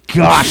 Good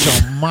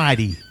gosh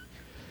almighty.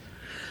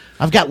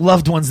 I've got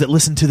loved ones that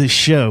listen to this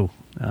show.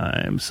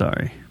 I am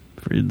sorry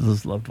for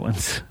those loved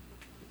ones.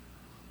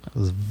 That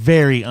was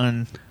very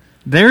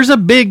There's a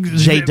big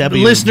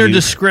JW listener review.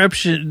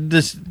 description,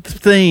 this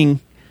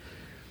thing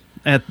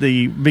at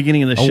the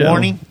beginning of the show.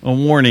 Warning? A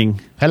warning.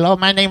 Hello,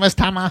 my name is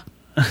Tama.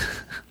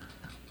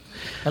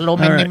 Hello,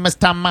 my name is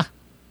Tama.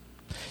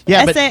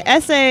 Yeah, but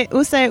use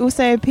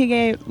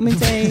pige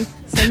mise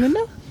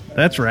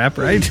That's rap,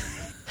 right?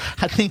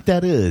 I think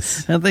that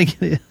is. I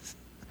think it is.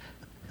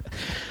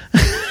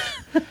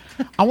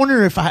 I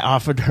wonder if I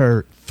offered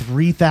her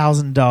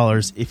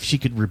 $3,000 if she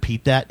could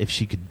repeat that. If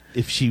she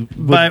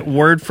by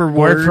word for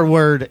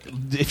word,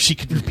 if she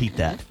could repeat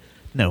that.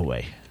 No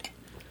way.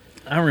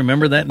 I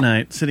remember that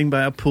night sitting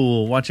by a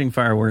pool watching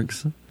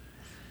fireworks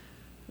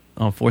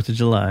on 4th of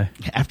July.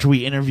 After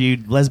we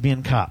interviewed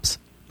lesbian cops.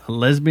 A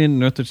lesbian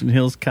Northampton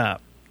Hills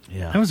cop.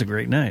 Yeah. That was a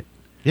great night.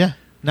 Yeah.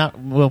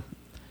 Well,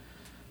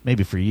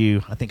 maybe for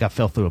you. I think I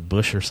fell through a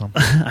bush or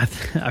something.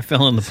 I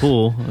fell in the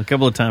pool a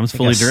couple of times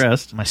fully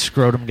dressed. My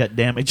scrotum got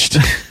damaged.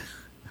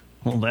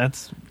 Well,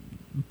 that's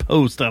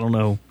post. I don't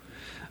know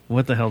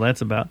what the hell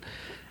that's about.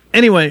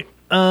 Anyway,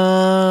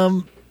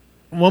 one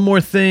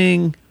more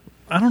thing.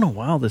 I don't know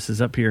why this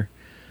is up here.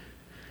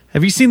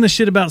 Have you seen the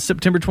shit about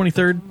September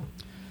 23rd?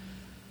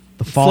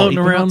 The fall floating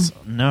equinox?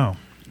 around? No.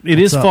 It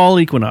is fall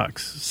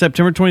equinox.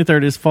 September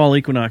 23rd is fall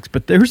equinox,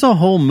 but there's a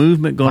whole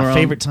movement going on. My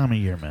favorite time of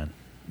year, man.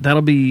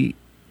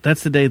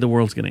 That's the day the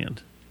world's going to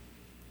end.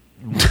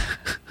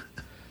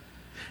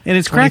 And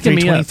it's cracking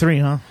me up. 23,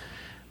 huh?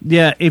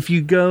 Yeah, if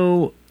you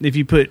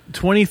put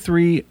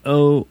 23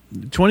 to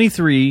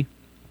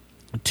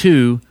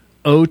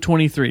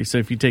 023, so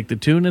if you take the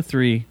 2 and the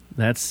 3,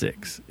 that's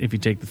 6. If you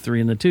take the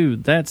 3 and the 2,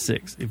 that's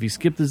 6. If you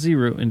skip the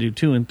 0 and do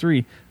 2 and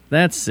 3,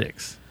 that's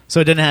 6. So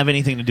it didn't have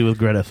anything to do with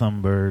Greta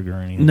Thunberg or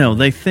anything? No,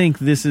 they think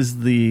this is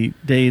the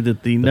day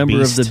that the number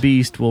beast. of the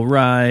beast will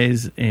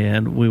rise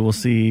and we will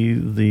see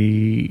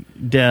the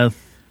death,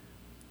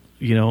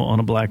 on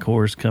a black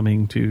horse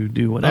coming to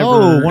do whatever.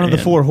 Oh, one of the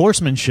 4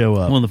 horsemen show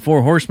up. One of the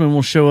 4 horsemen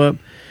will show up.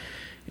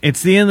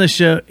 It's the end of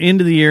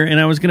the year, and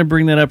I was going to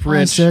bring that up,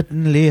 Rich. I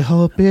certainly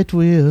hope it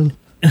will.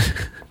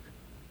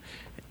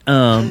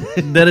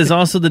 That is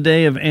also the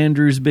day of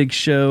Andrew's big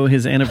show,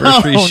 his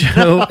anniversary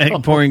show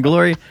at Pouring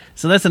Glory.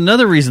 So that's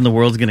another reason the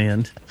world's going to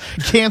end.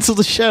 Cancel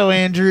the show,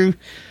 Andrew.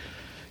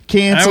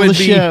 Cancel the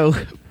show.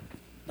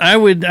 I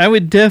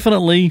would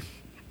definitely,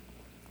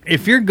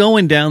 if you're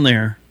going down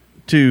there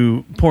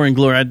to Pouring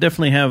Glory, I'd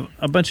definitely have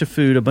a bunch of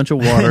food, a bunch of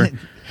water,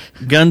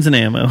 guns and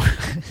ammo,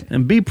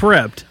 and be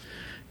prepped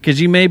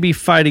because you may be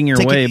fighting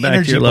your way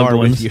back to your loved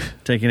ones.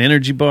 Take an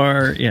energy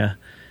bar, yeah.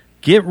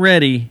 Get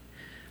ready.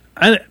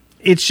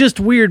 It's just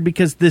weird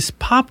because this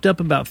popped up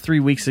about 3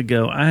 weeks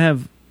ago.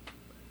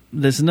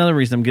 There's another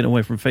reason I'm getting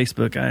away from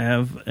Facebook. I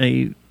have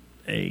a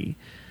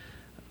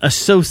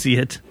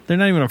associate. They're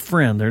not even a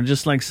friend. They're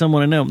just like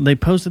someone I know. They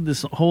posted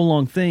this whole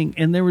long thing,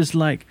 and there was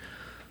like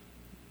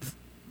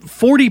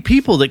 40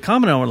 people that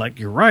commented on it like,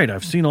 you're right,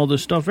 I've seen all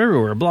this stuff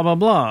everywhere, blah, blah,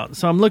 blah.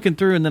 So I'm looking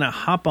through, and then I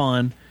hop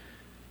on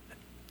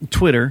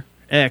Twitter,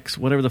 X,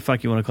 whatever the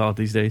fuck you want to call it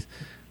these days,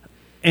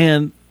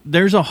 and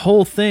there's a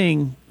whole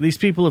thing. These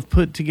people have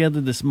put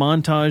together this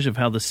montage of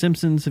how the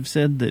Simpsons have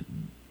said that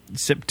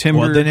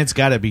September well, then it's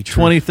got to be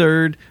true.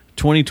 23rd,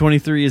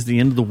 2023 is the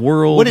end of the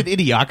world. What did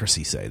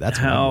Idiocracy say? That's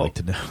what I'd like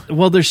to know.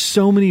 Well, there's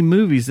so many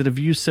movies that have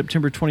used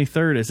September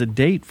 23rd as a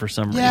date for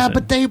some reason. Yeah,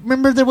 but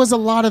remember there was a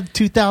lot of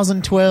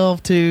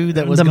 2012 too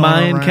that was the going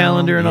Mayan around.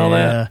 calendar and all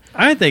that.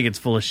 I think it's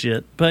full of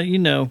shit, but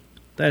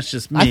that's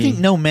just me. I think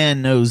no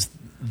man knows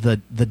the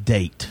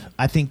date.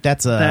 I think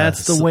that's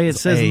the way it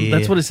says.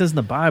 That's what it says in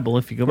the Bible.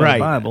 If you go by the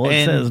Bible,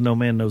 it says no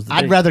man knows the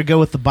date. I'd rather go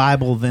with the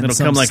Bible than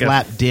some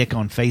slap dick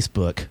on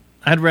Facebook.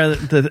 I'd rather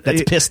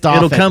that's pissed off.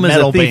 It'll come at as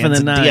metal a thief in bands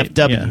the night.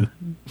 DFW.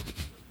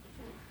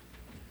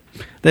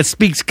 Yeah. That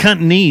speaks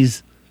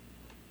Cantonese,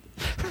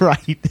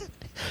 right?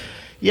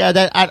 Yeah,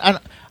 that I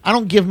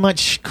don't give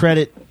much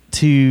credit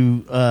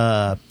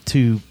to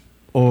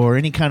or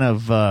any kind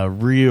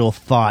of real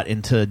thought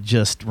into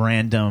just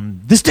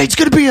random. This date's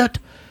gonna be it.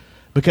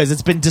 Because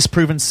it's been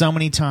disproven so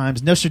many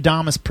times.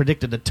 Nostradamus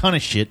predicted a ton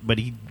of shit, but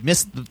he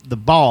missed the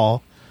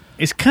ball.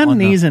 Is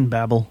Cantonese in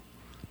Babel?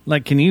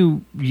 Like, can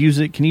you use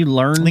it? Can you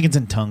learn? I think it's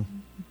in tongue.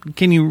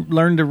 Can you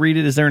learn to read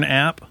it? Is there an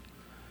app?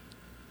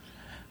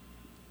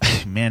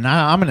 Man,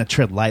 I'm going to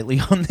tread lightly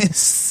on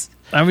this.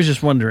 I was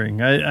just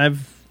wondering. I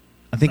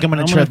think I'm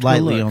going to tread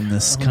lightly on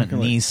this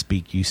Cantonese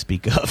speak you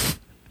speak of.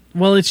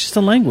 Well, it's just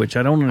a language.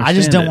 I don't understand I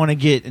just don't want to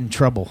get in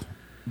trouble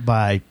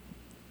by...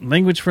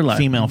 Language for Life.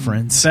 Female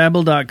friends.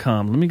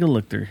 Babbel.com. Let me go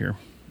look through here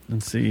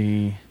and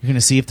see. You're going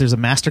to see if there's a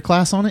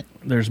masterclass on it?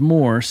 There's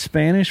more.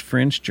 Spanish,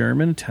 French,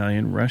 German,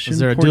 Italian, Russian, Is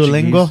there a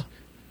Portuguese, Duolingo?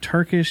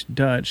 Turkish,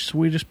 Dutch,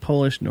 Swedish,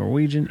 Polish,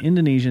 Norwegian,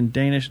 Indonesian,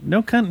 Danish.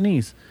 No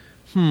Cantonese.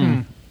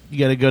 You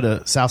got to go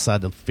to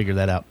Southside to figure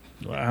that out.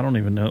 I don't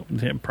even know.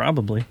 Yeah,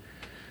 probably.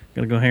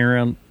 Got to go hang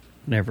around.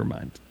 Never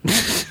mind.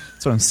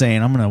 That's what I'm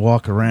saying. I'm going to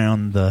walk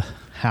around the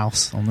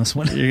house on this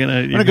one. I'm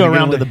going to go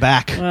around to the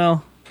back.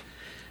 Well...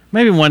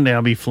 Maybe one day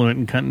I'll be fluent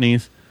in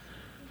Cantonese.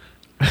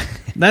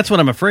 That's what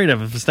I'm afraid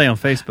of. If I stay on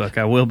Facebook,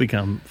 I will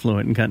become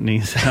fluent in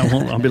Cantonese.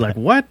 I'll be like,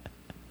 what?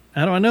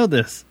 How do I know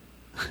this?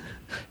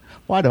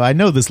 Why do I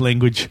know this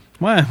language?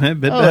 Why?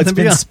 It's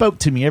been spoke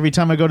to me every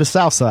time I go to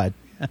Southside.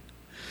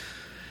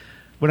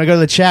 When I go to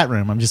the chat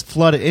room, I'm just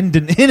flooded,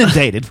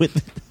 inundated with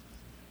it.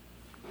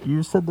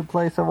 You said the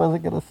place I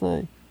wasn't going to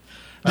say.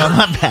 Oh,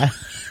 my bad.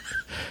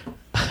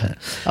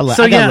 I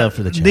I got love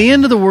for the chat. The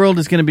end of the world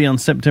is going to be on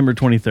September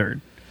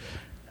 23rd.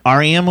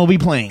 REM will be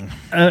playing.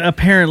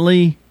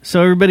 Apparently.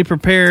 So everybody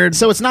prepared.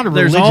 So it's not a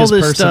There's religious all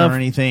this person stuff or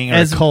anything, or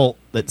a cult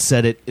that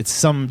said it. It's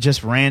some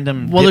just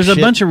random Well, there's a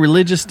dipshit. bunch of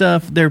religious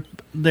stuff.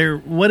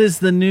 What is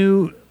the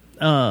new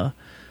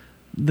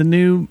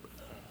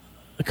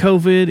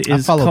COVID is I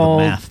follow called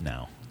the math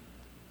now.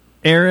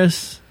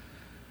 Eris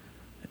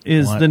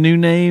is What? the new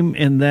name,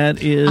 and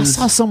that is I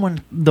saw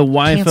someone the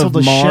wife cancel of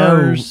the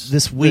Mars show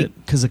this week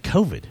because of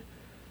COVID.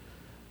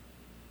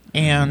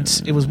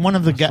 And it was one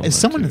of the guys. It's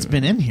someone that's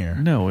been in here.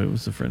 No, it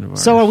was a friend of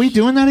ours. So are we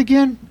doing that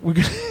again? We're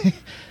gonna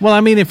Well, I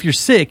mean, if you're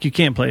sick, you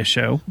can't play a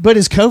show. But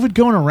is COVID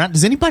going around?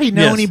 Does anybody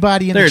know Yes.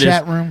 anybody in There the it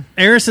chat is. room?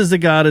 Eris is the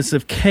goddess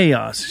of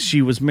chaos.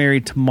 She was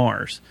married to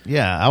Mars.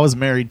 Yeah, I was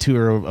married to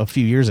her a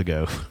few years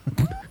ago.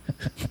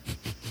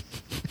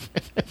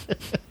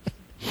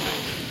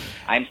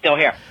 I'm still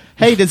here.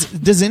 Hey,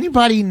 does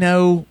anybody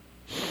know?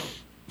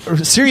 Or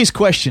a serious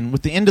question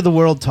with the end of the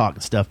world talk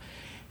and stuff.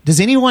 Does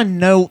anyone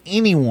know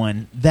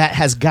anyone that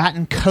has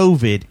gotten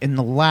COVID in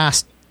the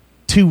last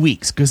 2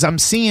 weeks? Because I'm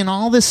seeing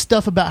all this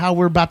stuff about how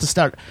we're about to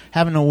start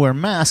having to wear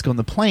masks on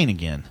the plane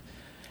again,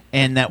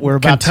 and that we're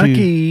about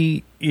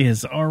Kentucky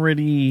is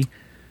already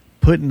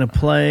put into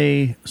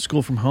play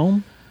school from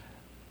home.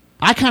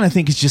 I kind of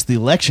think it's just the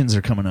elections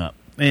are coming up,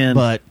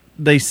 But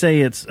they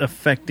say it's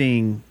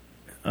affecting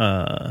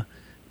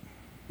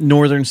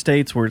northern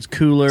states where it's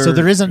cooler. So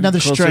there is another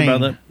closer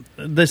strain. by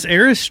this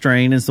Eris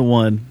strain is the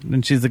one,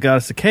 and she's the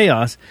goddess of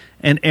chaos.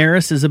 And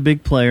Eris is a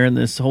big player in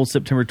this whole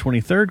September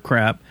 23rd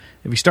crap.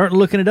 If you start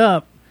looking it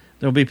up,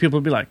 there'll be people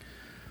who'll be like,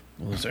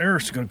 well, this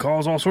Eris is going to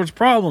cause all sorts of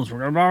problems. It's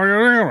going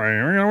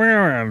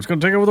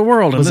to take over the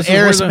world. Was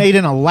Eris made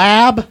in a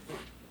lab?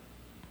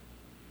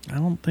 I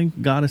don't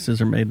think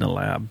goddesses are made in a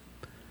lab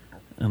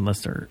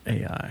unless they're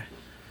AI.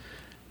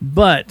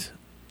 But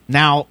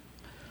now,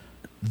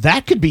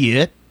 that could be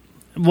it.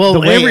 Well, the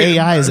way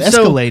AI is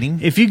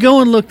escalating. So if you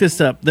go and look this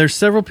up, there's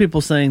several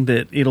people saying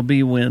that it'll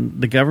be when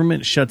the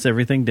government shuts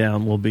everything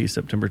down will be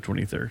September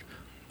 23rd.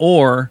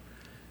 Or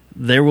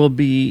there will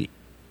be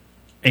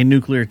a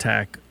nuclear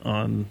attack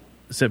on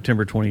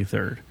September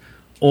 23rd.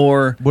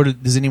 Or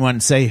does anyone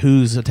say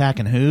who's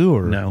attacking who,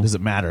 or no, does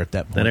it matter at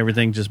that point? That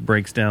everything just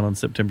breaks down on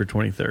September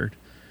 23rd.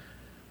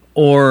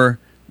 Or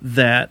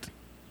that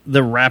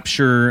the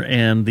rapture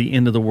and the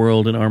end of the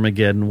world and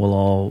Armageddon will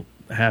all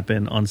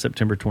happen on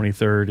September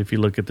 23rd if you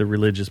look at the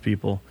religious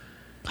people.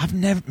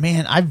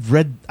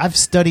 I've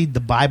studied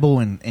the Bible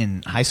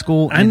in high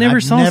school. I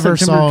never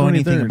saw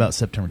anything about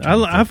September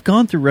 23rd. I've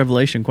gone through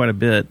Revelation quite a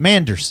bit.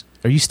 Manders,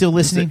 are you still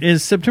listening?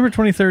 Is September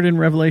 23rd in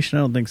Revelation?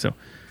 I don't think so.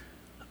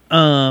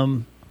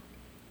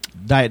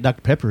 Diet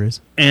Dr. Pepper is.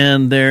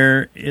 And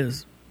there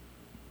is...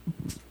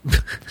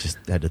 Just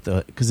had to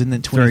thought, because isn't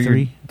it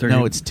 23?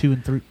 No, it's 2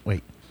 and 3.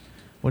 Wait.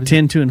 What is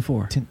 10, it? 2, and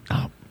 4. 10,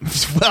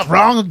 well,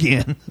 wrong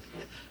again.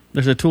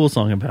 There's a Tool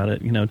song about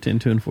it, 10,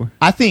 2, and 4.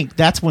 I think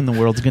that's when the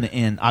world's going to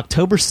end.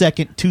 October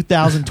 2nd,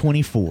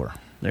 2024.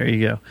 There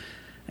you go.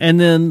 And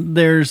then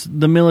there's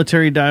the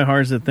military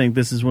diehards that think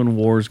this is when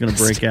war is going to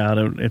break out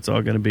and it's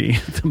all going to be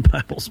the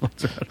Bible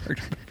sponsor out of Dr.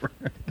 Pepper.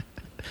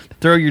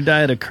 Throw your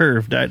diet a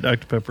curve, Diet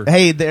Dr. Pepper.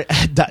 Hey,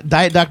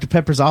 Diet Dr.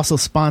 Pepper's also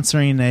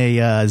sponsoring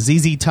a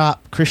ZZ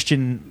Top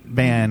Christian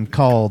band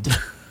called,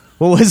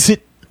 what was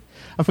it?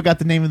 I forgot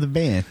the name of the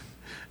band.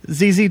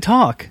 ZZ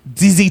Talk.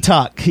 ZZ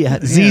Talk, yeah.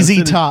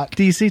 ZZ Talk.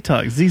 DC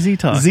Talk. ZZ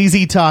Talk.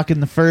 ZZ Talk in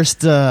the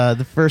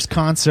first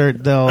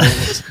concert, they'll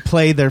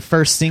play their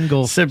first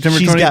single, September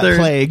 23rd. She's Got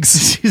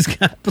Plagues. She's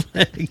Got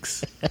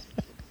Plagues.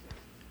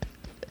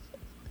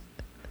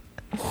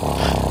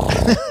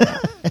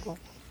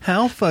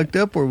 How fucked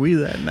up were we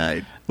that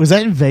night? Was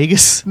that in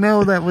Vegas?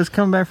 No, that was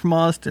coming back from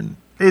Austin.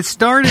 It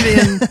started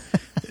in...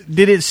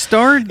 Did it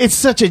start? It's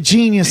such a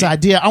genius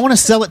idea. I want to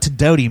sell it to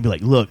Dodie and be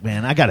like, look,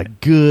 man, I got a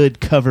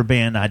good cover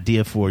band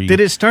idea for you. Did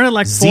it start at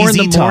like 4 in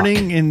the ZZ Talk.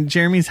 morning in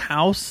Jeremy's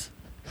house?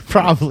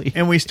 Probably.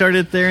 And we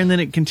started there and then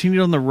it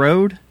continued on the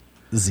road?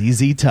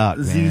 ZZ Talk,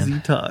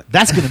 man. ZZ Talk.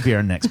 That's going to be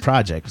our next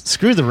project.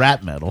 Screw the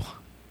rap metal.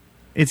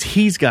 It's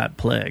He's Got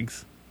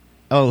Plagues.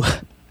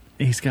 Oh.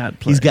 He's Got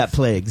Plagues. He's Got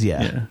Plagues,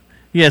 yeah.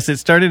 Yes, it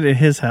started at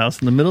his house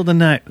in the middle of the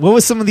night. What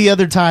was some of the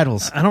other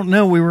titles? I don't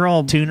know. We were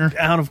all Tuner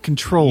out of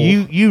control.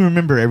 You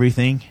remember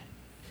everything.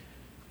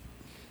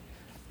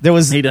 There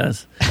was he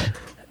does.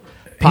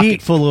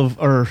 Pocket full of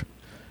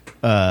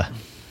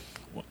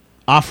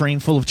offering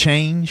full of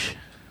change.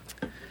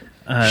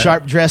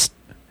 Sharp dressed.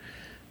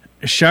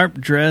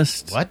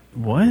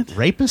 What?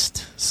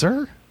 Rapist,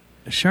 sir?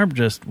 Sharp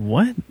dressed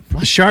what?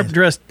 Sharp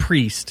dressed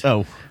priest.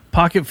 Oh.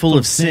 Pocket full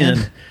of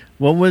sin.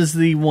 What was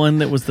the one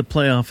that was the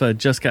playoff?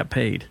 Just Got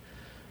Paid.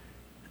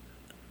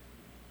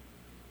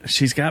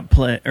 He's got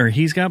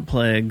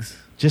plagues.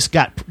 Just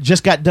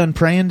got done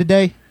praying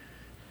today.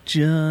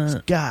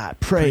 Just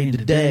got prayed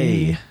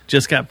today.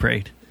 Just got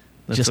prayed.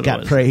 That's just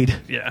got prayed.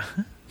 Yeah.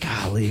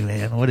 Golly,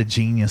 man, what a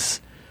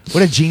genius!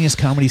 What a genius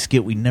comedy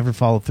skit we never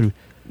followed through.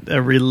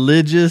 A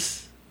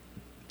religious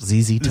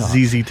ZZ Top.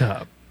 ZZ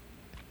Top.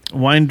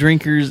 Wine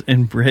drinkers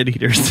and bread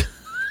eaters.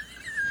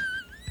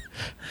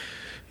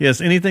 Yes,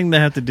 anything that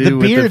have to do The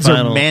with beards the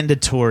final, are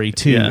mandatory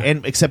too, Yeah.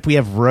 and except we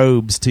have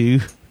robes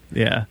too.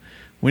 Yeah,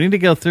 we need to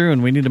go through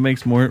and we need to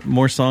make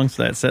more songs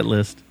for that set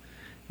list.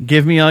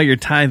 Give me all your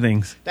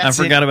tithings. I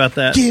forgot about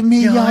that. Give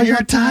me all your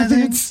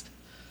tithings.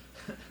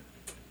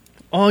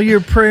 All your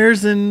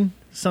prayers and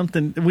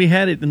something. We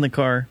had it in the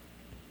car.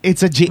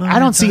 It's I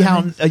don't see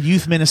how a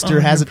youth minister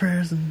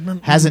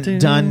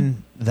hasn't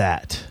done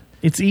that.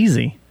 It's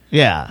easy.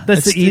 Yeah,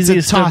 That's the easiest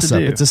it's a stuff to toss-up.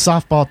 do. It's a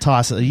softball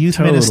toss-up. A youth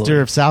Totally.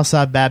 minister of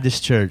Southside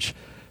Baptist Church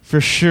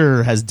for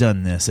sure has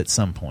done this at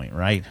some point,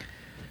 right?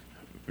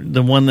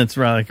 The one that's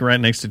right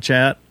next to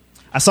chat.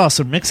 I saw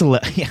some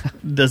Mix-a-Lot. Yeah.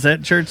 Does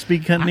that church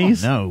speak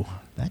Cantonese? No,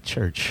 that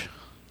church.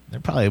 They're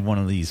probably one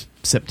of these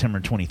September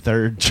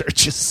 23rd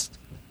churches.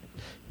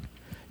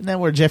 Isn't that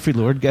where Jeffrey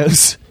Lord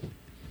goes?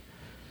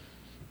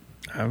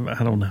 I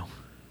don't know.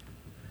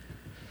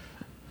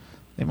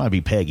 They might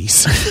be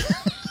Peggy's.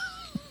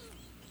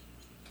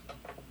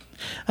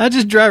 I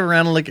just drive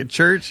around and look at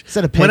church. Is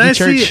that a Peggy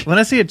church? When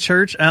I see a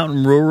church out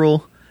in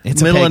rural,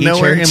 It's a middle of Peggy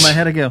nowhere, church. in my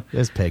head I go,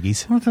 There's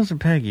Peggy's. what if those are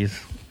Peggy's?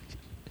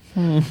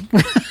 Man,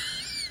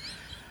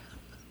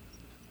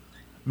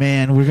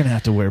 we're going to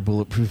have to wear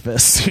bulletproof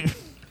vests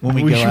when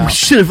we go We out.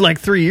 should have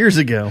 3 years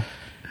ago.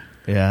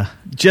 Yeah.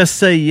 Just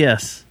say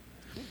yes.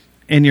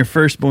 And your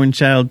firstborn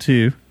child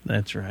too.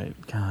 That's right.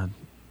 God.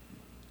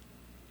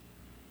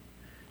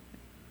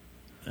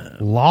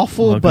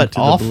 Lawful Welcome but to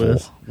the awful.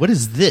 bliss. What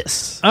is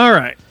this? All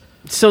right.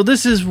 So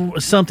this is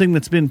something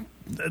that's been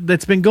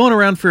going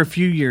around for a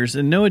few years,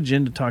 and No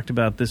Agenda talked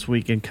about this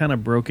week and kind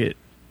of broke it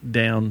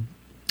down,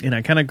 and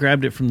I kind of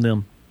grabbed it from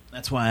them.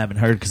 That's why I haven't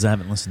heard, because I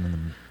haven't listened to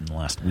them in the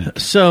last week.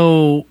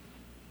 So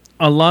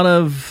a lot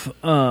of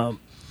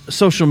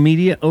social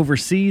media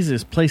overseas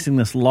is placing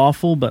this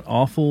lawful but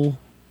awful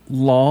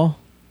law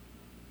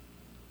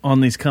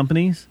on these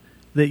companies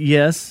that,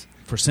 yes,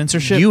 For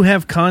censorship? you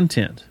have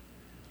content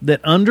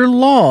that under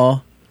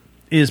law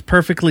is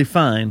perfectly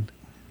fine,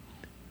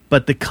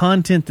 but the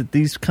content that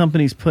these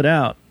companies put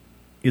out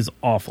is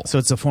awful. So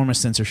it's a form of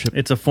censorship.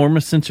 It's a form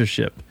of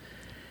censorship.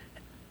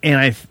 And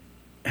I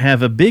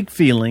have a big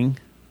feeling,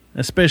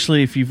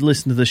 especially if you've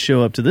listened to the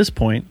show up to this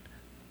point,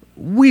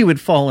 we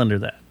would fall under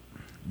that.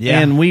 Yeah.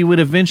 And we would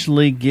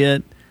eventually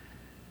get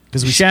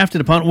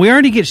shafted upon. We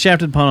already get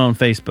shafted upon on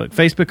Facebook.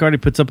 Facebook already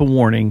puts up a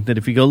warning that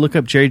if you go look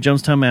up Jerry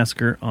Jonestown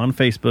Massacre on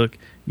Facebook,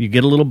 you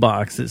get a little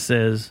box that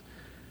says,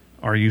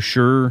 are you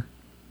sure?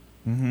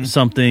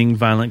 Something,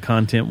 violent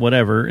content,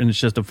 whatever, and it's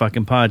just a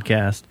fucking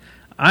podcast.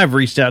 I've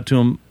reached out to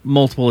him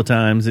multiple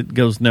times. It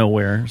goes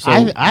nowhere. So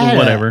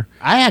whatever.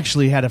 I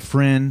actually had a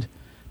friend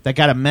that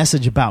got a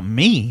message about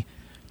me.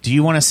 Do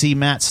you want to see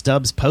Matt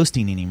Stubbs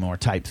posting anymore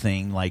type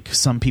thing? Like,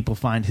 some people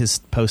find his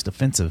post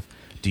offensive.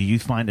 Do you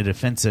find it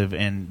offensive,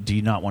 and do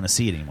you not want to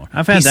see it anymore?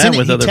 I've had that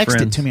with other friends. He texted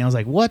friends. to me. I was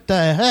like, what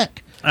the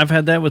heck? I've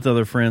had that with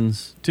other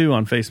friends, too,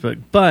 on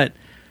Facebook. But,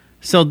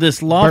 so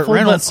this lawful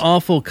but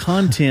awful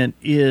content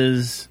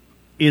is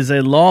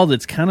a law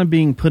that's kind of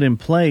being put in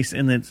place,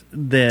 and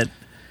that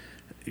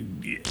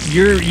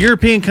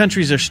European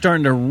countries are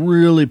starting to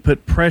really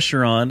put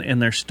pressure on,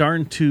 and they're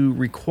starting to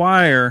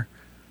require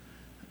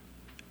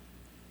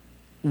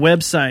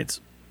websites,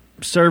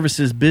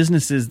 services,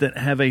 businesses that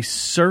have a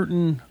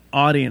certain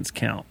audience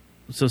count.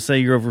 So say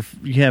you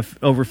have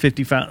over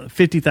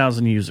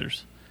 50,000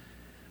 users.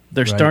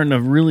 They're starting to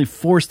really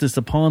force this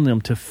upon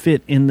them to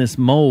fit in this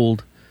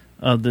mold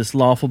of this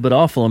lawful but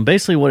awful. And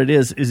basically what it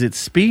is it's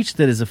speech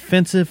that is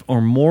offensive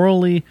or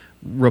morally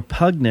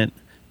repugnant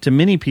to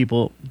many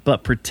people,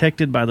 but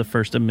protected by the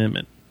First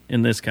Amendment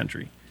in this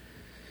country.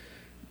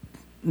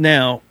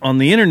 Now, on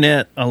the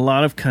internet, a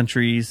lot of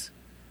countries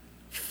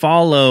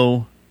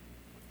follow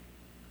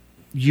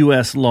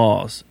U.S.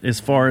 laws as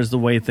far as the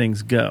way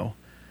things go.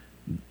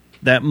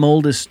 That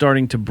mold is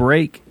starting to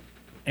break,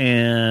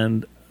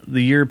 and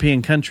the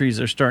European countries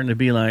are starting to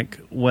be like,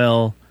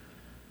 well,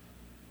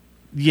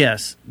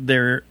 yes,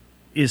 there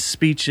is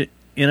speech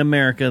in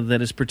America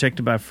that is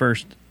protected by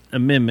First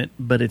Amendment,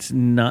 but it's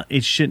not.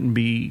 It shouldn't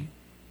be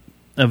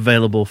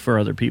available for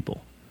other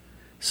people.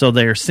 So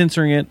they are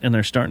censoring it, and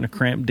they're starting to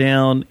cramp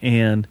down.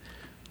 And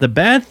the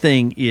bad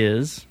thing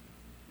is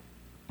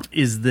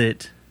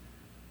that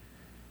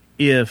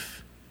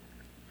if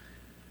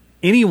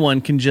anyone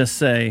can just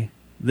say,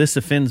 this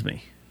offends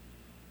me.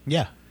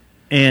 Yeah.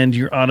 And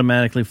you're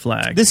automatically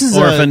flagged. This is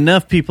or if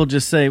enough people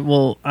just say,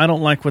 well, I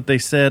don't like what they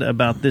said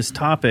about this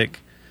topic,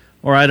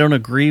 or I don't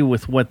agree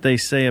with what they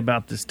say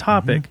about this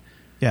topic.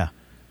 Yeah.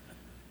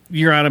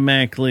 You're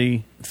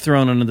automatically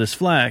thrown under this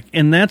flag.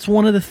 And that's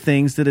one of the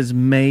things that has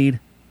made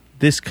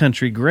this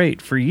country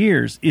great for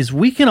years, is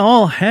we can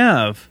all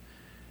have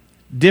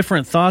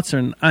different thoughts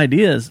and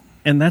ideas,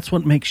 and that's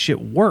what makes shit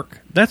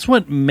work. That's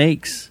what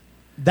makes...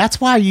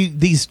 That's why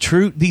these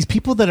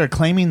people that are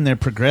claiming they're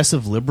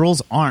progressive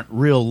liberals aren't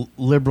real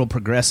liberal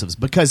progressives,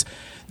 because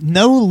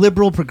no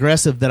liberal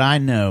progressive that I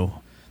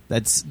know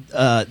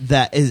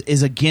that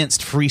is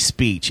against free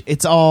speech.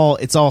 It's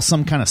all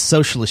some kind of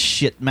socialist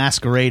shit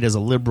masquerade as a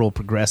liberal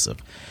progressive.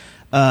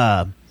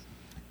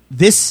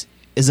 This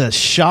is a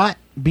shot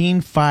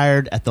being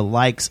fired at the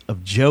likes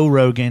of Joe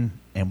Rogan,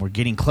 and we're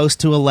getting close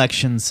to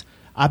elections,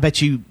 I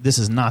bet you this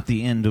is not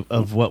the end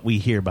of what we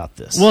hear about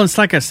this. Well, it's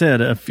like I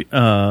said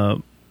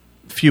a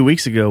few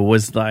weeks ago,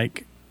 was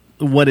like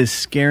what is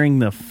scaring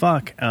the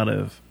fuck out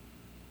of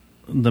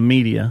the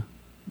media,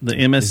 the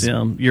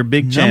MSM, your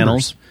big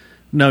channels.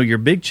 No, your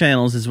big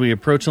channels as we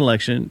approach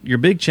election, your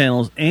big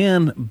channels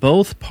and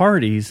both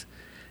parties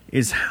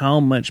is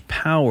how much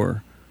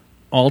power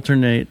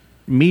alternate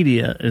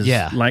media is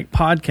like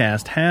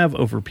podcast have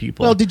over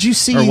people. Well, did you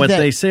see or what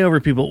they say over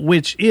people,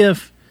 which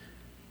if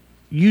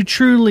you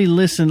truly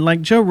listen,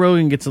 like Joe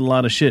Rogan gets a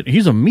lot of shit.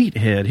 He's a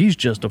meathead. He's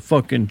just a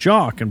fucking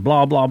jock and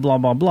blah, blah, blah,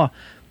 blah, blah.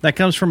 That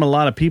comes from a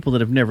lot of people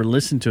that have never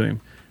listened to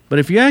him. But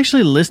if you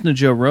actually listen to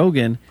Joe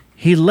Rogan,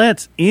 he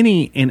lets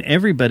any and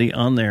everybody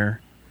on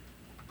there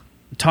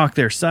talk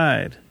their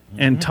side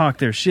and talk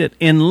their shit,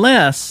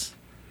 unless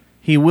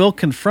he will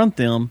confront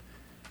them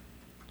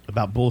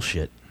about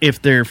bullshit if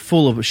they're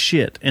full of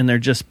shit and they're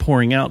just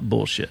pouring out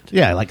bullshit.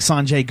 Yeah, like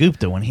Sanjay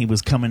Gupta when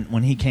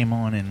he came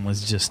on and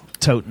was just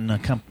toting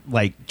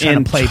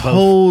trying to play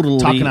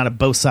both, talking out of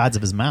both sides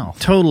of his mouth.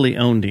 Totally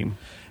owned him,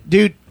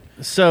 dude.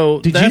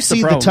 So did you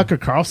see the Tucker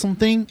Carlson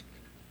thing?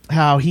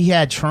 How he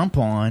had Trump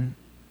on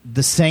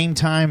the same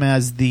time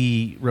as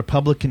the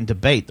Republican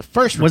debate. The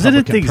first was Republican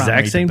it at the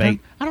exact same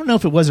debate. time? I don't know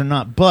if it was or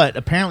not, but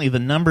apparently the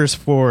numbers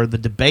for the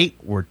debate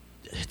were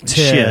shit.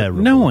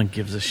 terrible. No one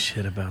gives a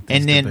shit about these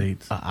and then,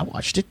 debates. I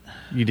watched it.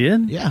 You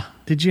did? Yeah.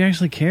 Did you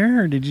actually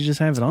care, or did you just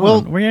have it on?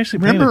 Well, were you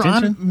actually paying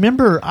attention?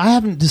 Remember, I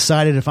haven't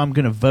decided if I'm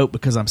going to vote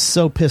because I'm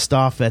so pissed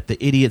off at the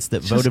idiots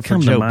that voted for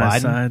Joe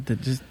Biden. Side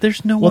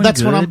there's no well, one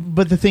that's good. what I'm.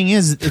 But the thing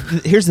is,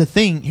 here's the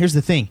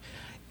thing.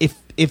 If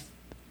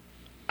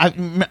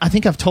I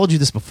think I've told you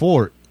this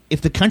before.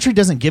 If the country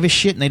doesn't give a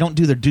shit and they don't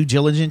do their due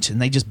diligence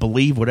and they just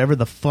believe whatever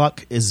the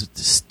fuck is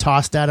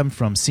tossed at them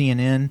from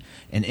CNN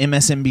and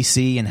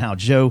MSNBC and how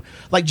Joe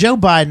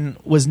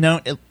Biden was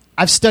known.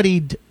 I've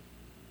studied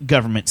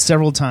government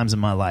several times in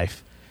my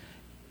life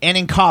and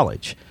in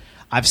college.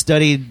 I've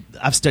studied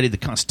the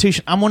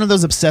Constitution. I'm one of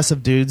those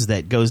obsessive dudes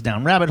that goes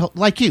down rabbit hole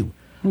like you.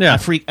 Yeah.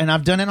 And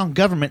I've done it on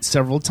government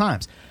several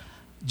times.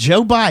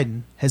 Joe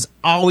Biden has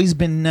always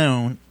been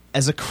known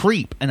as a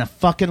creep and a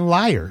fucking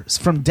liar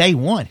from day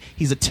one.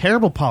 He's a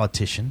terrible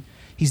politician.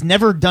 He's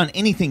never done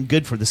anything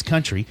good for this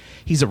country.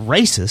 He's a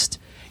racist.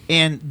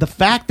 And the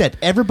fact that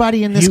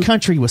everybody in this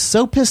country was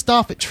so pissed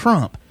off at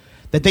Trump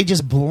that they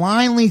just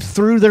blindly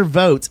threw their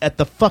votes at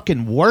the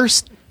fucking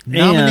worst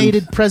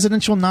nominated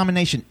presidential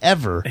nomination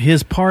ever.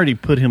 His party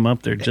put him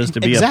up there just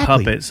to be a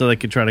puppet so they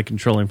could try to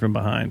control him from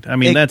behind. I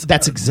mean,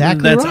 that's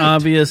exactly that's right.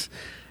 Obvious.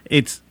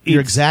 You're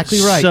exactly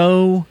right.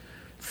 So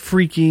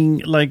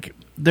freaking like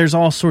there's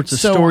all sorts of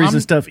stories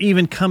and stuff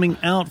even coming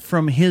out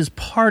from his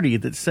party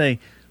that say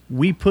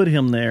we put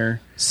him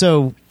there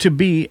to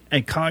be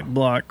a cock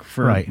block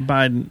for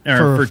Biden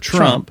or for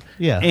Trump.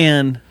 Yeah.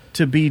 And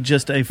to be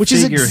just a which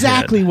is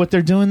exactly what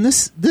they're doing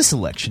this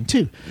election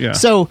too. Yeah.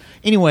 So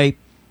anyway,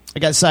 I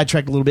got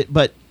sidetracked a little bit,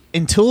 but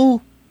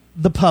until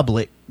the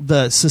public,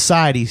 the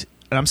society,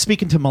 and I'm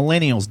speaking to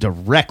millennials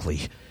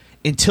directly,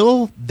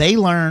 until they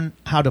learn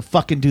how to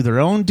fucking do their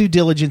own due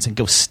diligence and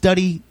go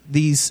study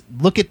these,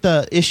 look at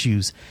the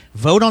issues,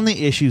 vote on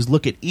the issues,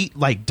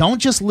 don't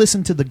just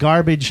listen to the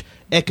garbage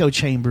echo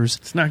chambers.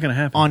 It's not going to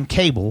happen on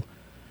cable.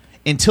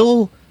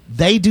 Until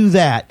they do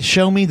that,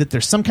 show me that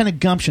there's some kind of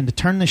gumption to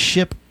turn the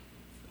ship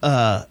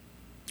around.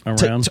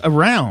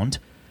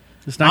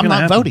 It's not I'm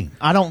not happen. voting.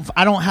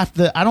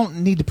 I don't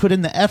need to put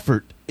in the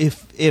effort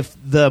if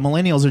the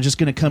millennials are just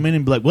going to come in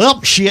and be like,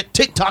 well, shit,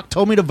 TikTok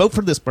told me to vote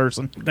for this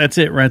person. That's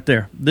it right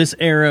there. This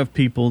era of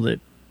people that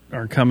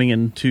are coming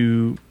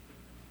into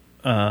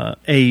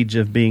age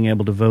of being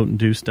able to vote and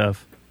do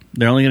stuff,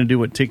 they're only going to do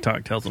what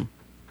TikTok tells them.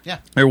 Yeah.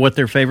 Or what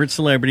their favorite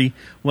celebrity,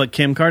 what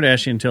Kim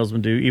Kardashian tells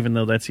them to do, even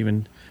though that's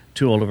even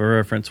too old of a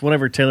reference.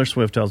 Whatever Taylor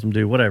Swift tells them to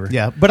do, whatever.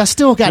 Yeah, but I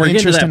still got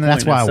interest in it.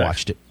 That's why I second.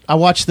 watched it. I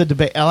watched the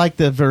debate. I like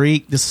the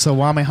Variq, the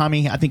Sawami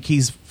Hami. I think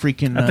he's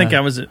freaking... I think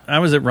I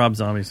was at Rob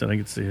Zombie, so I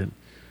could see it.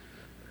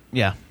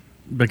 Yeah.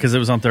 Because it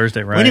was on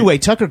Thursday, right? Well, anyway,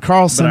 Tucker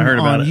Carlson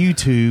on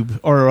YouTube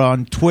or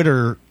on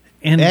Twitter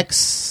and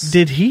X...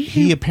 Did he...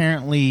 He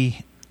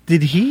apparently...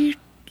 Did he,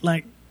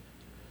 kind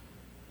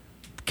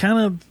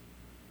of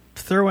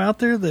throw out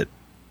there that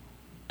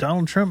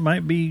Donald Trump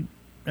might be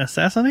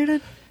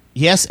assassinated?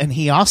 Yes, and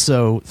he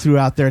also threw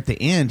out there at the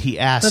end, he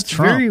asked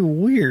Trump... That's very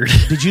weird.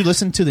 Did you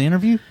listen to the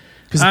interview?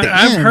 Because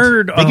I've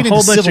heard a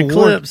whole bunch of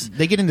clips.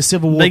 They get into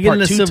Civil War They get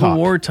Part into 2 Civil talk.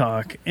 War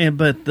talk.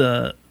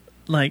 But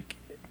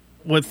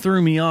what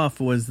threw me off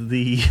was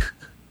the,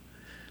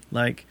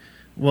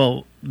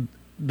 the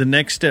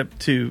next step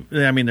to...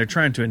 I mean, they're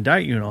trying to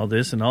indict you and all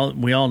this,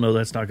 and we all know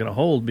that's not going to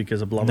hold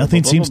because of blah, blah, blah,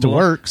 Nothing blah, seems blah, to blah.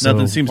 work. So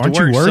Nothing seems to aren't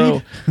work. you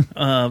worried?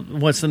 So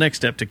what's the next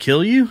step? To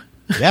kill you?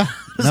 Yeah.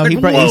 No,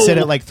 like, he said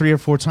it like 3 or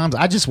 4 times.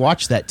 I just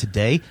watched that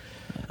today.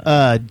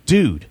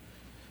 Dude,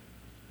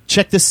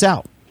 check this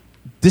out.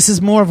 This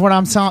is more of what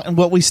I'm talking,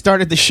 what we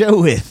started the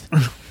show with.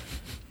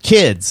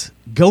 Kids,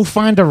 go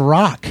find a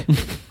rock.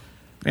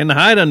 and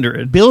hide under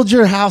it. Build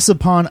your house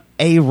upon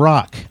a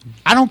rock.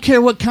 I don't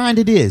care what kind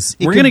it is.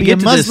 It We're can gonna be get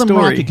a to this Muslim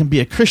story. rock. It can be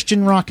a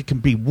Christian rock. It can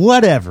be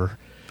whatever.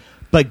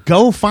 But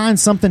go find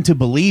something to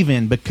believe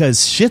in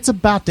because shit's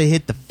about to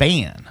hit the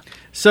fan.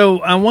 So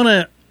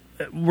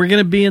we're going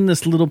to be in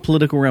this little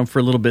political realm for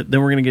a little bit.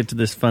 Then we're going to get to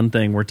this fun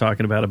thing we're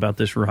talking about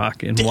this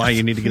rock and why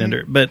you need to get under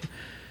it. But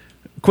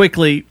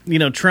quickly,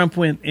 Trump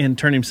went and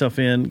turned himself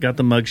in, got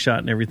the mugshot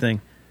and everything.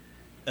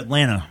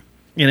 Atlanta.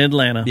 In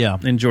Atlanta. Yeah.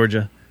 In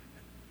Georgia.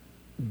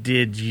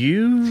 Did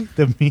you?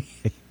 The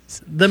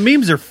memes. The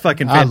memes are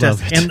fucking I love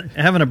fantastic. it. And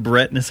having a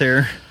Brett in his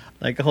hair,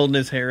 like holding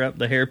his hair up,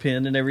 the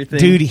hairpin and everything.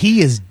 Dude,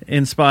 he is...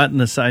 In spot in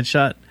the side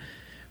shot.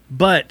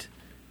 But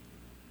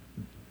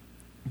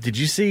did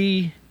you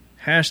see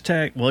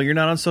hashtag, well, you're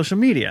not on social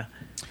media.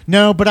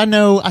 No, but I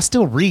know, I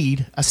still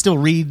read,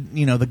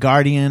 The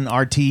Guardian,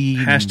 RT.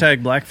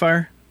 Hashtag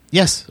Blackfire?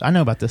 Yes, I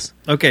know about this.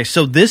 Okay,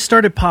 so this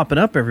started popping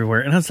up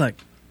everywhere, and I was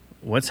like,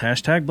 what's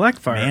hashtag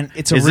Blackfire? Man,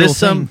 it's a real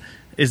thing.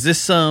 Is this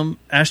some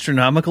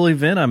astronomical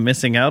event I'm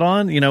missing out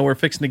on? We're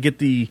fixing to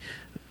get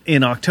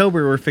in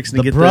October, we're fixing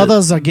to get the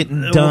brothers are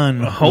getting done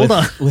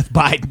with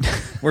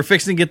Biden. We're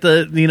fixing to get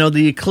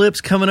the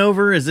eclipse coming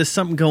over. Is this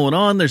something going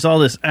on? There's all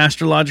this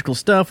astrological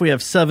stuff. We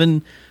have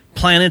 7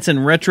 planets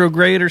in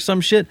retrograde or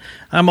some shit.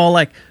 I'm all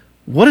like,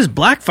 what is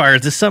Blackfire?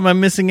 Is this something I'm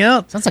missing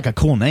out? Sounds like a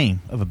cool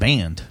name of a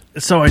band.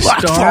 So I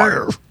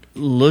start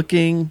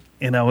looking,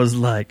 and I was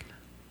like,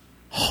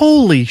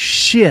 holy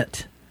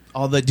shit.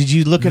 Did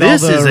you look at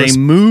this all the... This is a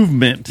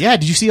movement. Yeah,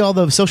 did you see all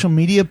the social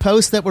media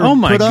posts that were Oh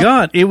my put up?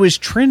 God. It was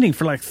trending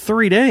for like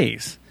 3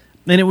 days.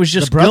 And it was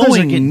just the brothers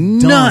going are getting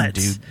nuts. Done,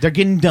 dude. They're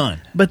getting done.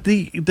 But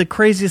the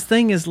craziest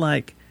thing is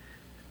like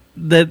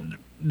that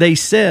they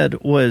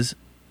said was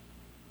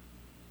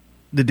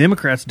the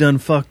Democrats done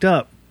fucked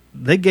up.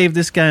 They gave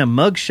this guy a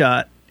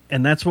mugshot,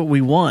 and that's what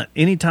we want.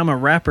 Anytime a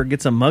rapper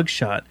gets a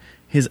mugshot,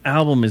 his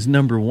album is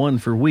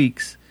 #1 for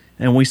weeks,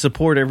 and we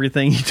support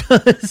everything he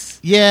does.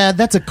 Yeah,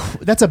 that's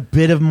a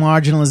bit of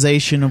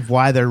marginalization of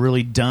why they're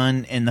really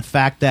done, and the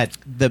fact that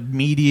the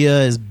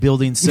media is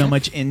building so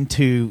much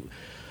into,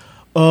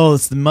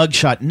 it's the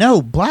mugshot.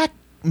 No, black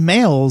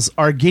males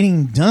are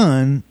getting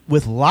done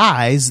with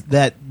lies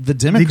that the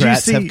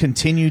Democrats have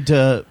continued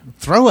to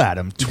throw at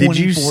them 24/7. Did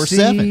you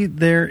see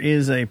there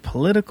is a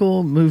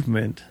political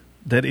movement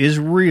that is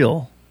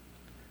real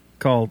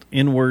called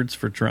N-Words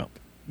for Trump?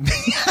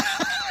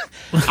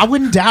 I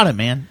wouldn't doubt it,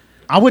 man.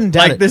 I wouldn't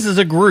doubt it. This is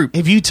a group.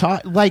 If you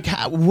talk,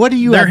 what do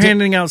you? They're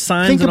handing out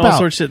signs and all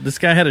sorts of shit. This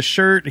guy had a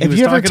shirt. He was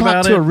talking about it. Have you ever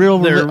talked to a real?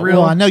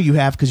 Well, I know you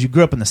have because you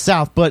grew up in the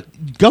South.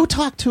 But go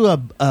talk to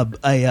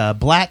a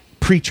black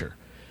preacher.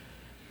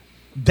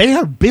 They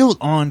are built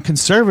on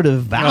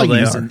conservative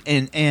values,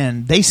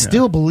 and they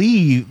still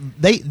believe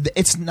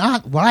It's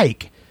not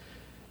like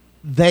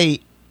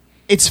they.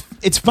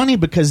 It's funny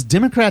because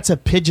Democrats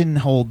have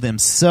pigeonholed them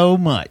so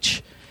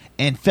much.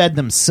 And fed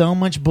them so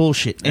much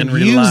bullshit and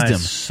used them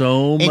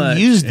so much and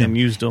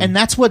used them. And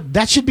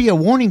that should be a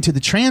warning to the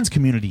trans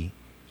community,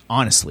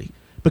 honestly,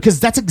 because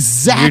that's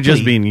exactly you're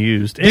just being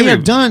used. They're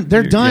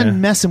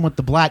done messing with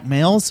the black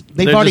males.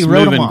 They've already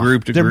wrote them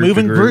off. They're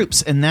moving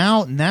groups, and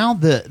now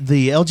the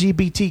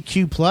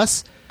LGBTQ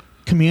plus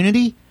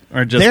community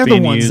they're the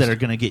ones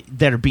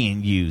that are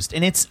being used,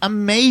 and it's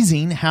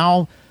amazing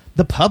how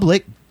the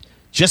public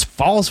just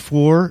falls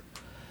for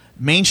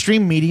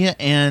mainstream media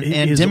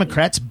and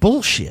Democrats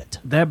bullshit.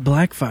 That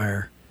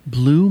Blackfire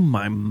blew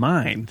my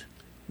mind.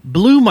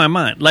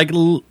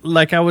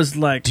 Like I was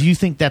like, do you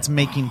think that's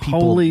making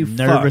people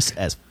nervous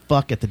as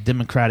fuck at the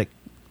Democratic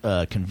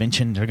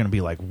convention? They're going to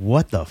be like,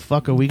 what the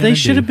fuck are we going to do? They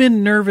should have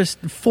been nervous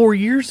 4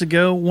 years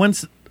ago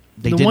once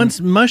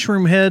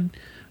Mushroom Head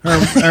or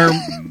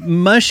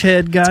Mush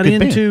Head got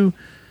into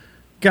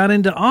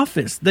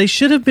office. They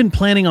should have been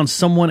planning on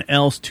someone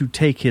else to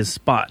take his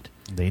spot.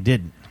 They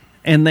didn't.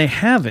 And they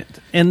haven't.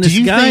 And this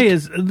guy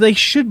they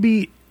should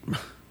be.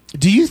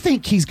 Do you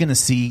think he's going to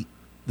see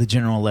the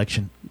general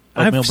election?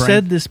 I've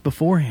said this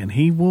beforehand.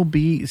 He will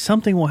be,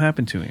 something will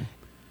happen to him.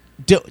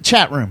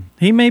 Chat room.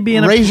 He may be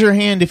in raise your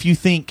hand if you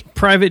think.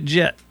 Private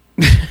jet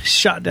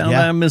shot down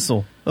by a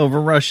missile over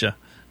Russia.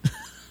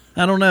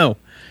 I don't know.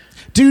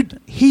 Dude,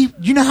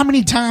 you know how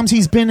many times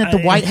he's been at the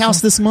White House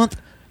this month?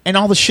 And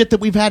all the shit that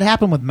we've had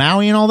happen with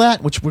Maui and all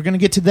that, which we're going to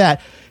get to that.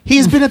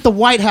 He's been at the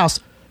White House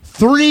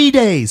 3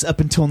 days up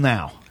until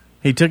now.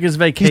 He took his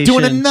vacation. He's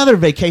doing another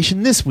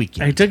vacation this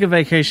weekend. He took a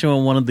vacation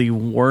when one of the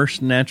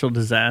worst natural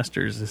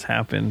disasters has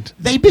happened.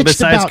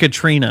 Besides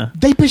Katrina.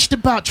 They bitched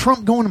about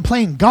Trump going and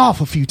playing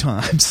golf a few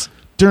times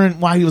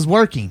while he was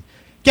working.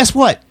 Guess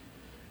what?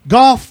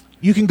 Golf,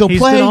 you can go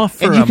play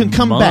and you can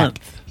come back.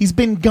 He's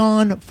been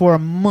gone for a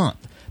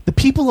month. The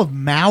people of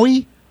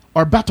Maui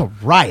are about to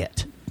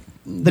riot.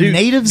 The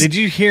natives. Did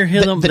you hear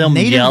them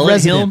native yell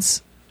residents,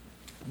 at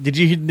him? Did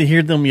you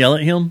hear them yell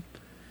at him?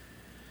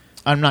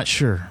 I'm not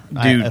sure,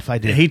 dude. If I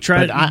did, he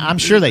tried. I'm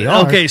sure they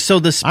are. Okay, so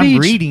the speech. I'm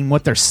reading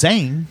what they're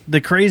saying.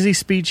 The crazy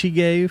speech he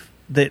gave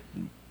that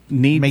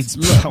needs.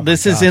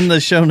 This is in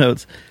the show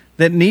notes.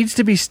 that needs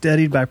to be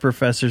studied by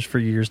professors for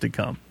years to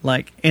come.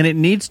 Like, and it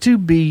needs to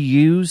be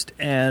used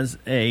as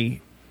a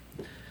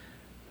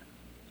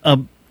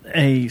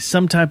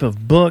some type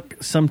of book,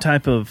 some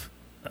type of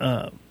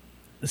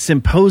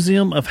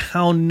symposium of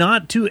how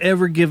not to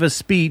ever give a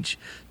speech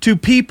to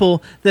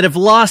people that have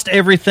lost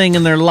everything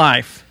in their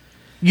life.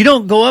 You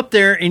don't go up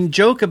there and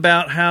joke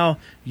about how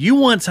you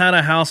once had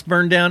a house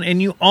burned down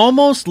and you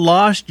almost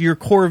lost your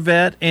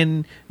Corvette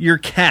and your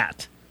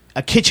cat.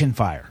 A kitchen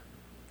fire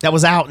that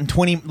was out in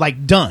 20,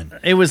 like, done.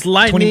 It was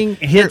lightning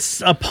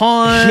hits a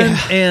pond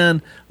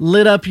and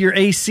lit up your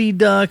AC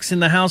ducts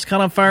and the house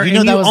caught on fire. You know,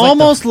 and you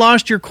almost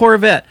lost your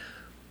Corvette.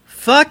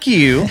 Fuck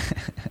you.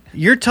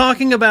 You're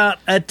talking about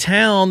a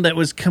town that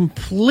was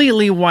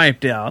completely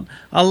wiped out.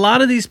 A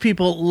lot of these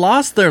people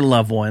lost their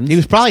loved ones. He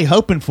was probably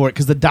hoping for it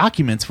because the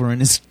documents were in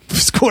his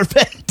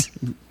Corvette.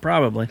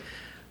 Probably.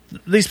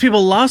 These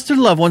people lost their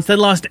loved ones. They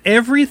lost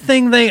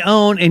everything they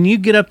own, and you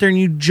get up there and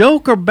you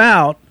joke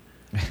about...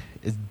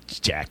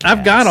 Jackass.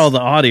 I've got all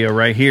the audio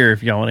right here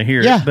if y'all want to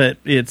hear it. But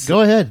it's...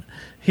 Go ahead.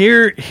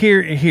 Here.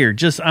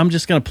 I'm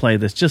just going to play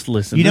this. Just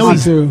listen. You know,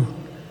 to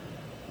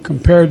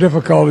compare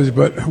difficulties,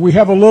 but we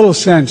have a little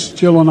sense,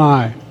 Jill and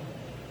I,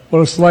 what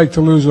it's like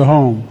to lose a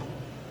home.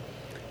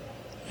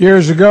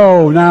 Years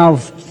ago, now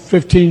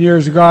 15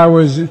 years ago, I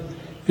was in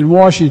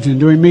Washington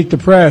doing Meet the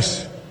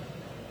Press.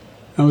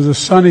 It was a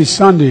sunny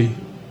Sunday,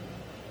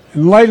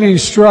 and lightning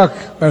struck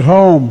at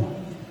home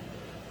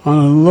on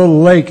a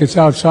little lake that's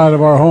outside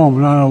of our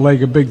home, not a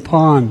lake, a big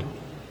pond,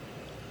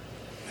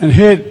 and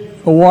hit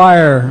a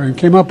wire and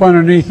came up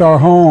underneath our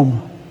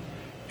home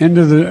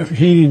into the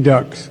heating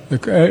ducts, the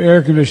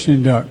air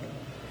conditioning duct.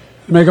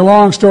 To make a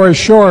long story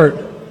short,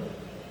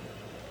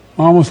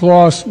 I almost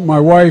lost my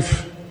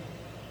wife,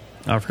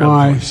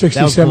 my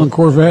 67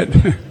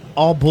 Corvette.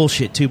 All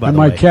bullshit too, by the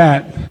way. And my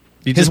cat.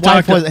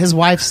 His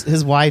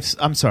wife's.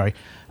 I'm sorry,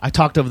 I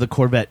talked over the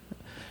Corvette.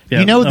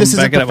 Yeah, you know, this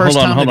isn't the first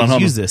time that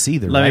he's used this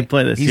either. Let right? me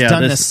play this. He's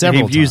done this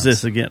several times. He's used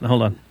this again.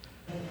 Hold on.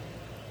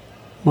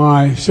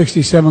 My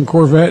 67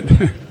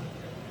 Corvette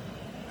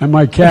and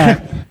my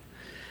cat.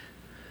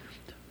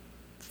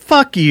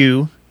 Fuck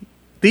you.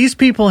 These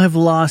people have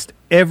lost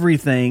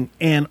everything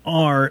and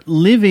are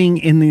living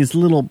in these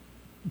little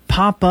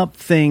pop-up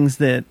things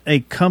that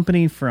a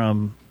company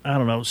from, I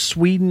don't know,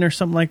 Sweden or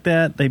something like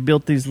that, they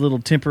built these little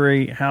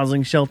temporary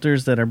housing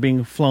shelters that are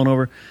being flown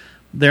over.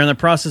 They're in the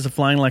process of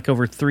flying like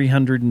over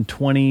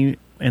 320,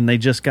 and they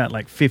just got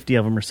like 50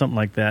 of them or something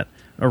like that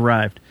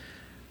arrived.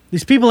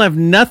 These people have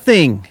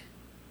nothing,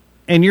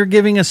 and you're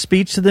giving a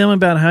speech to them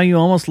about how you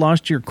almost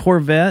lost your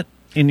Corvette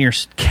and your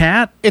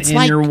cat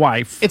and your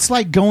wife. It's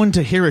like going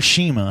to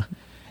Hiroshima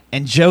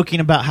and joking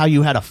about how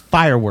you had a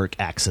firework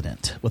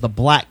accident with a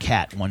black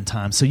cat one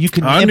time, so you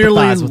can I empathize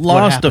nearly with what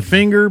lost happened. a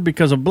finger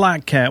because a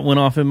black cat went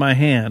off in my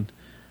hand.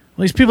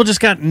 Well, these people just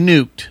got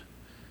nuked.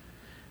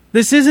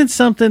 This isn't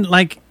something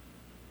like...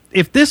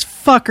 If this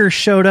fucker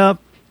showed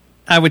up,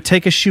 I would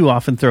take a shoe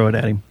off and throw it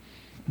at him.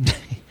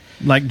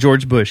 Like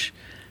George Bush.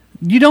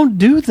 You don't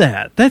do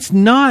that. That's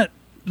not...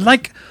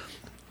 Like,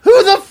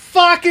 who the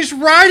fuck is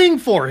writing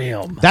for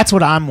him? That's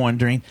what I'm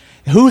wondering.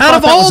 Who Out thought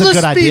of that all was a the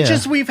good idea?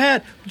 speeches we've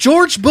had,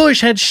 George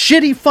Bush had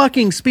shitty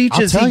fucking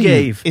speeches he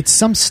gave. It's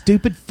some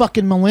stupid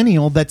fucking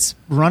millennial that's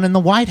running the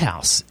White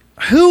House.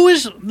 Who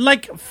is,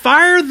 like,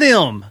 fire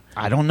them?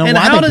 I don't know and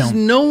why how they does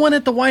don't. no one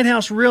at the White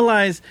House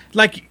realize,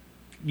 like,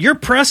 your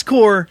press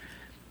corps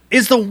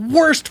is the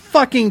worst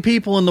fucking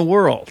people in the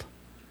world?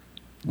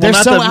 Well,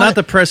 not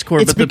the press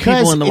corps, but the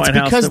people in the White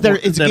House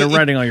that are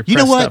writing all your press stuff.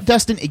 You know what, stuff.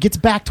 Dustin? It gets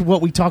back to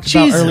what we talked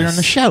about earlier on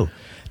the show.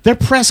 Their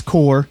press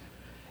corps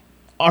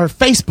are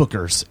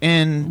Facebookers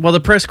and well, the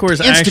press corps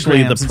is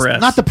actually the press,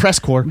 not the press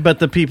corps, but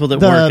the people that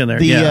work in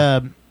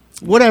there.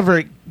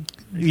 Whatever.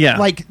 Yeah,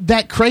 like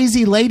that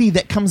crazy lady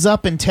that comes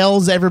up and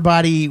tells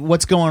everybody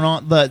what's going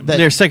on.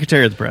 Their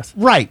secretary of the press,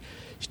 right?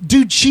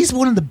 Dude, she's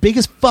one of the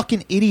biggest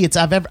fucking idiots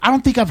I've ever... I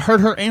don't think I've heard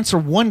her answer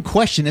one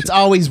question. It's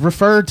always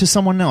refer to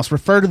someone else.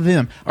 Refer to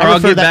them. I'll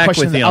get back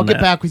with you. I'll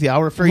get back with you.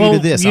 I'll refer you to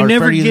this. You I'll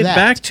never refer you get to that.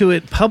 back to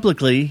it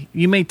publicly.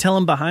 You may tell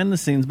them behind the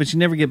scenes, but you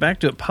never get back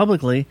to it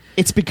publicly.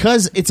 It's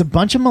because it's a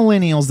bunch of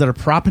millennials that are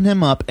propping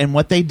him up, and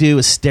what they do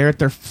is stare at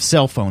their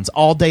cell phones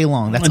all day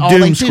long. That's all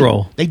they do.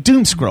 Scroll. They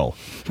doom scroll.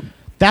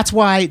 That's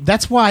why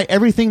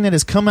everything that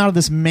has come out of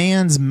this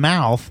man's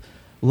mouth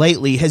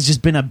lately has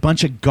just been a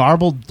bunch of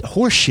garbled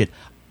horseshit.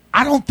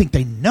 I don't think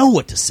they know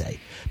what to say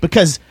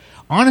because,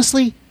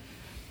 honestly...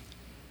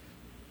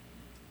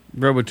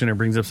 RoboTuner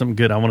brings up something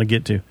good I want to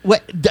get to.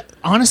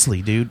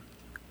 Honestly, dude,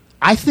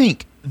 I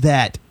think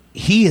that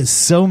he is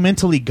so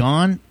mentally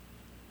gone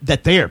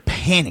that they are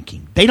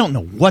panicking. They don't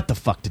know what the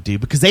fuck to do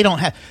because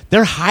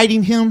they're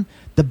hiding him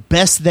the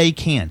best they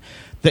can.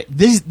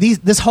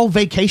 This whole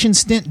vacation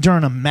stint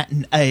during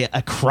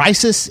a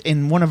crisis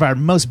in one of our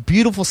most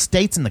beautiful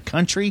states in the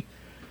country...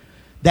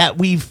 that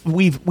we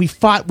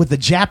fought with the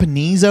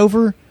Japanese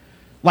over,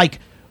 like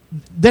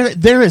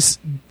there is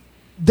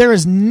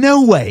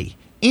no way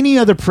any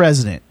other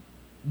president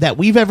that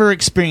we've ever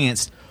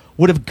experienced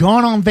would have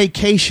gone on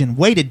vacation,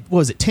 waited, what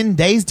was it, 10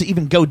 days to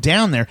even go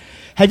down there.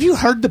 Have you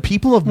heard the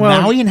people of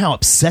Maui and how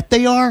upset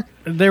they are?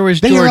 They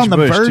are on the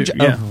Bush verge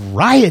of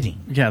rioting.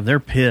 Yeah, they're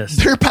pissed.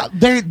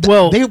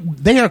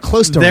 They are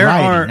close to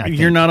rioting. I think.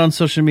 You're not on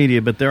social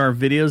media, but there are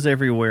videos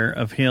everywhere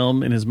of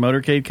him in his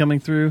motorcade coming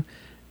through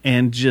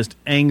and just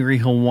angry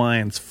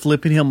Hawaiians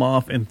flipping him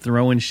off and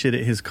throwing shit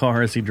at his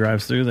car as he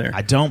drives through there.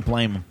 I don't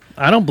blame him.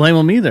 I don't blame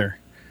him either.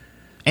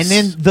 And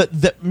then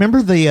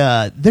remember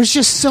there's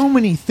just so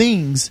many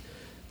things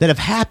that have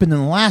happened in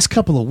the last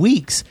couple of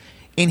weeks,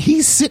 and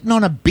he's sitting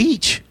on a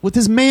beach with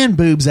his man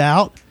boobs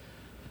out,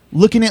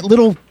 looking at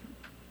little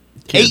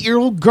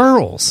 8-year-old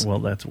girls. Well,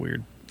 that's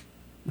weird.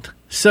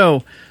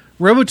 So,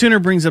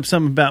 RoboTuner brings up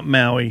something about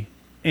Maui,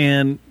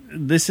 and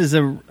this is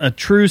a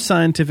true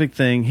scientific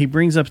thing. He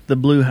brings up the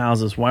blue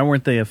houses. Why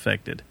weren't they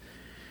affected?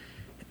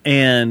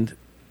 And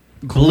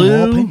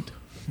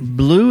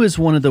blue is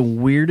one of the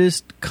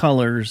weirdest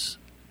colors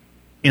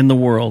in the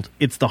world.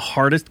 It's the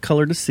hardest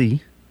color to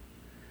see.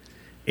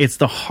 It's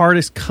the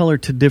hardest color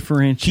to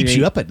differentiate. Keeps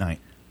you up at night.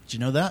 Did you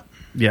know that?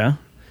 Yeah.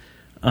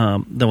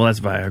 Well, that's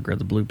Viagra,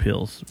 the blue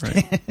pills,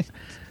 right?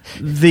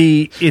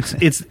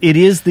 It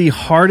is the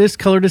hardest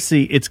color to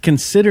see. It's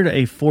considered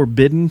a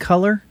forbidden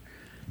color.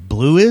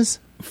 Blue is?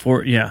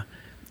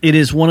 It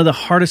is one of the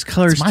hardest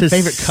colors it's my to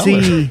favorite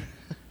see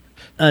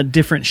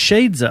different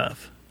shades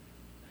of,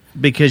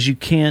 because you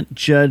can't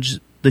judge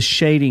the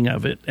shading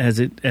of it as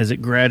the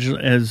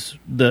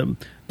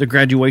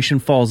graduation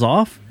falls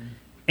off,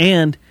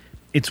 and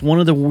it's one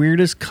of the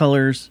weirdest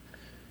colors.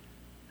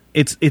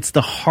 It's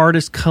the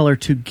hardest color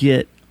to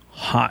get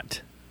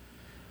hot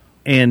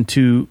and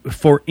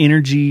for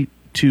energy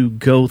to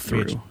go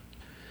through.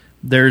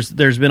 There's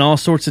been all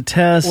sorts of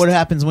tests. What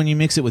happens when you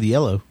mix it with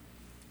yellow?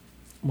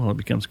 Well, it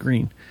becomes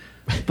green.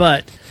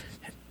 But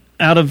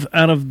out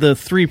of the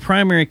three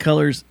primary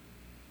colors,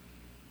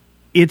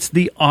 it's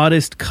the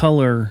oddest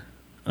color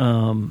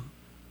out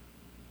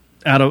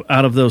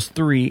of those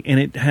three, and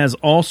it has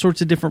all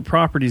sorts of different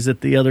properties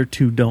that the other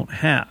two don't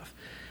have.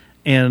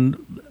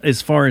 And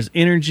as far as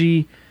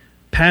energy,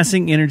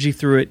 passing energy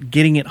through it,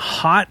 getting it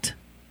hot,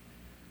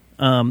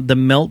 the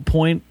melt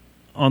point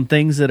on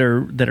things that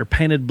are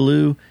painted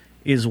blue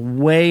is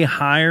way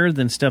higher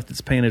than stuff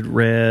that's painted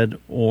red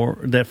or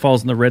that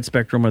falls in the red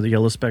spectrum or the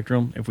yellow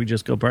spectrum, if we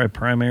just go by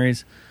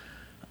primaries.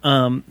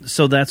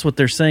 So that's what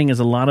they're saying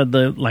is a lot of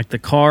the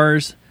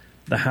cars,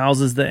 the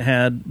houses that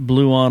had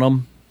blue on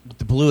them.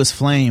 The bluest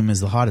flame is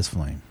the hottest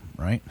flame,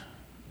 right?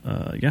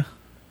 Yeah,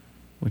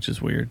 which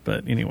is weird,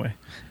 but anyway.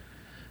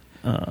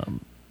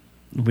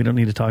 We don't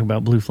need to talk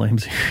about blue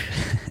flames here.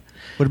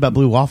 What about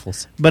blue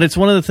waffles? But it's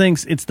one of the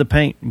things. It's the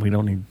paint. We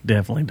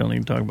definitely don't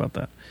need to talk about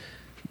that.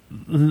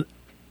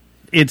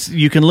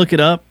 You can look it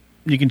up.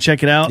 You can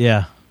check it out.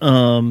 Yeah.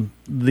 So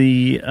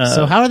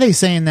how are they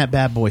saying that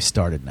bad boy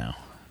started now?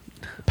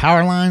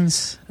 Power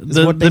lines?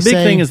 The big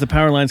thing is the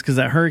power lines, because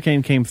that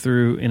hurricane came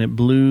through and it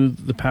blew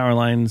the power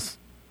lines.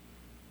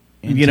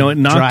 It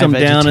knocked them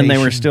down, and they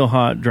were still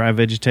hot, dry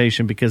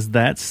vegetation, because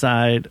that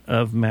side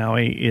of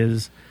Maui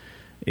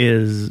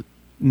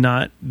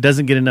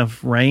doesn't get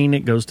enough rain.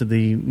 It goes to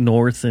the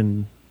north,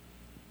 and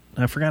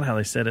I forgot how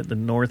they said it, the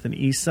north and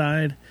east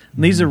side.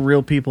 And these are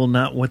real people,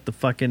 not what the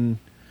fucking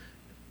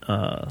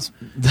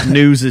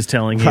news is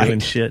telling you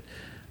and shit.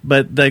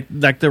 But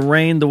the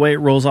rain, the way it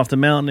rolls off the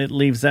mountain, it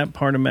leaves that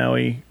part of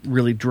Maui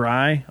really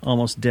dry,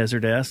 almost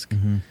desert-esque.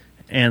 Mm-hmm.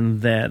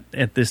 And that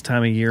at this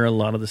time of year, a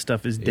lot of the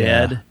stuff is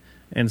dead. Yeah.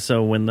 And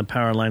so when the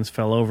power lines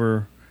fell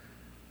over,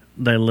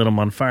 they lit them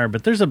on fire.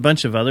 But there's a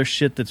bunch of other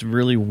shit that's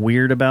really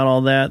weird about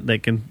all that.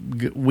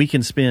 We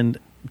can spend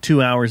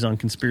 2 hours on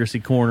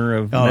Conspiracy Corner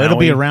of Maui. It'll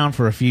be around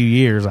for a few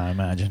years, I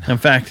imagine. In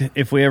fact,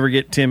 if we ever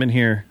get Tim in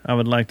here, I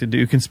would like to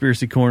do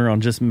Conspiracy Corner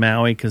on just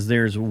Maui, because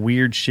there's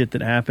weird shit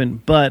that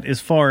happened. But as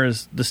far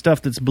as the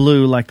stuff that's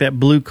blue, like that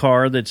blue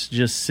car that's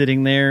just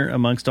sitting there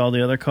amongst all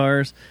the other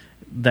cars,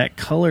 the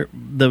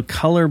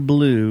color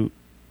blue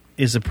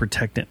is a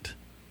protectant.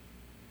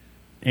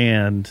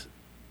 And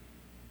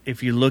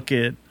if you look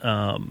at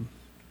other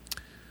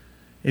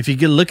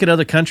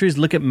countries,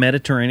 look at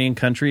Mediterranean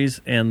countries,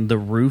 and the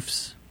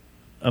roofs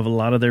of a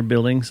lot of their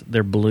buildings,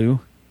 they're blue,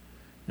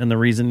 and the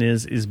reason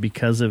is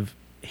because of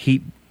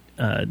heat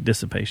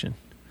dissipation.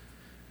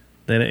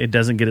 That it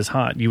doesn't get as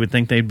hot. You would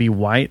think they'd be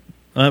white.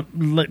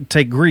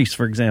 Take Greece,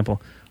 for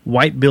example.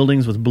 White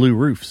buildings with blue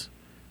roofs.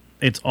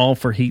 It's all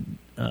for heat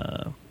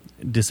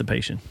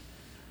dissipation.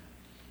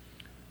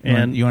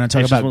 And you want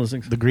to talk about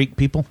the Greek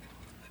people?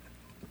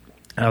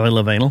 Oh, I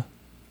love anal.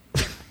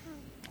 Is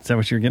that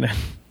what you're getting at?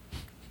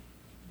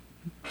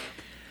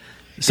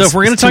 So if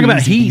we're going to talk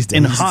about heat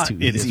and hot,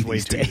 it is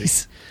way too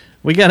easy.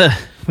 We gotta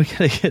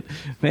get.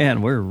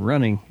 Man, we're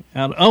running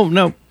out. Oh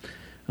no.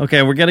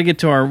 Okay, we got to get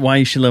to our why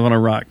you should live on a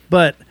rock.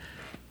 But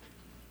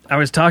I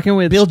was talking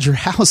with build your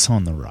house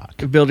on the rock.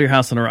 Build your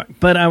house on a rock.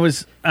 But I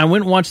went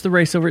and watched the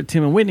race over at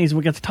Tim and Whitney's, and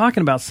we got to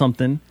talking about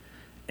something.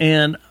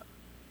 And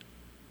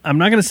I'm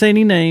not going to say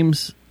any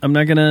names. I'm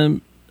not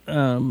going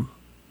to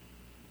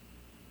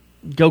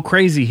go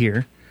crazy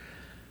here.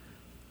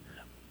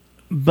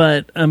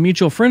 But a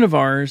mutual friend of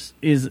ours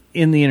is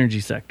in the energy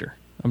sector.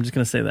 I'm just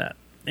going to say that.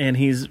 And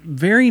he's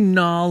very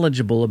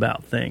knowledgeable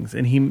about things.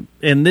 And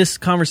this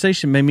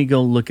conversation made me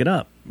go look it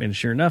up. And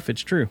sure enough,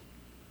 it's true.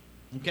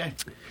 Okay.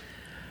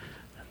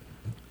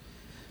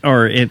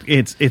 Or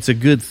it's a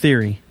good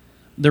theory.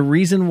 The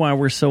reason why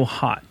we're so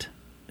hot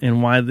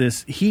and why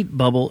this heat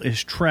bubble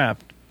is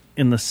trapped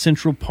in the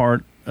central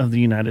part of the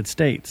United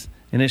States,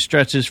 and it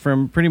stretches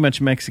from pretty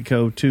much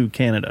Mexico to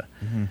Canada.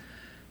 Mm-hmm.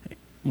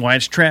 Why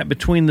it's trapped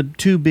between the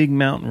two big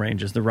mountain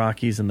ranges, the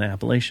Rockies and the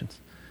Appalachians,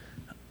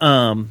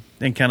 and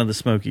kind of the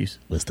Smokies.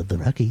 West of the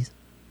Rockies.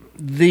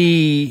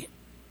 The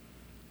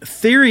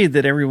theory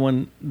that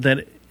everyone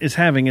that is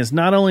having is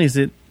not only is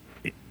it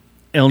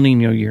El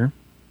Nino year,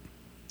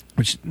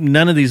 which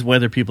none of these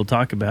weather people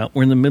talk about.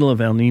 We're in the middle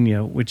of El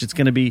Nino, which it's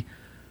going to be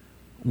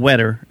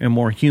wetter and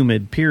more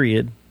humid,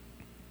 period.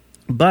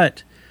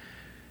 But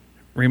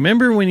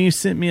remember when you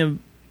sent me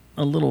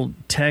a little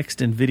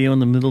text and video in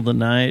the middle of the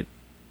night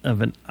of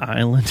an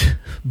island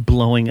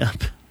blowing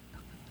up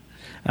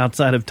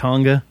outside of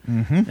Tonga,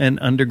 an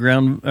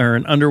underground or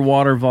an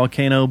underwater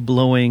volcano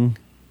blowing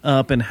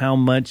up, and how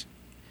much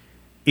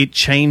it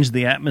changed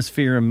the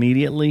atmosphere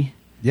immediately?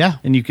 Yeah.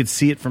 And you could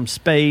see it from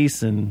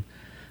space, and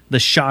the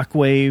shock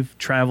wave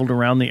traveled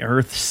around the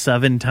Earth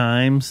 7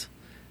 times.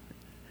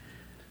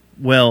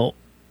 Well,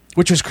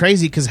 which was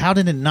crazy because how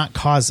did it not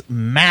cause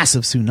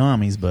massive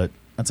tsunamis? But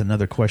that's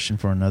another question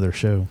for another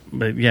show.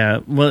 But yeah,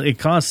 well, it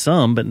caused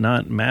some, but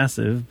not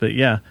massive. But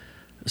yeah,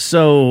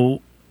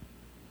 so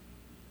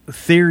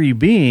theory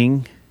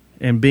being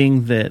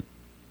that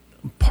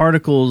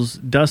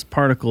dust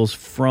particles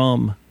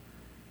from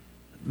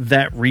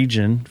that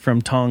region,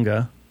 from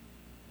Tonga,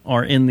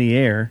 are in the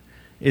air,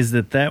 is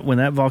that when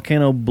that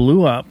volcano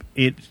blew up,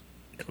 it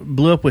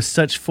blew up with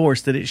such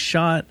force that it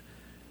shot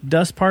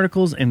dust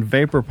particles and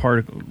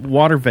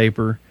water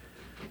vapor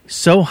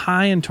so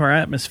high into our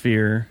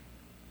atmosphere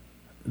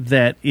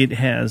that it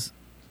has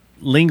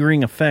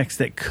lingering effects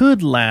that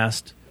could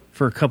last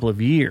for a couple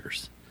of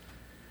years.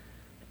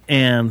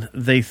 And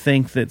they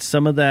think that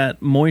some of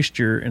that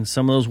moisture and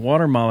some of those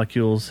water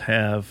molecules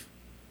have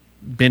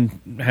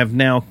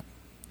now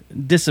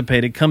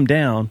dissipated, come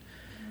down,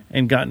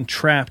 and gotten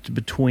trapped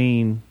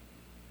between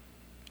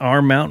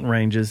our mountain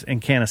ranges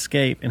and can't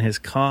escape, and has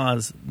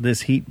caused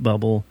this heat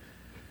bubble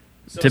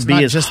to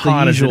be as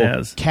hot as it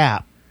is.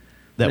 Cap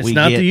that it's we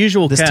not get the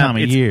usual this cap. time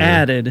of it's year.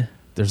 Added.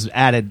 There's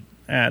added,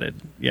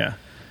 yeah.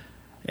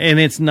 And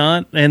it's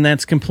not, and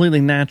that's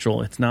completely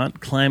natural. It's not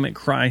climate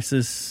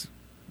crisis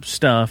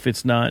stuff.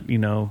 It's not,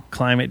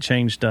 climate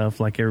change stuff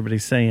like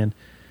everybody's saying.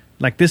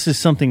 Like, this is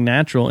something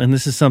natural, and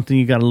this is something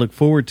you got to look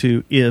forward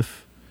to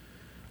if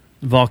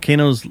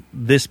volcanoes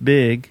this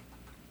big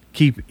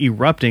keep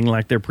erupting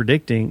like they're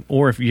predicting,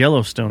 or if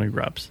Yellowstone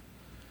erupts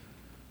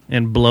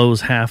and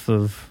blows half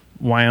of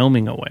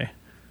Wyoming away.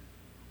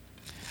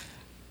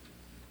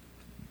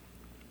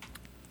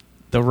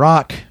 The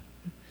Rock.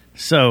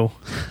 So,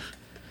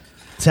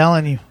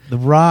 telling you, The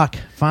Rock,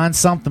 find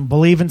something,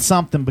 believe in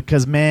something,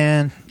 because,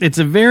 man, it's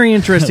a very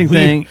interesting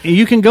thing.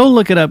 You can go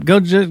look it up.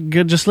 Go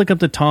just look up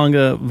the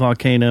Tonga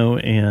volcano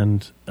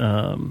and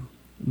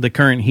the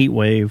current heat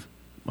wave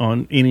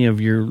on any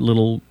of your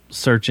little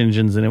search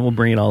engines, and it will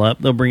bring it all up.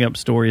 They'll bring up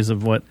stories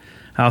of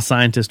how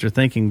scientists are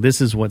thinking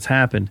this is what's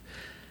happened.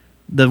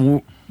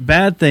 The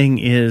bad thing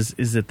is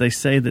that they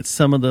say that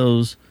some of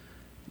those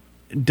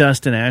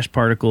dust and ash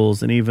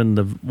particles, and even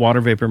the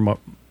water vapor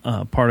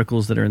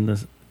particles that are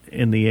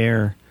in the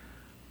air,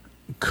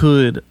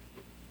 could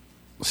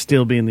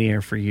still be in the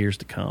air for years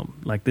to come.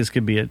 Like, this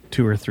could be a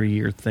 2 or 3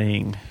 year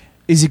thing.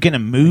 Is it going to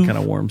move? Kind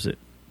of warms it.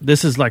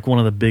 This is like one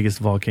of the biggest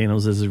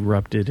volcanoes that's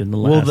erupted in the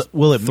last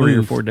 3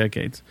 or 4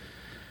 decades.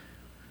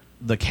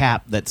 The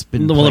cap that's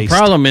been Well, placed. the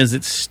problem is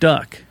it's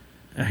stuck.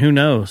 Who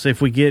knows?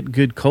 If we get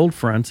good cold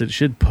fronts, it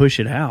should push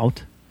it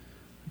out,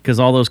 because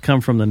all those come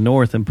from the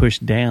north and push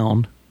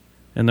down.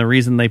 And the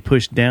reason they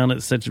push down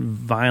at such a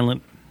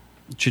violent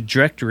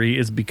trajectory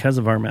is because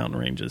of our mountain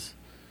ranges.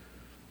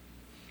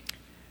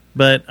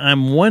 But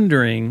I'm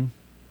wondering,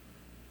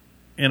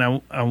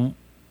 and I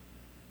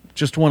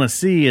just want to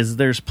see, is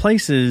there's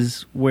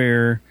places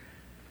where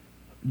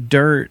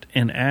dirt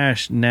and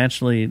ash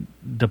naturally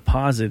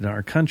deposit in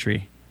our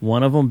country.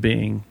 One of them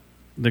being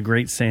the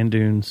Great Sand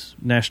Dunes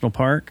National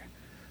Park,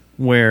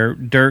 where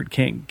dirt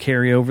can't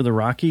carry over the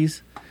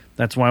Rockies.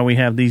 That's why we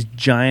have these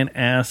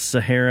giant-ass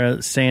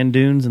Sahara sand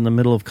dunes in the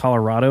middle of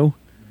Colorado.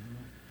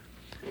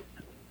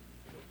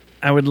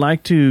 I would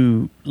like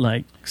to,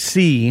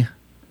 see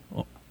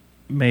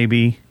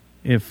maybe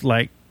if,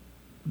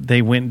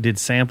 they went and did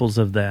samples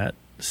of that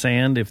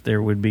sand, if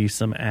there would be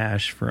some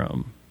ash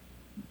from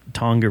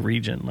Tonga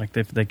region. Like,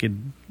 if they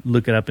could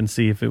look it up and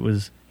see if it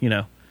was,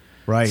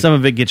 right, some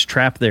of it gets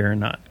trapped there or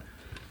not.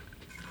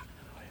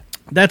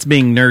 That's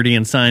being nerdy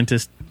and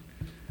scientist.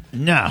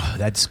 No,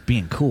 that's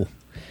being cool.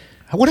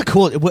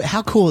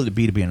 How cool would it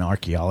be to be an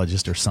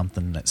archaeologist or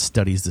something that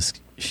studies this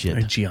shit?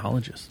 A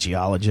geologist.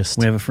 Geologist.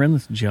 We have a friend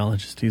that's a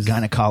geologist. He's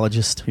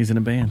gynecologist. He's in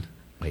a band.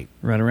 Wait.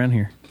 Right around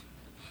here.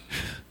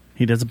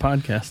 He does a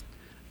podcast.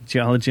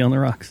 Geology on the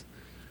Rocks.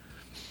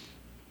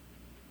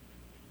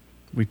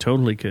 We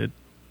totally could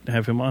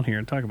have him on here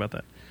and talk about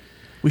that.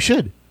 We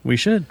should. We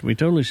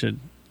totally should.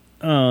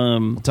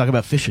 We'll talk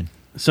about fishing.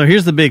 So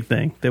here's the big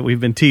thing that we've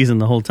been teasing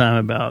the whole time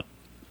about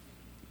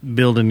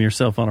building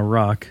yourself on a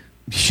rock.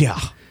 Yeah.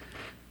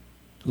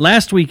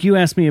 Last week, you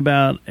asked me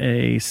about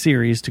a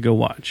series to go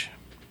watch.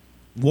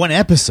 One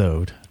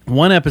episode,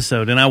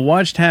 and I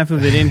watched half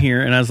of it in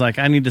here, and I was like,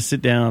 I need to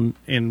sit down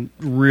and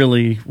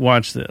really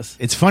watch this.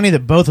 It's funny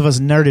that both of us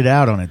nerded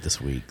out on it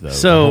this week, though.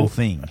 So the whole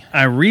thing.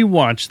 I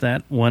rewatched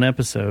that one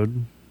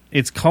episode.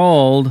 It's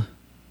called,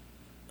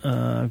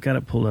 I've got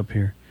it pulled up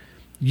here,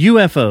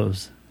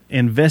 UFOs,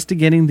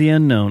 Investigating the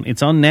Unknown.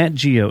 It's on Nat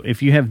Geo.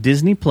 If you have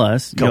Disney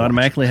Plus, you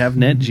automatically have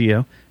Nat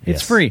Geo.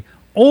 It's free.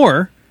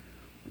 Or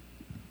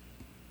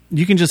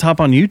you can just hop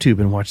on YouTube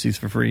and watch these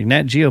for free.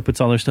 Nat Geo puts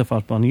all their stuff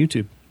up on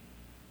YouTube.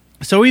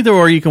 So either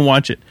or, you can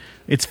watch it.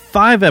 It's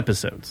 5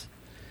 episodes.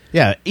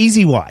 Yeah,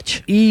 easy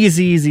watch.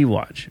 Easy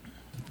watch.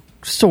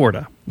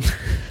 Sorta.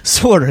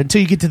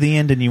 Until you get to the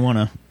end and you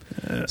want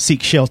to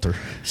seek shelter.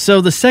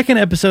 So the second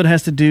episode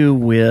has to do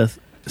with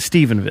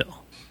Stephenville.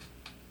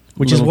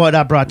 Which is what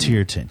I brought to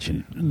your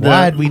attention.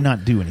 Why did we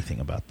not do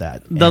anything about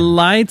that? The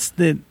lights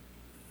that...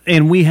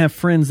 And we have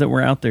friends that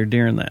were out there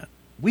during that.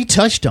 We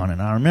touched on it,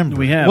 I remember.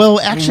 We have. Well,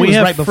 actually,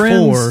 it was right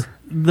before.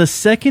 The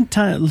second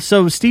time...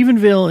 So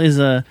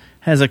Stephenville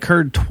has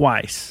occurred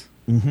twice.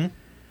 Mm-hmm.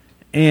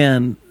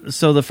 And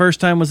so the first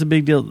time was a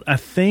big deal. I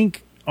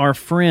think our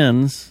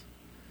friends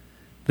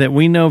that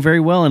we know very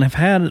well and have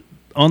had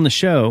on the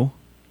show,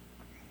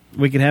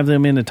 we could have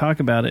them in to talk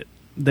about it.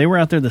 They were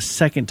out there the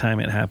second time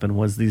it happened.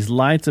 Was these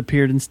lights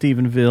appeared in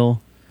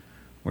Stephenville,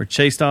 were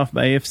chased off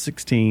by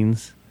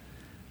F-16s.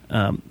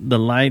 The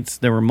lights,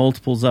 there were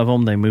multiples of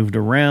them. They moved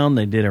around.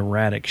 They did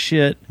erratic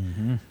shit.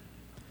 Mm-hmm.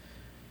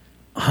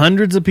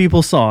 Hundreds of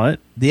people saw it.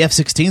 The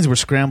F-16s were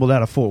scrambled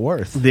out of Fort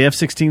Worth. The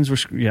F-16s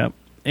were, yep.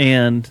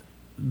 And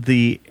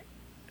the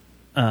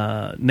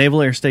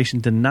Naval Air Station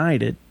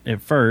denied it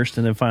at first,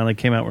 and then finally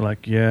came out. We're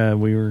like, yeah,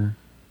 we were.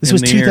 This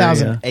was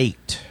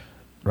 2008,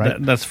 right?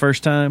 That's the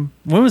first time.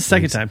 When was the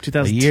second time?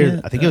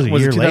 2010. I think it was a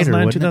year later.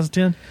 2009,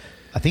 2010.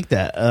 I think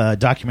that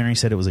documentary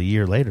said it was a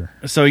year later.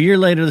 So a year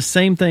later, the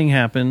same thing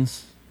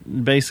happens,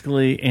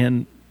 basically,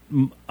 and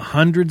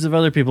hundreds of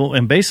other people.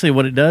 And basically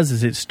what it does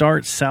is it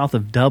starts south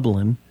of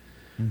Dublin,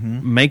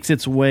 makes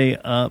its way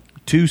up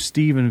to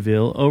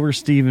Stephenville, over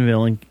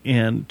Stephenville,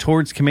 and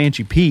towards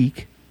Comanche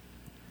Peak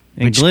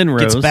and Glen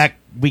Rose.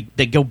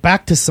 They go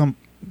back to some...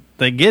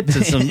 They get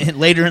to some...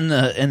 later in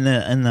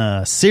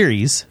the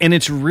series. And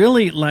it's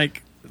really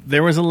like...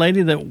 There was a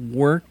lady that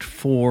worked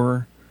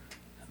for...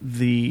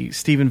 the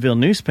Stephenville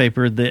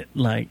newspaper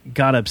that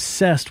got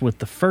obsessed with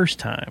the first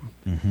time.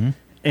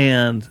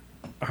 And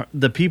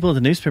the people at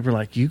the newspaper were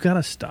like, you got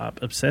to stop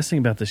obsessing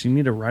about this. You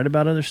need to write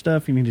about other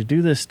stuff. You need to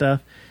do this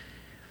stuff.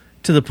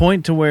 To the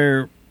point to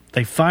where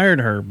they fired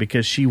her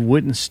because she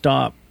wouldn't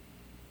stop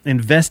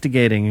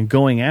investigating and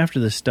going after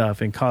this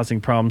stuff and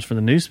causing problems for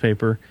the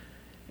newspaper.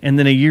 And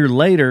then a year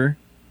later,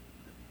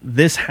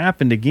 this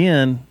happened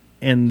again,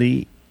 and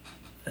the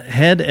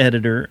head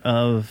editor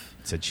of...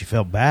 Said she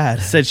felt bad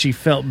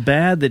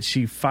that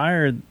she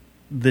fired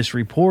this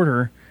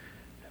reporter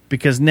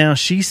because now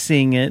she's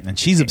seeing it. And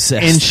she's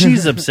obsessed. And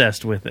she's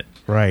obsessed with it.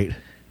 Right.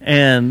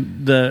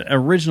 And the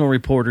original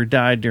reporter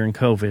died during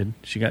COVID.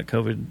 She got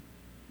COVID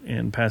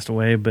and passed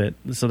away,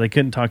 so they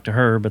couldn't talk to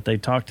her, but they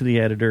talked to the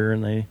editor,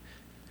 and they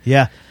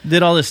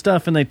did all this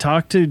stuff, and they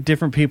talked to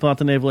different people at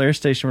the Naval Air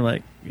Station. We're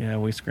like, yeah,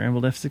 we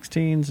scrambled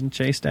F-16s and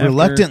chased after.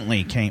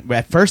 Reluctantly came.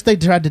 At first they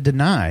tried to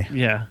deny.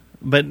 Yeah.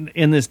 But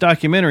in this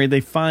documentary,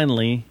 they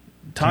finally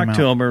talked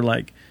to them. Or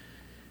like,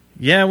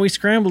 yeah, we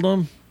scrambled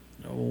them.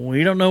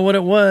 We don't know what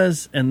it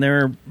was. And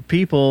there are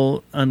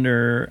people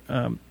under,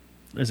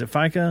 is it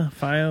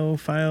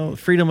FIO,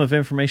 Freedom of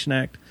Information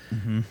Act,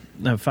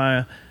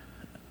 FIO.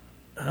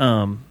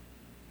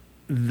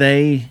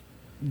 They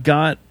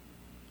got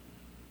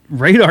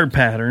radar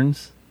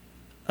patterns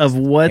of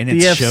what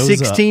the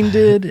F-16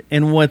 did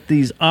and what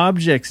these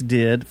objects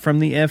did from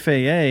the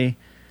FAA.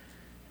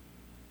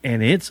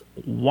 And it's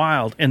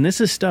wild. And this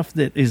is stuff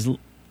that is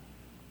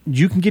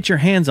you can get your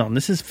hands on.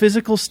 This is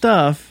physical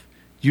stuff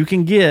you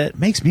can get. It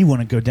makes me want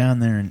to go down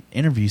there and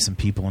interview some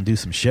people and do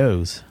some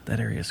shows.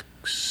 That area is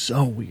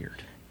so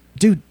weird.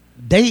 Dude,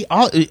 they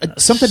all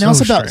something So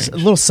else about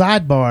strange. a little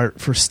sidebar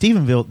for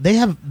Stephenville.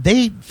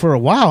 They for a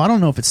while, I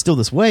don't know if it's still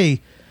this way.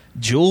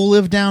 Jewel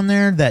lived down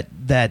there. That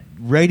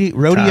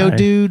rodeo Ty.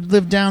 dude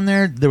lived down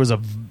there. There was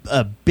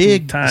a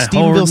big Ty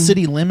Stephenville Holden.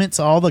 city limits.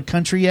 All the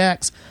country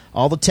acts,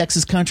 all the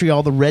Texas country,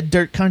 all the red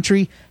dirt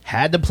country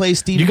had to play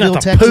Stephenville, You got the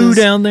Texas. poo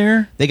down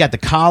there. They got the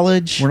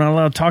college. We're not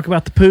allowed to talk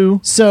about the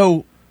poo.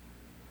 So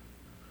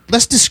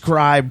let's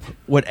describe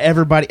what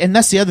everybody. And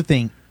that's the other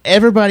thing.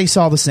 Everybody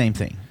saw the same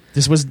thing.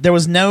 There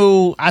was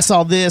no, I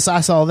saw this, I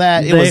saw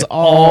that. It was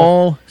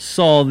all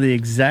saw the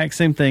exact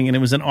same thing, and it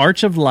was an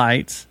arch of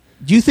lights.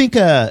 Do you think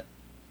a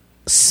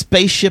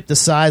spaceship the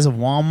size of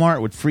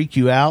Walmart would freak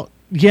you out?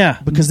 Yeah,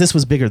 because this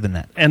was bigger than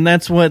that. And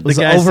that's what the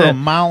guy over said. a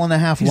mile and a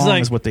half long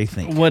like, is what they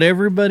think. What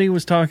everybody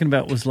was talking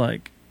about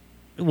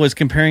was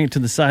comparing it to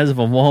the size of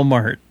a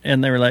Walmart,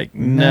 and they were like,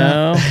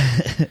 no.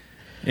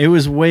 It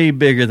was way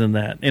bigger than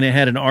that, and it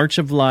had an arch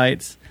of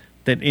lights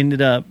that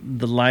ended up,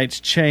 the lights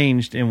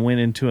changed and went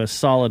into a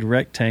solid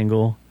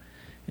rectangle,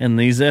 and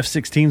these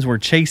F-16s were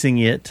chasing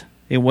it.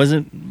 It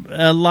wasn't,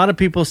 a lot of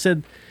people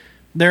said,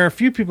 there are a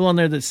few people on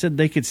there that said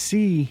they could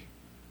see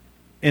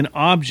an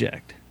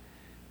object,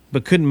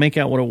 but couldn't make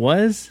out what it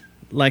was.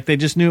 Like, they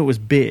just knew it was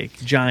big,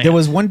 giant. There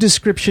was one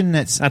description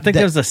that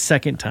was the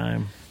second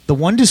time. The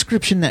one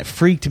description that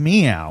freaked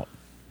me out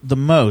the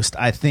most,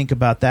 I think,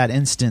 about that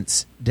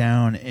instance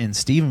down in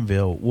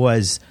Stephenville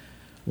was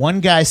one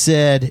guy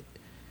said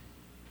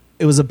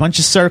it was a bunch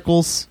of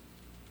circles,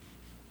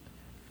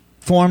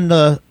 formed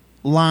a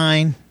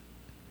line,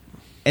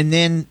 and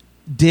then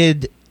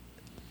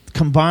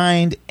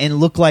combined and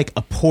looked like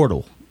a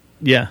portal.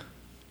 Yeah.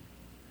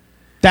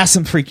 That's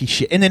some freaky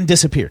shit. And then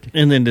disappeared.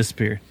 And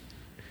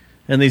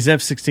these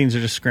F-16s are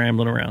just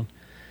scrambling around.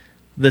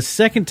 The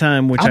second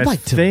time, which I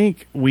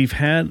think we've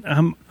had,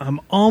 I'm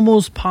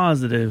almost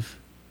positive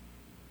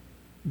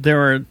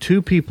there are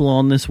 2 people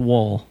on this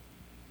wall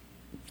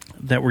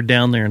that were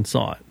down there and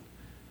saw it.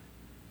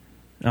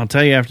 I'll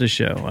tell you after the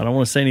show. I don't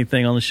want to say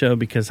anything on the show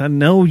because I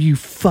know you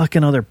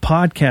fucking other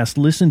podcasts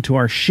listen to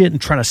our shit and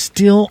try to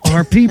steal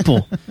our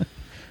people.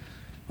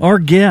 Our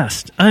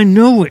guest. I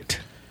know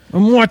it.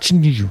 I'm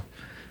watching you.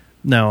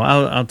 No,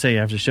 I'll tell you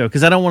after the show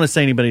because I don't want to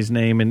say anybody's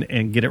name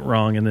and get it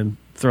wrong and then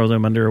throw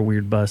them under a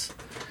weird bus.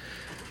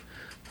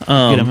 Get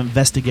them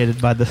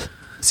investigated by the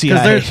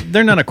CIA. Because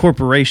they're not a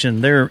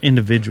corporation. They're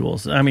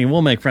individuals. I mean,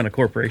 we'll make fun of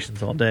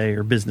corporations all day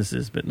or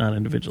businesses, but not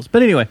individuals.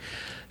 But anyway,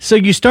 so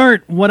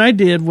what I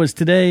did was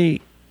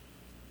today,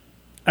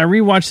 I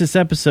rewatched this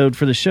episode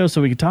for the show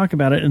so we could talk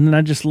about it, and then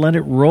I just let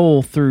it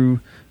roll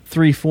through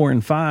 3, 4,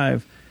 and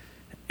 5.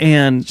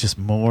 And just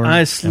more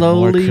I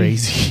slowly and more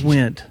crazy.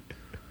 went,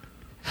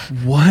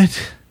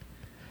 what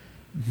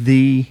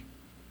the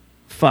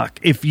fuck?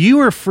 If you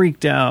are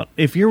freaked out,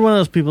 if you're one of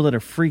those people that are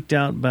freaked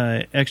out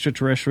by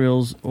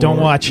extraterrestrials, don't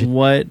watch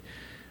it.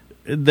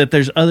 That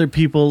there's other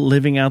people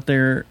living out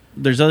there,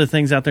 there's other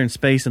things out there in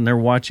space and they're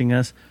watching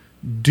us,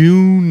 do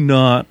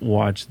not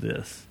watch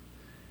this.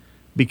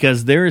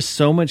 Because there is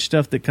so much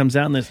stuff that comes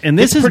out in this. And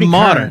this is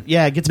modern. Current.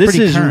 Yeah, it gets this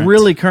pretty current. This is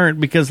really current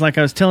because, like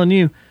I was telling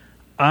you,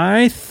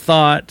 I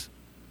thought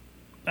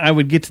I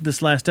would get to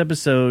this last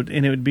episode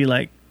and it would be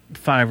like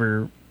 5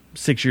 or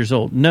 6 years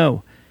old.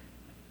 No.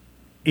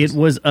 It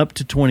was up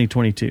to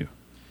 2022.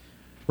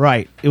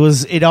 Right. It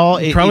was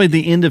probably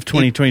the end of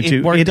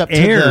 2022. It up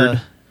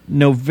aired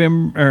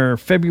November or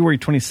February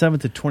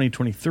 27th of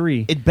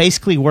 2023. It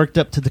basically worked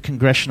up to the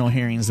congressional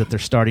hearings that they're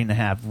starting to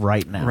have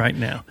right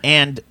now.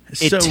 And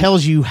it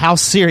tells you how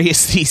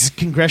serious these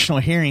congressional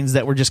hearings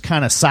that were just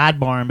kind of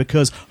sidebarring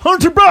because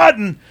Hunter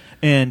Biden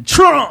and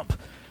Trump.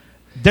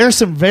 There's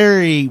some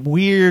very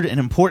weird and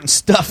important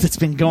stuff that's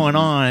been going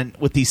on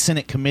with these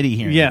Senate committee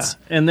hearings. Yeah,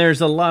 and there's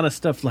a lot of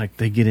stuff like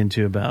they get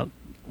into about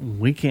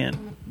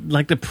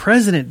the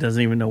president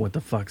doesn't even know what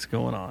the fuck's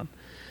going on.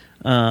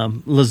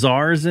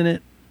 Lazar's in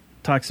it,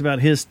 talks about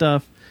his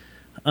stuff.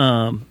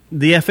 The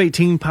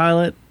F-18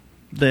 pilot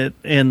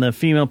and the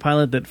female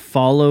pilot that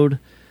followed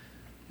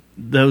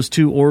those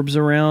 2 orbs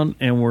around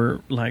and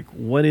were like,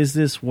 what is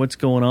this? What's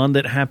going on?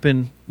 That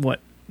happened,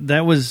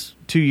 that was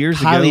 2 years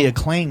ago. Highly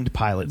acclaimed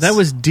pilots. That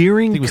was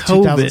during I think it was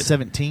COVID.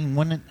 2017,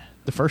 wasn't it?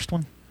 The first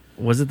one?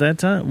 Was it that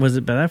time? Was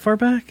it that far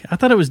back? I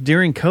thought it was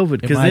during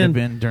COVID. It might have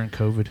been during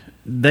COVID.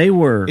 They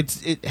were.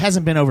 It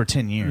hasn't been over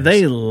 10 years.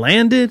 They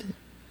landed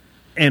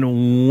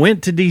and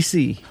went to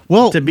D.C.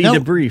 to be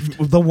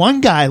debriefed. The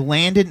one guy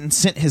landed and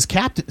sent his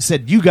captain,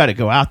 said, you got to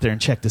go out there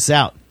and check this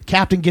out.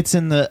 Captain gets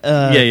in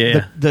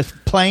the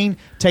plane,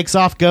 takes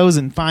off, goes,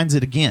 and finds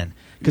it again.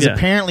 Because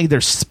apparently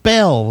there's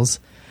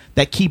spells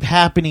that keep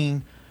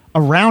happening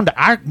around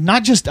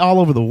not just all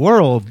over the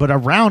world, but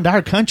around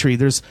our country.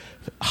 There's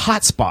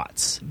hot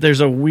spots.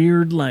 There's a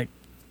weird,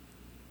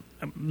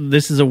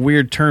 this is a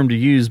weird term to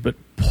use, but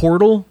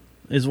portal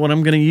is what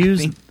I'm going to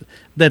use.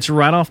 That's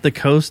right off the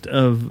coast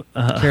of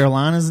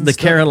Carolinas and the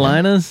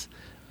Carolinas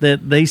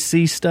that they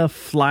see stuff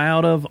fly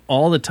out of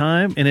all the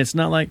time. And it's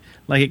not like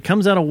it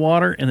comes out of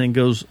water and then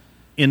goes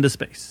into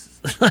space.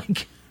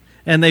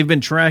 And they've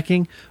been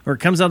tracking, or it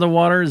comes out of the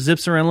water,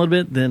 zips around a little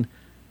bit, then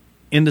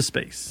into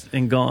space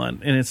and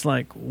gone. And it's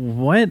like,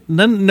 what?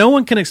 No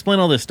one can explain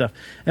all this stuff.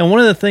 And one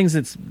of the things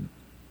that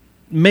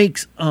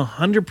makes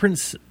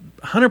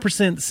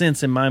 100%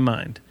 sense in my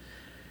mind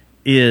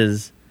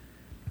is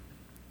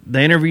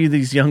they interview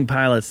these young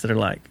pilots that are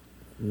like,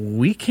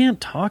 we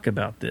can't talk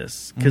about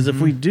this because if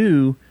we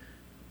do,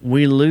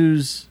 we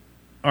lose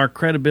our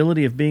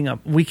credibility of being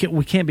we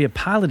can't be a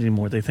pilot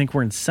anymore. They think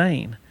we're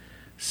insane.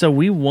 So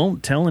we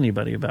won't tell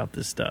anybody about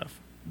this stuff.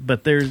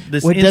 But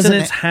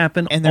incidents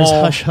happen and there's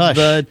all hush-hush.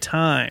 the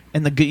time.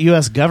 And the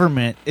U.S.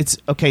 government, it's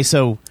okay.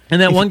 So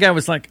and that one guy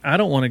was like, I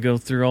don't want to go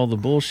through all the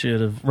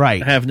bullshit of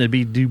right. having to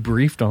be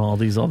debriefed on all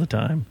these all the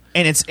time.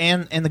 And it's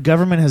and the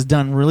government has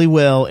done really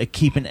well at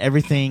keeping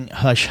everything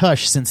hush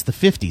hush since the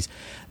 50s.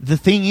 The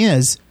thing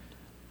is,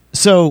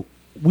 so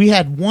we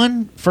had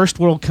one first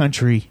world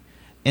country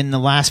in the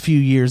last few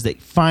years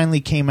that finally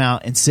came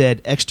out and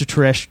said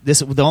extraterrestrial. This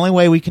the only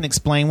way we can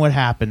explain what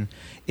happened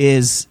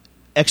is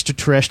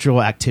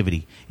extraterrestrial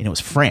activity, and it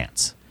was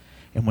France.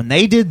 And when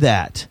they did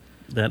that,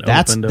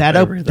 that's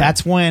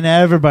when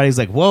everybody's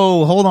like,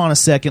 "Whoa, hold on a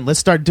second, let's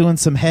start doing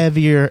some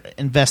heavier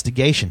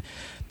investigation."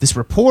 This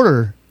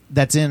reporter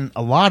that's in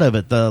a lot of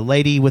it, the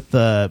lady with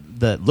the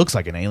looks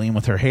like an alien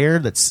with her hair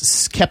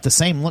that's kept the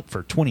same look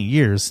for 20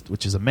 years,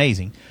 which is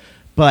amazing,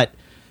 but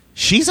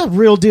she's a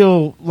real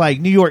deal, like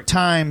New York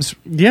Times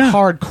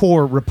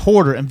hardcore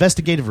reporter,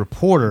 investigative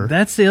reporter.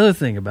 That's the other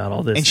thing about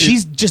all this. And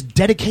she's just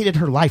dedicated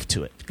her life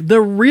to it.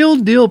 The real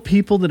deal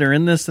people that are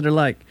in this that are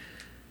like,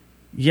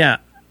 yeah,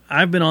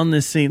 I've been on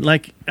this scene.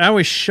 Like, I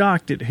was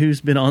shocked at who's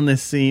been on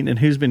this scene and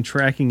who's been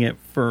tracking it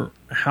for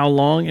how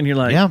long. And you're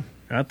like, yeah.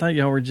 I thought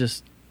y'all were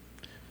just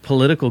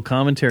political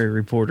commentary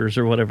reporters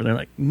or whatever. They're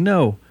like,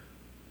 no.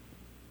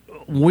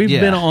 We've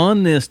been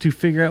on this to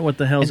figure out what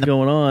the hell's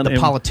going on. The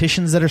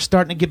politicians that are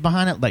starting to get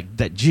behind it, like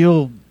that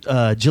Jill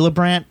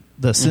Gillibrand,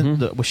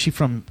 was she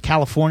from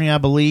California, I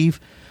believe?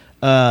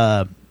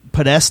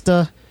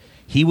 Podesta,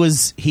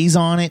 he's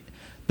on it.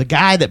 The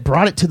guy that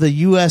brought it to the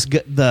U.S.,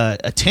 the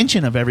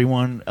attention of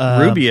everyone.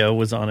 Rubio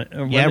was on it.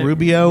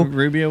 Rubio.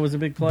 Rubio was a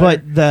big player.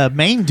 But the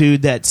main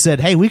dude that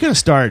said, hey, we got to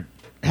start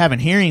having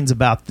hearings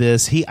about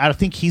this, I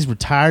think he's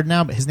retired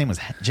now, but his name was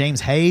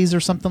James Hayes or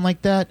something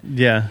like that.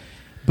 Yeah.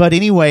 But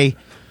anyway,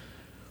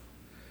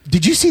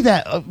 did you see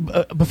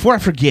that? Before I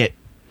forget,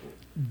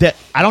 that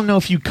I don't know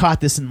if you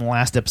caught this in the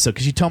last episode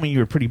because you told me you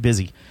were pretty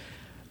busy.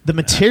 The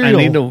material.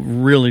 I need to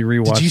really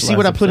rewatch. Did you see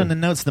what I put in the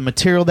notes? The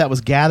material that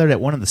was gathered at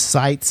one of the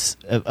sites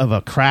of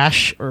a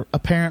crash, or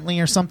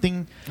apparently, or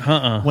something.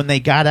 When they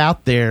got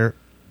out there,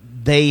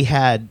 they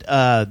had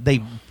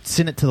they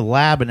sent it to the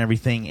lab and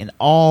everything, and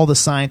all the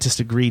scientists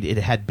agreed it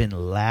had been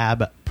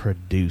lab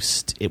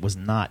produced. It was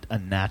not a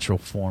natural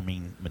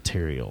forming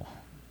material.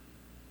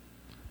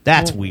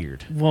 That's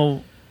weird.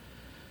 Well,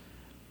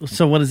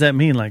 so what does that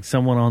mean? Like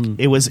someone on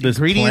this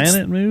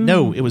planet moved?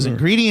 No, it was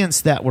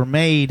ingredients that were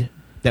made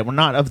that were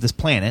not of this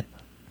planet,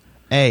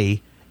 A,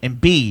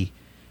 and B,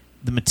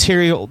 the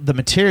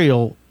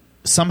material,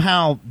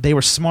 somehow they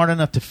were smart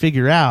enough to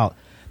figure out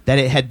that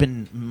it had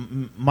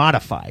been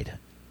modified.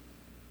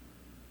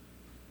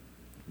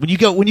 When you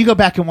go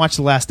back and watch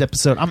the last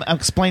episode, I'm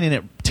explaining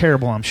it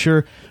terrible, I'm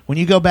sure. When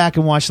you go back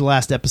and watch the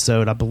last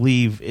episode, I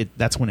believe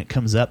that's when it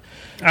comes up.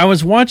 I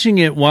was watching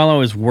it while I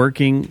was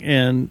working,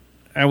 and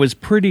I was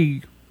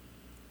pretty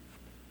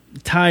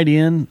tied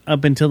in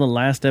up until the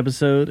last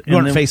episode. You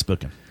weren't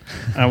Facebooking.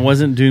 I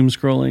wasn't doom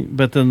scrolling,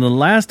 but then the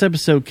last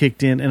episode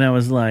kicked in, and I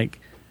was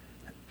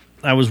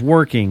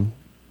working,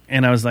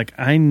 and I was like,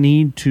 I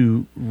need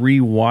to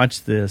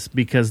rewatch this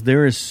because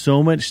there is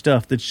so much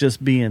stuff that's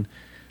just being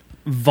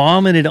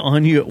vomited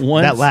on you at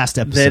once. That last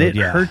episode, that it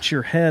hurts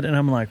your head, and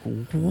I'm like,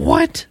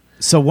 what?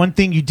 So one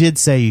thing you did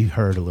say you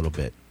heard a little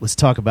bit. Let's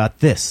talk about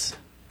this.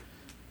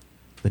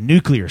 The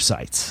nuclear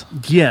sites.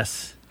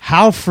 Yes.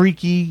 How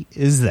freaky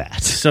is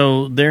that?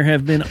 So there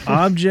have been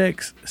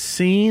objects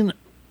seen,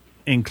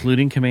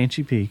 including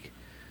Comanche Peak,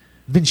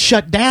 been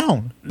shut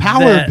down.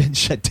 Power been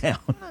shut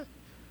down.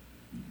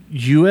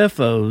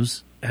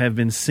 UFOs have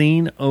been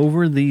seen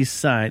over these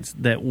sites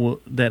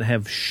that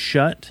have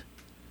shut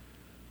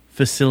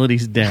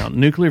facilities down,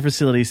 nuclear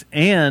facilities,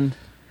 and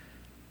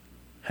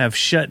have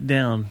shut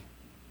down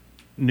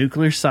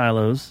nuclear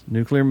silos,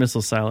 nuclear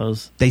missile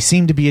silos. They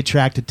seem to be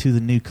attracted to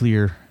the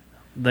nuclear.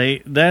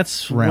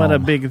 That's realm. What a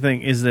big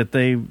thing is, that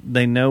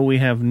they know we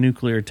have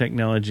nuclear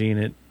technology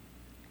and it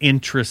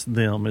interests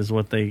them, is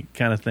what they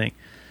kind of think.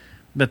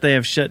 But they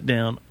have shut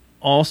down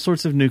all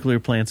sorts of nuclear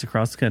plants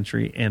across the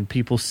country, and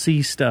people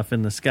see stuff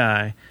in the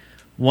sky.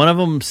 One of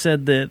them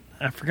said that,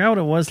 I forgot what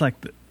it was, like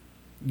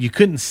you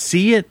couldn't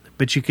see it,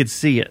 but you could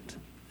see it.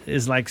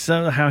 Is like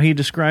how he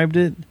described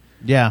it.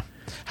 Yeah.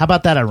 How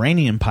about that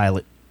Iranian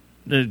pilot?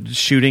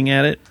 Shooting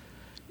at it?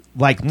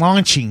 Like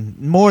launching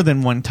more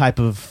than one type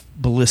of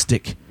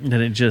ballistic. And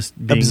it just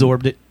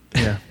absorbed it.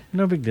 Yeah.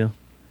 No big deal.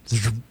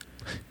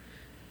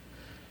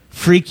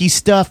 Freaky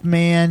stuff,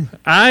 man.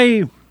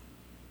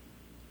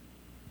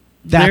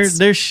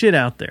 There's shit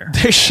out there.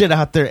 There's shit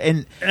out there.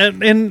 And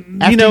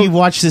after you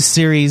watch this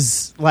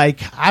series, like,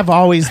 I've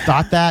always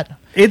thought that.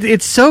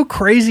 It's so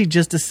crazy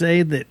just to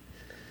say that,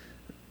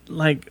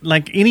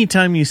 like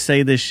anytime you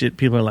say this shit,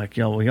 people are like,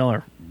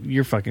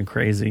 you're fucking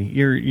crazy.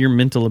 You're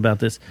mental about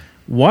this.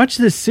 Watch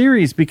this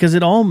series because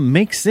it all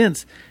makes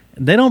sense.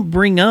 They don't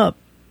bring up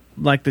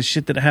like the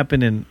shit that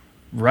happened in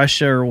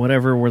Russia or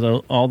whatever, where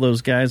all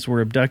those guys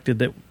were abducted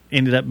that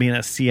ended up being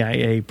a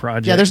CIA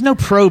project. Yeah, there's no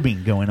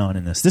probing going on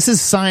in this. This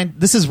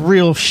is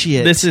real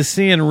shit. This is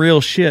seeing real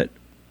shit.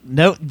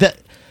 No,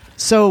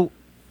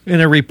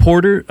 and a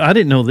reporter, I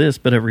didn't know this,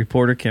 but a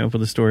reporter came up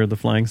with the story of the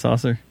flying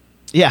saucer.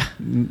 Yeah.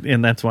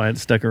 And that's why it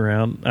stuck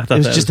around. I thought It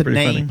was that just was a pretty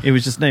name. funny. It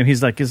was just a name.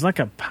 He's like, it's like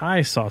a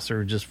pie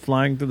saucer just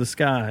flying through the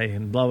sky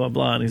and blah, blah,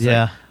 blah. And he's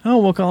like, oh,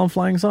 we'll call them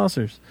flying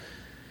saucers.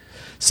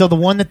 So the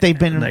one that they've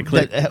been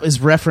that is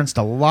referenced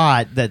a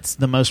lot, that's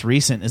the most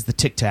recent, is the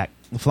Tic Tac,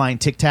 the flying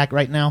Tic Tac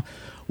right now,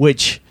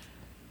 which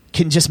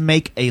can just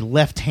make a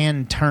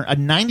left-hand turn, a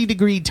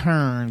 90-degree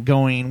turn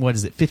going, what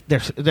is it,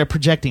 they're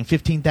projecting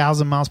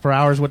 15,000 miles per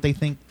hour is what they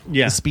think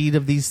the speed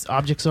of these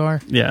objects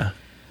are. Yeah.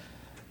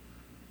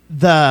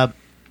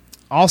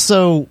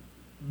 Also,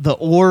 the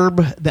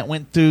orb that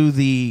went through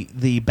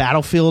the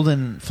battlefield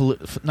in,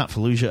 not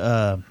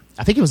Fallujah,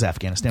 I think it was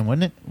Afghanistan,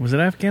 wasn't it? Was it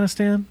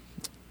Afghanistan?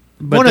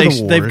 But One of the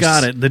wars. They've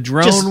got it. The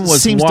drone just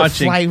was seems watching.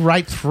 to fly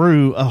right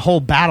through a whole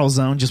battle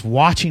zone, just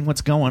watching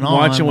what's going on.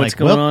 Watching what's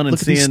going on and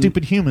look at these seeing-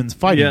 stupid humans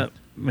fighting. Yeah,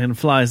 and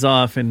flies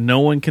off, and no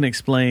one can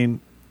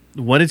explain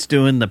what it's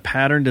doing. The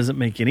pattern doesn't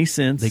make any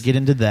sense. They get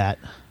into that.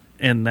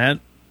 And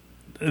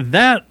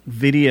that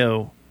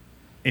video,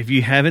 if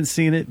you haven't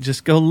seen it,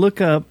 just go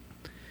look up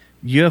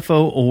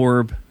UFO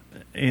orb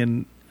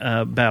in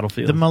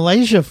Battlefield. The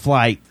Malaysia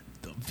flight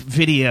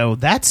video,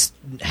 that's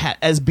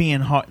as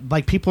being hard.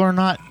 Like, people are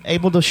not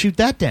able to shoot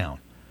that down.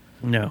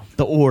 No.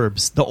 The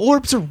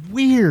orbs are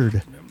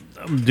weird.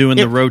 I'm doing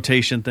the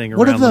rotation thing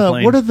around the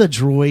plane. What are the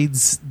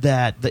droids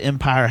that the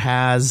Empire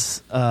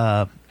has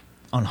on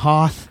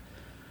Hoth?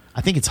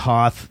 I think it's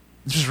Hoth.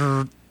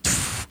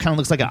 Kind of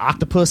looks like an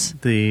octopus.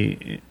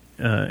 The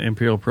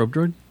Imperial probe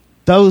droid?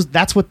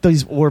 That's what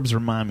these orbs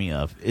remind me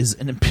of, is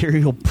an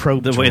Imperial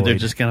probe The way droid. they're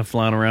just kind of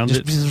flying around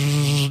it.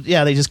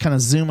 Yeah, they just kind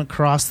of zoom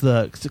across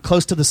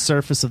close to the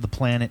surface of the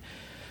planet.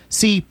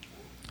 See,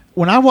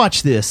 when I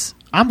watch this,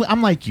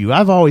 I'm like you.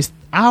 I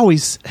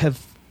always have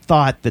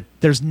thought that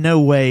there's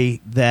no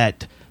way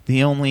that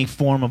the only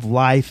form of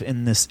life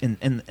in this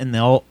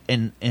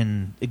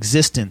in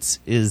existence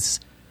is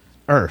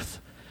Earth.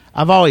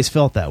 I've always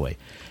felt that way.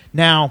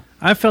 Now,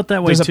 I felt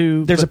that way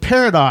too. There's a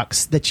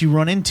paradox that you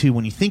run into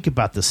when you think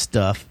about this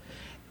stuff,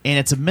 and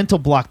it's a mental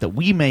block that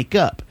we make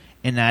up,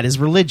 and that is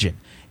religion.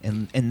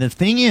 And the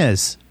thing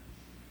is,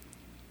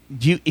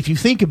 if you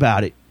think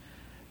about it,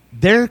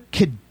 there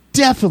could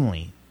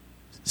definitely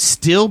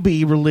still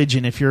be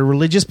religion. If you're a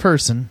religious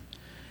person,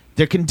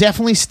 there can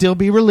definitely still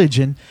be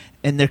religion,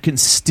 and there can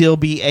still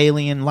be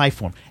alien life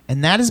form.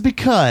 And that is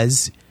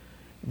because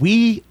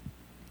we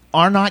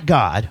are not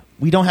God.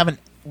 We don't have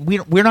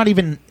we're not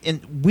even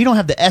we don't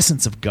have the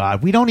essence of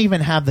God. We don't even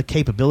have the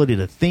capability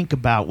to think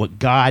about what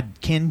God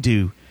can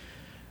do,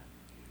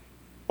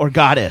 or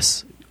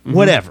goddess,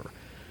 whatever.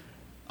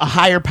 A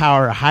higher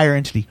power, a higher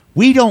entity.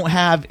 We don't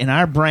have in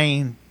our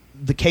brain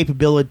the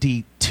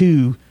capability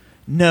to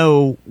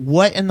know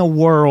what in the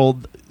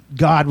world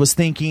God was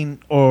thinking,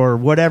 or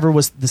whatever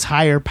was this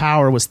higher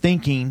power was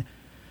thinking.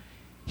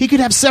 He could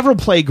have several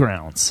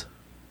playgrounds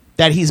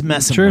that he's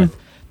messing with.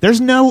 There's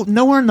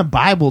nowhere in the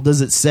Bible does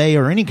it say,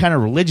 or any kind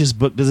of religious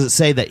book does it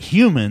say, that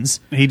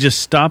humans, he just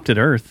stopped at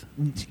Earth,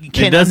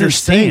 can't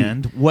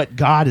understand what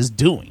God is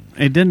doing.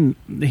 It didn't.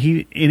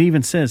 It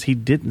even says he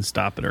didn't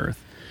stop at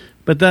Earth.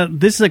 But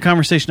this is a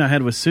conversation I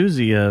had with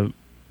Susie a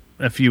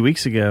few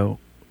weeks ago.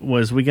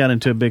 Was we got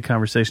into a big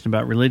conversation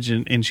about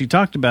religion, and she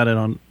talked about it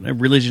on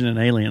Religion and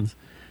Aliens.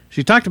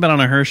 She talked about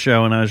it on her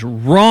show, and I was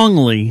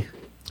wrongly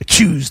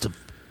accused of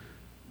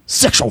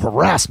sexual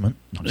harassment.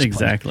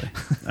 Exactly.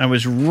 I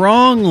was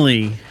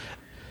wrongly.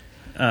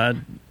 Her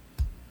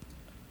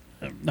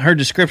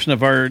description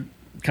of our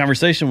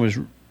conversation was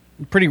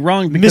pretty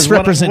wrong, because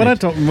misrepresented. What I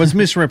told was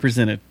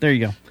misrepresented. There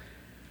you go.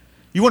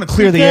 You want to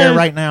clear the air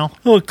right now?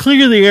 Oh,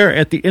 clear the air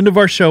at the end of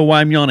our show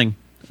while I'm yawning.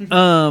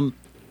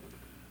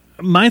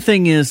 My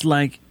thing is,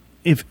 like,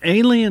 if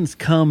aliens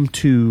come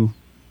to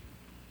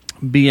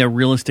be a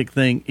realistic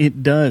thing, it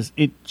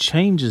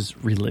changes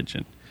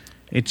religion.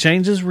 It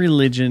changes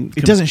religion.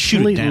 It doesn't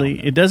shoot it down.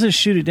 It doesn't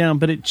shoot it down,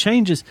 but it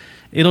changes.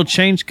 It'll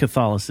change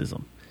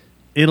Catholicism.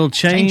 It'll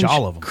change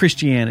all of them.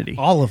 Christianity.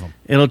 All of them.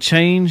 It'll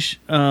change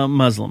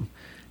Muslim.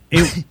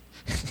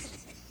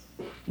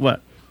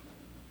 What?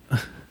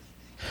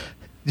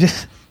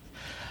 Just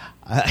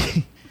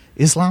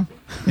Islam.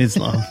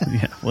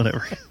 Yeah,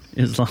 whatever.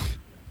 Islam.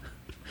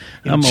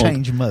 It'll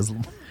change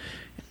Muslim.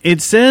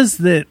 It says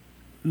that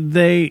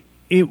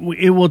it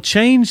will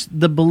change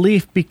the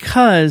belief,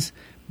 because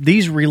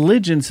these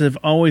religions have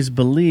always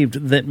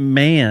believed that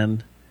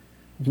man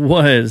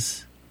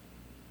was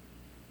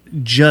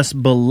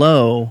just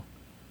below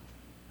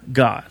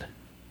God.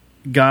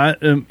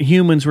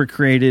 Humans were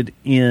created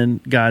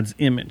in God's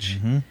image.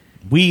 Mm-hmm.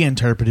 We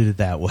interpreted it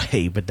that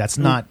way, but that's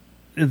not.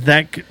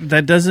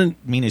 That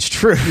doesn't mean it's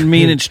true.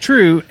 It's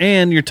true,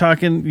 and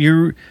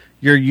you're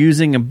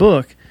using a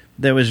book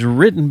that was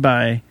written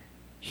by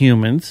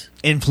humans,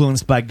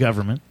 influenced by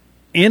government,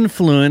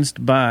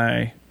 influenced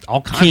by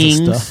all kinds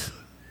kings, of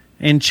stuff,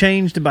 and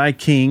changed by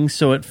kings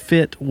so it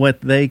fit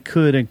what they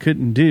could and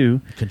couldn't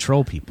do,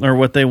 control people, or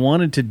what they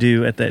wanted to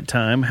do at that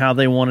time, how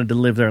they wanted to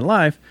live their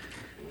life.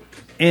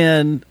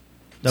 And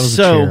that was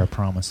a chair, I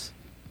promise.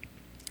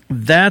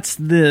 That's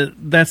the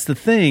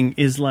thing,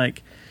 is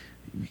like,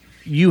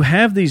 you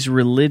have these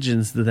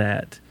religions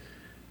that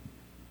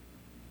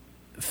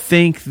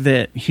think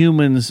that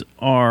humans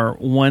are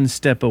one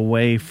step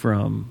away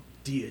from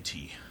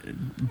deity.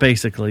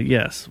 Basically,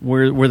 yes.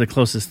 We're the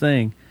closest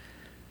thing.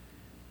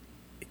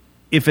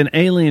 If an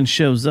alien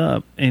shows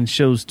up and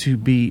shows to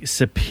be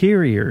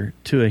superior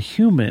to a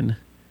human,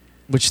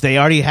 which they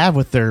already have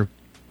with their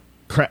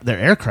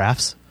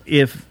aircrafts,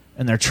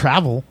 and their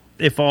travel,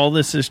 if all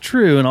this is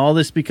true and all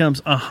this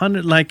becomes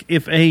 100, like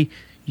if a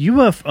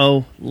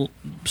UFO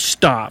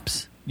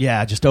stops,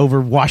 just over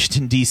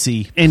Washington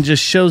D.C. and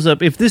just shows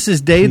up, if this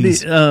is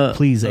please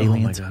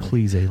aliens,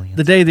 please aliens,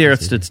 the day the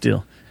Earth stood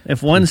still.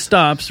 If one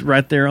stops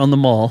right there on the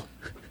mall,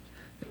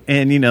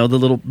 and the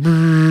little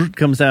brrr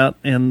comes out,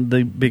 and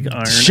the big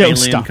iron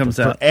alien comes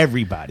out for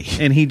everybody,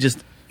 and he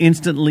just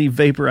instantly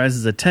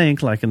vaporizes a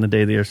tank, like in the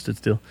day the Earth stood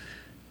still,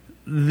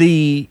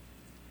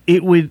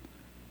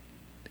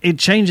 it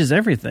changes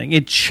everything.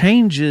 It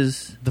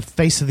changes the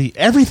face of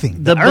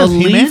everything, the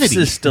belief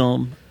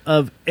system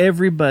of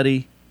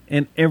everybody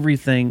and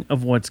everything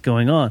of what's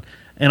going on.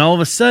 And all of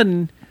a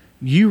sudden,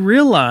 you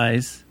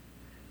realize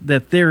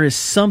that there is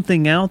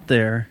something out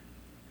there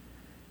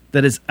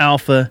that is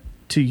alpha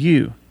to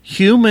you.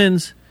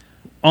 Humans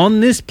on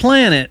this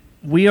planet,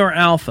 we are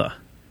alpha.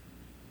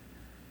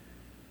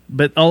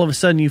 But all of a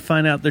sudden you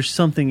find out there's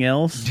something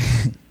else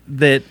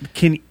that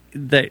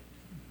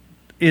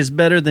is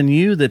better than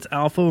you, that's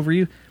alpha over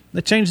you.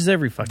 That changes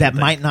every fucking thing. That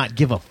might not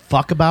give a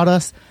fuck about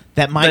us.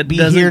 That might be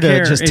here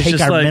to just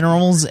take our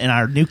minerals and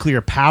our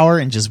nuclear power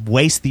and just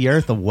waste the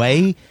Earth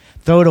away,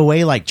 throw it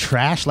away like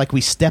trash, like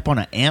we step on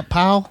an ant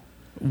pile.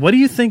 What do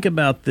you think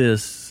about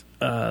this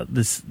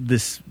this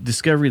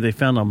discovery they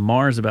found on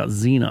Mars about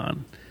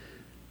xenon?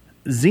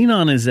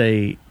 Xenon is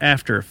a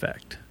after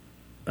effect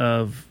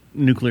of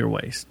nuclear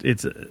waste.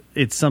 It's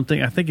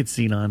something, I think it's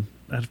xenon.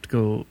 I have to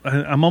go.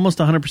 I'm almost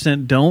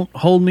 100%. Don't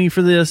hold me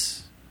for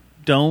this.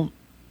 Don't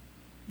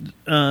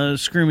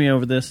screw me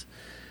over this.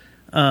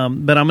 But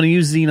I'm going to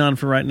use xenon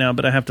for right now,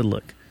 but I have to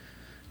look.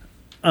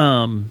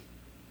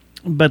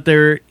 But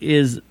there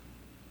is...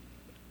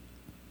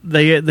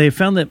 They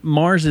found that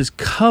Mars is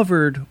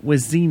covered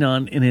with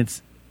xenon, and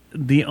it's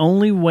the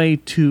only way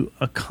to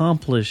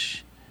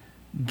accomplish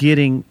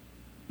getting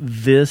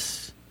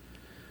this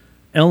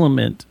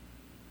element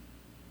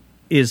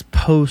is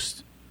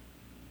post-atomic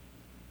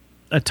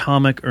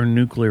or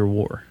nuclear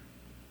war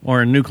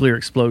or a nuclear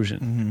explosion.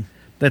 Mm-hmm.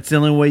 That's the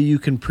only way you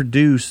can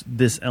produce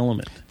this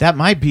element. That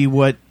might be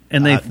what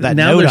that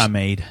note I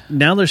made.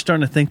 Now they're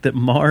starting to think that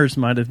Mars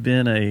might have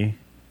been a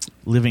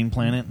living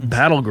planet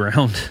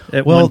battleground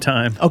at one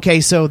time.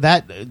 Okay, so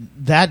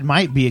that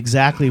might be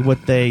exactly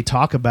what they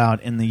talk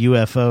about in the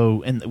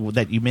UFO and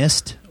that you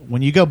missed.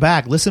 When you go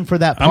back, listen for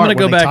that part. I'm going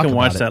to go back and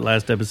watch that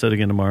last episode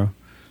again tomorrow.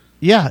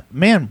 Yeah,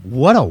 man,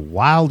 what a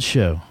wild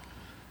show.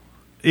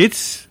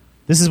 This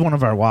is one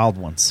of our wild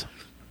ones.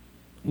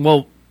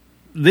 Well,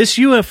 this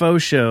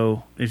UFO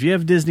show, if you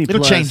have Disney It'll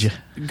Plus, change you.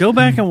 Go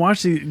back and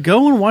watch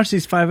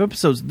these 5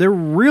 episodes. They're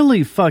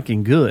really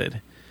fucking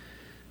good.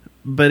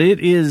 But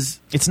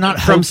it's not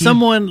from hokey.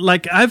 Someone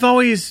like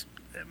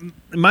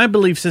my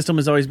belief system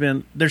has always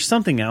been there's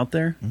something out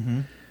there.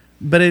 Mm-hmm.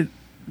 But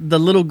the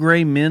little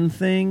gray men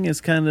thing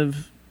is kind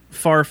of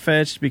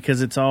far-fetched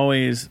because it's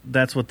always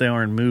that's what they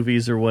are in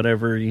movies or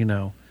whatever,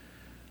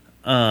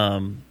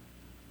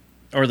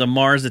 or the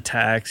Mars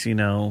attacks,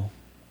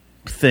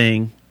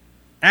 thing.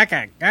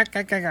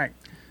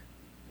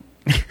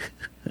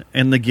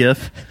 And the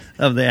gif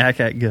of the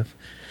Akak gif.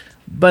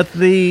 But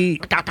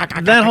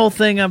that whole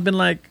thing, I've been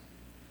like,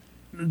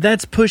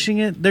 that's pushing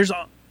it. There's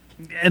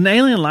an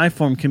alien life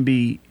form can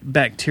be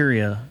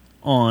bacteria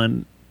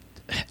on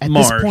Mars. At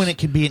this point, it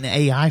could be an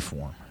AI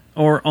form.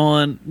 Or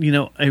on,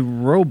 a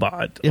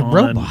robot.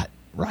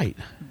 Right.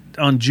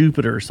 On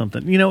Jupiter or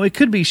something. It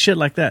could be shit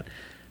like that.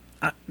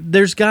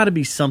 There's got to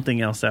be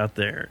something else out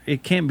there.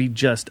 It can't be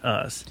just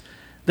us.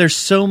 There's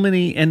so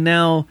many, and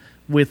now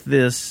with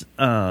this,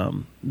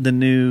 the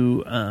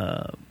new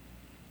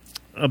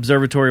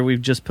observatory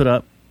we've just put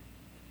up,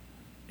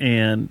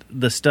 and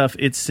the stuff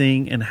it's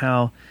seeing, and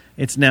how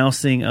it's now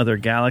seeing other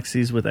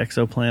galaxies with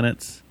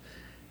exoplanets,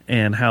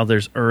 and how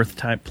there's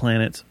Earth-type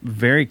planets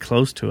very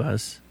close to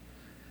us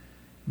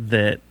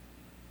that,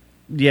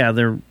 yeah,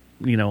 they're,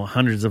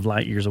 hundreds of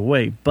light years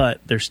away,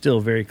 but they're still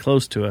very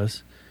close to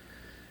us.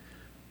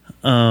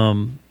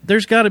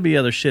 There's got to be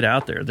other shit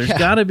out there. There's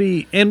got to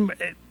be, and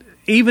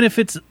even if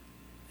it's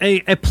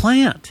a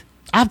plant.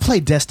 I've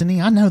played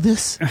Destiny. I know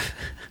this.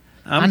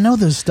 I know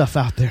there's stuff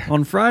out there.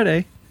 On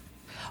Friday.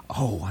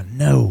 Oh, I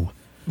know.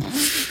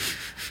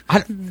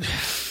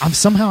 I'm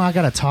somehow I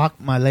got to talk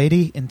my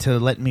lady into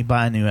letting me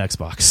buy a new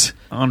Xbox.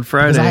 On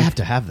Friday. Because I have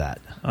to have that.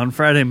 On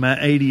Friday, my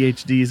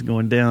ADHD is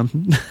going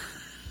down.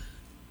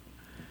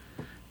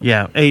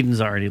 Yeah, Aiden's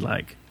already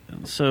like...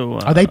 So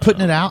are they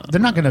putting it out?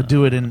 They're not going to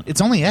do it in...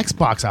 It's only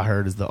Xbox, I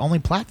heard, is the only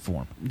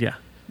platform. Yeah.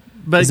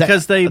 But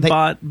because they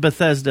bought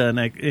Bethesda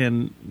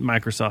and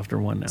Microsoft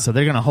are one now. So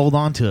they're going to hold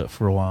on to it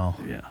for a while.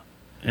 Yeah.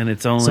 And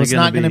it's only so it's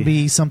not going to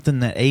be something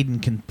that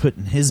Aiden can put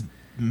in his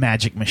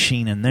magic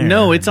machine in there.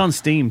 No, it's on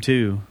Steam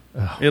too.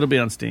 Oh. It'll be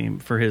on Steam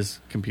for his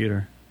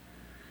computer.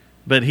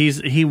 But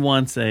he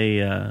wants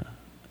an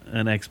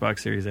Xbox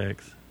Series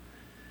X.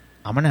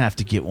 I'm gonna have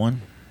to get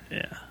one.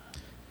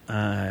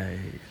 Yeah,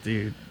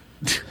 dude.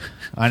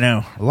 I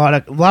know a lot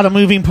of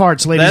moving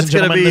parts, ladies and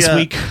gentlemen. This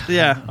week,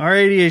 yeah, our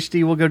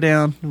ADHD will go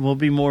down. We'll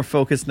be more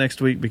focused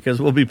next week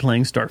because we'll be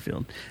playing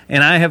Starfield.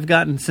 And I have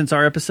gotten since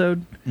our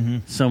episode,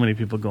 so many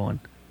people going,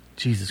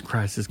 Jesus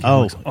Christ, this game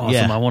looks awesome.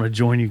 Yeah. I want to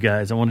join you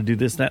guys. I want to do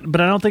this, that.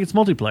 But I don't think it's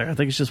multiplayer. I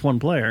think it's just one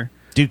player.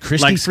 Dude,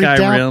 Christy like freaked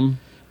Skyrim. out.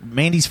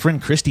 Mandy's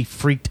friend Christy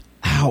freaked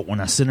out when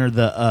I sent her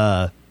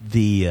the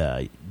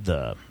video.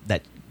 The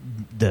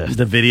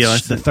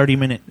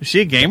 30-minute. Is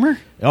she a gamer?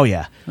 Oh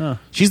yeah. Oh.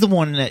 She's the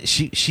one that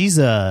she was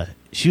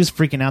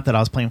freaking out that I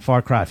was playing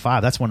Far Cry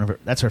 5.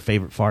 That's her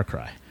favorite Far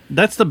Cry.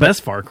 That's the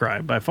best Far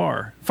Cry by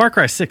far. Far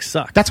Cry 6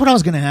 sucked. That's what I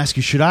was going to ask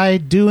you. Should I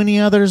do any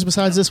others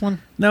besides this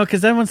one? No,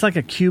 because that one's like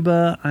a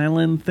Cuba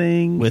island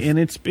thing, and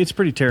it's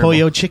pretty terrible.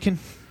 Pollo chicken.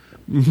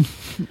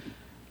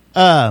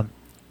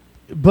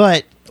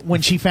 But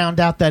when she found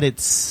out that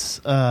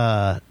it's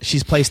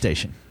she's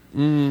PlayStation,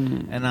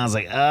 and I was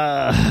like,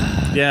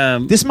 yeah,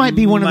 this might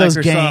be one of those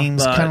Microsoft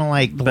games, kind of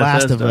like The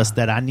Last of Us,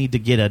 that I need to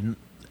get a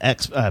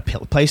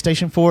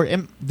PlayStation for.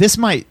 And this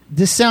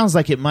sounds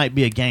like it might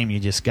be a game you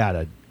just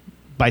gotta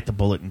bite the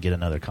bullet and get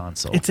another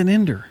console. It's an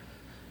ender.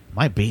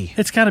 Might be.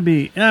 It's got to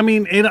be. I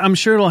mean, I'm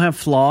sure it'll have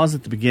flaws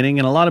at the beginning,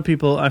 and a lot of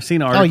people, I've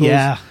seen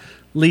articles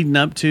leading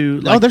up to.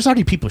 Like, there's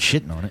already people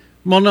shitting on it.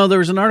 Well, no, there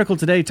was an article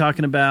today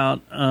talking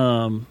about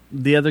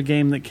the other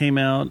game that came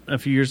out a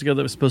few years ago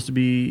that was supposed to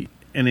be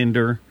an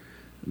ender.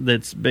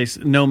 That's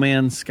based. No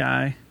Man's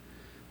Sky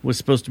was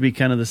supposed to be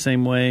kind of the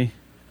same way.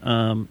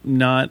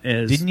 Not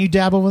as. Didn't you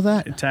dabble with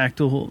that?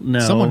 Tactile? No.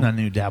 Someone I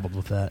knew dabbled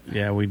with that.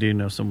 Yeah, we do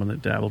know someone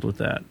that dabbled with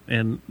that,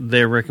 and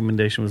their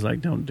recommendation was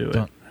like, "Don't do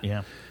it."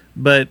 Yeah.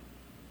 But,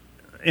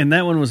 and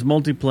that one was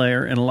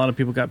multiplayer, and a lot of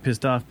people got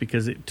pissed off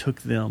because it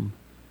took them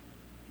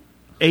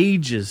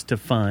ages to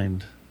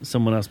find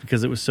someone else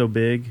because it was so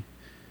big,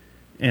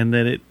 and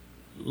that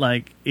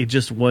it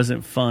just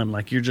wasn't fun.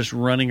 Like, you're just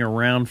running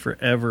around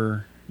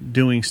forever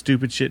doing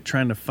stupid shit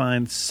trying to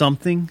find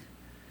something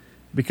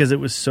because it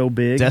was so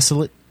big.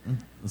 Desolate.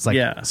 It's like,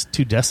 it's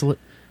too desolate.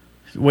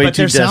 But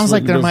there sounds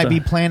like there might be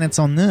planets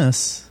on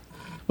this.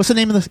 What's the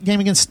name of the game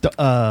again?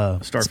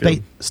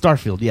 Starfield.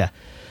 Starfield, yeah.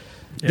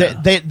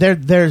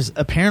 There's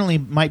apparently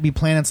might be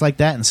planets like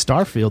that in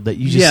Starfield that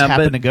you just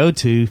happen to go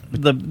to.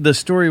 The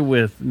story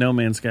with No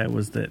Man's Sky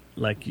was that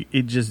like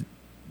it just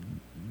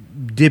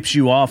dips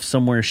you off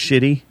somewhere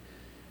shitty,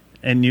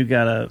 and you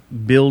gotta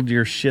build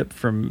your ship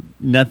from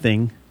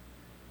nothing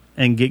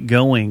and get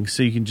going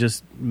so you can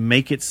just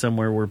make it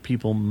somewhere where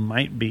people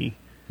might be.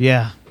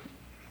 Yeah.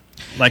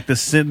 Like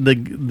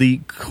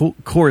the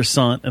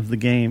Coruscant of the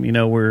game,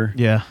 where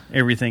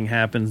everything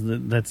happens.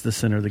 That's the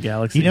center of the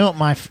galaxy. You know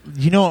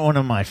what one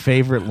of my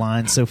favorite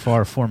lines so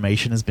far of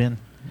Formation has been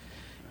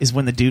is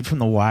when the dude from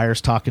The Wire's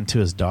talking to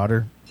his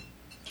daughter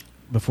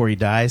before he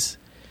dies,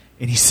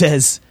 and he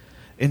says,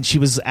 and she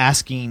was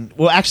asking.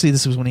 Well, actually,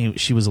 this was when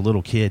she was a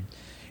little kid,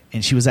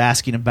 and she was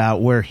asking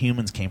about where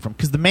humans came from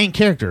because the main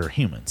character are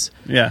humans.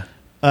 Yeah,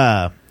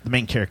 the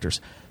main characters.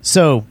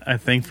 So I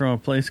think from a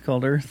place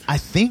called Earth. I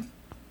think.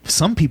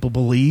 Some people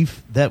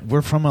believe that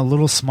we're from a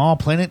little small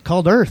planet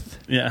called Earth.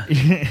 Yeah.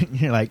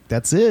 You're like,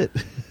 that's it.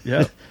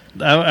 Yeah.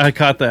 I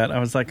caught that. I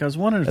was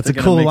wondering if that's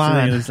a cool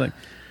line. It's like,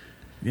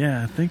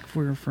 yeah, I think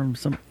we're from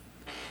some...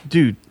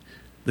 Dude,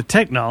 the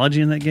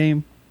technology in that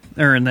game,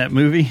 or in that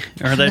movie,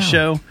 or that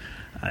show,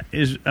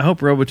 is... I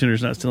hope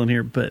RoboTuner's not still in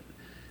here, but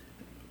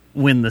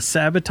when the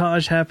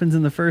sabotage happens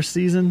in the first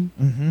season,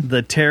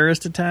 the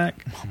terrorist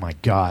attack... Oh, my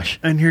gosh.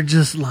 And you're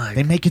just like...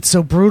 They make it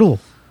so brutal.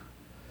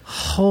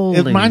 Holy.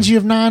 It reminds you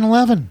of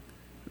 9/11.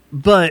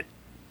 But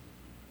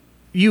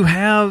you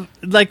have,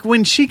 like,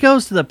 when she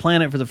goes to the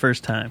planet for the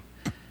first time,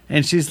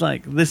 and she's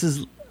like, this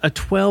is a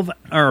 12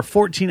 or a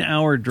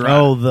 14-hour drive.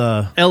 Oh,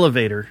 the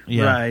elevator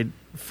ride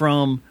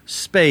from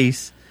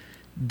space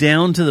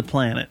down to the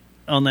planet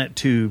on that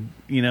tube.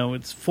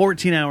 It's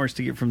 14 hours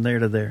to get from there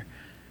to there.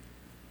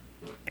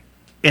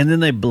 And then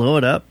they blow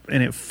it up,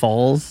 and it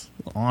falls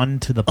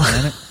onto the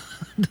planet.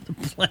 Onto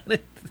the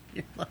planet.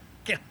 You're like,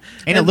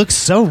 and it looks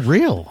so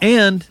real.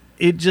 And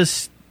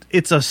it's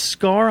a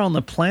scar on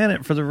the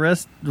planet for the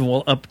rest,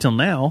 up till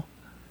now.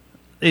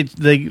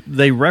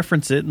 They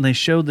reference it, and they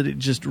show that it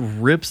just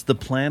rips the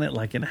planet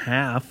like in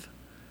half.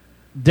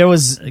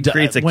 It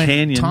creates a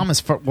canyon. Thomas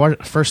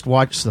first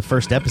watched the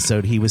first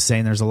episode, he was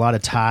saying there's a lot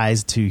of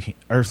ties to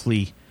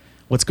earthly,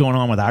 what's going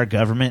on with our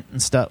government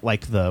and stuff,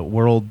 like the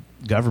world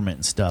government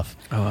and stuff.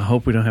 Oh, I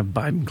hope we don't have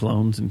Biden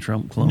clones and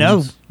Trump clones.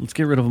 No. Let's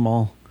get rid of them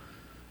all.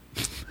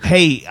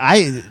 Hey,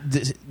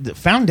 the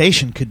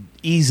Foundation could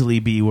easily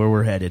be where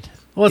we're headed.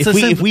 Well,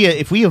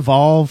 if we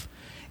evolve,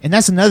 and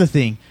that's another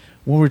thing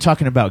when we were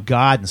talking about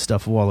God and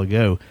stuff a while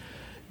ago.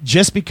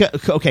 Just because,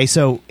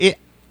 I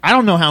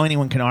don't know how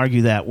anyone can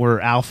argue that we're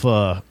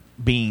alpha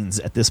beings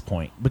at this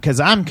point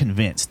because I'm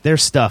convinced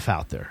there's stuff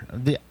out there.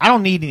 I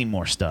don't need any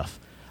more stuff.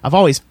 I've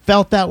always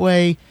felt that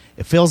way.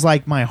 It feels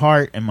like my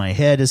heart and my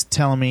head is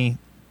telling me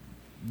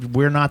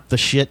we're not the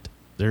shit.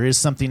 There is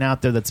something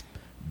out there that's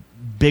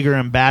bigger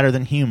and badder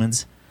than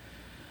humans.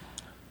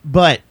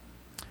 But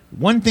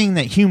one thing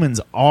that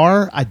humans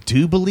are, I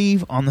do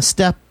believe, on the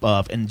step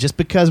of, and just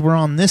because we're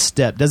on this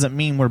step doesn't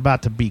mean we're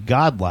about to be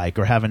godlike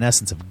or have an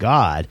essence of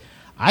God.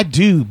 I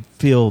do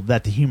feel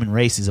that the human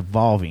race is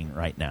evolving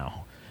right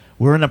now.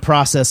 We're in the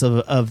process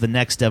of the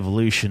next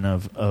evolution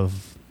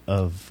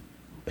of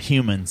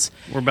humans.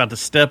 We're about to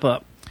step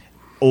up.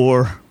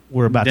 Or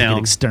we're about to Down. get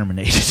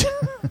exterminated.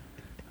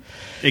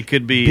 It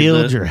could be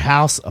build your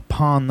house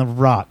upon the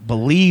rock.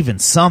 Believe in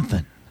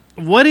something.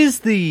 What is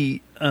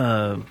the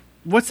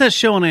what's that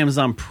show on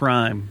Amazon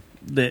Prime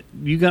that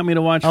you got me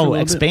to watch? For a little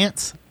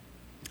Expanse.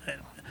 Bit?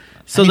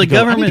 So the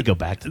government, I need to go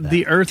back to that.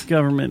 The Earth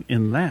government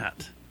in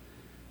that,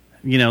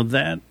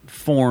 that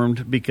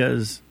formed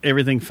because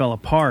everything fell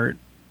apart,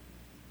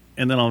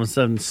 and then all of a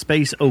sudden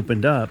space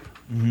opened up.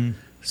 Mm-hmm.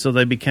 So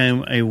they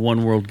became a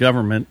one world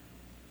government.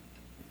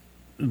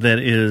 That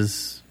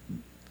is,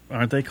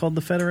 aren't they called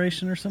the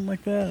Federation or something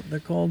like that? They're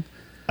called.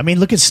 I mean,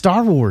 look at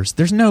Star Wars.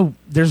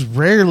 There's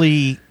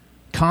rarely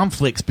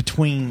conflicts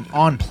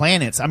on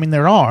planets. I mean,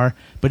 there are,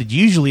 but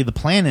usually the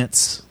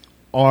planets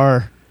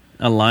are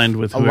aligned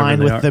with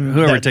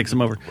whoever takes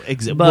them over.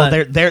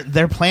 Well,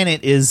 their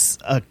planet is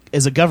a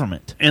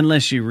government,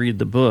 unless you read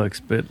the books.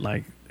 But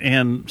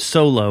and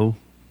Solo,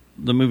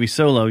 the movie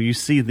Solo, you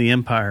see the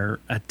Empire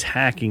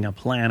attacking a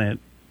planet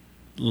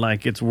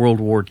like it's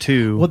World War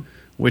II. Well,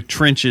 with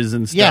trenches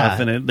and stuff,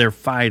 and they're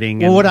fighting.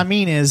 Well, what I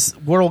mean is,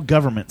 world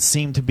governments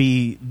seem to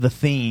be the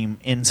theme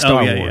in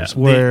Star Wars,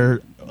 where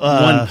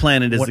one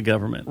planet is the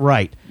government,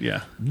 right?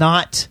 Yeah,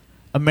 not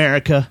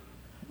America,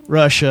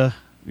 Russia,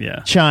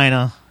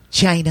 China.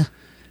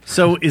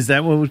 So, is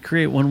that what would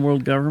create one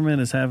world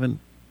government? Is having?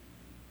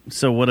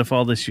 So, what if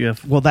all this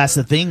UFO? Well, that's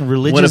the thing.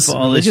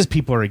 Religious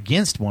people are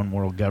against one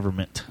world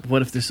government.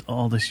 What if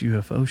all this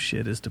UFO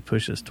shit is to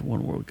push us to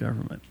one world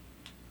government,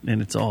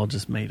 and it's all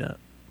just made up?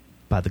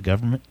 By the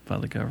government? By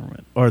the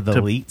government. Or the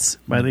elites?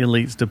 By the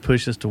elites to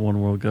push us to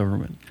one world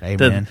government.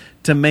 Amen.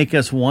 To make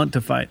us want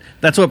to fight.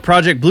 That's what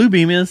Project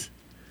Bluebeam is.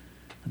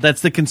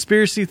 That's the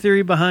conspiracy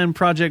theory behind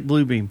Project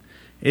Bluebeam.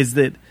 Is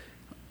that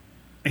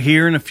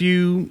here in a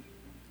few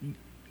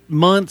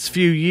months,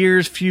 few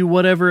years, few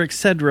whatever,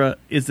 etc.,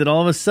 is that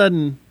all of a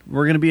sudden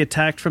we're going to be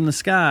attacked from the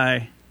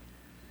sky,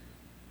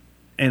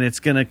 and it's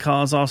going to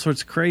cause all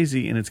sorts of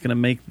crazy, and it's going to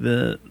make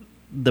the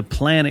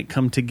planet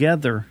come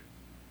together.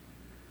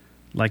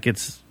 Like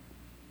it's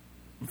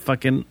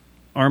fucking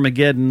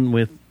Armageddon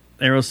with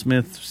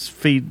Aerosmith's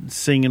feet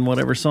singing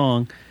whatever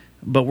song,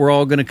 but we're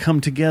all going to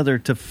come together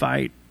to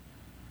fight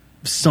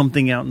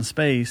something out in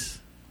space.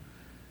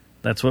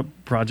 That's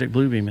what Project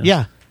Bluebeam is.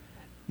 Yeah.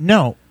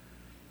 No.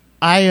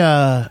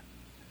 That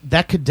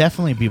could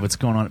definitely be what's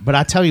going on. But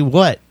I tell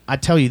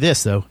you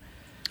this, though.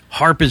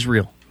 HARP is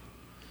real.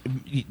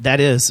 That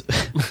is.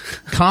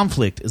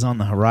 Conflict is on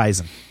the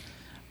horizon.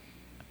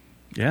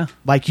 Yeah.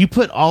 Like, you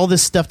put all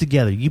this stuff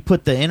together. You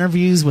put the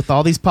interviews with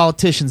all these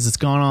politicians that's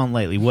gone on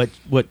lately.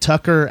 What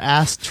Tucker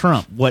asked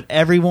Trump. What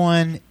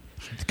everyone...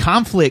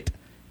 Conflict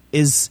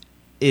is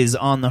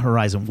on the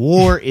horizon.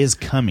 War is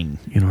coming.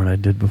 You know what I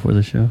did before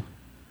the show?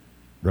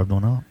 Rubbed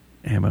one up.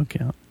 Ammo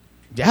count.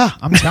 Yeah,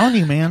 I'm telling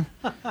you, man.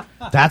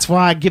 That's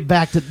why I get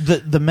back to...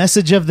 The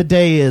message of the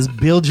day is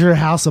build your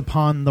house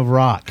upon the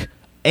rock.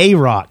 A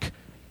rock.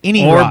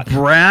 Any rock. Or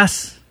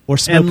brass or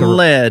smoke and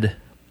lead.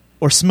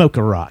 Or smoke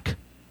a rock.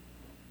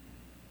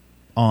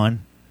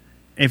 On.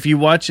 If you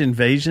watch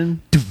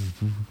Invasion,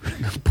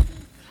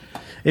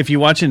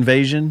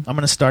 I'm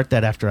going to start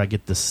that after I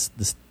get these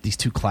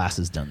two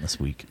classes done this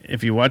week.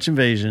 If you watch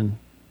Invasion,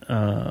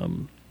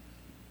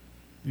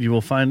 you will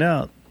find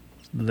out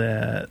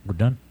that we're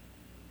done.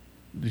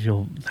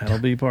 That'll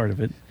be part of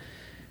it.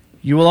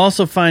 You will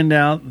also find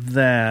out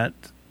that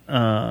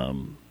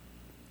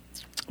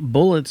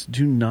bullets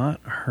do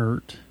not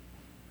hurt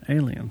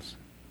aliens.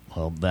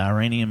 Well, the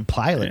Iranian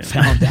pilot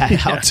found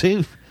that out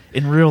too.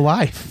 In real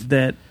life.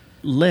 That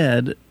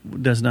lead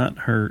does not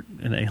hurt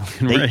an alien race.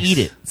 They eat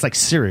it. It's like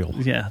cereal.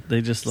 Yeah, they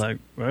just okay,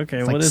 it's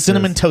what like is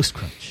Cinnamon this? Toast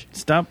Crunch.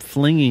 Stop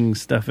flinging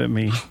stuff at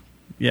me.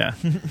 Yeah.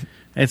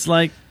 It's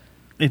like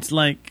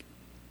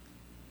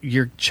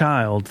your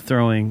child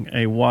throwing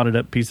a wadded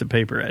up piece of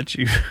paper at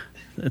you.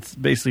 That's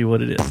basically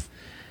what it is.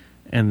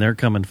 And they're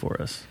coming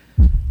for us.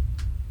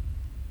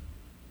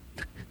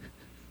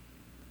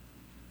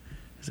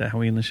 Is that how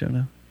we end the show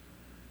now?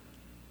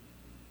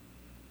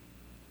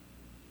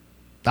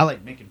 I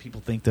like making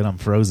people think that I'm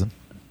frozen.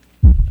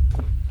 All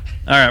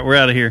right, we're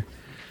out of here.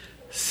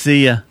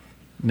 See ya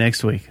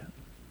next week.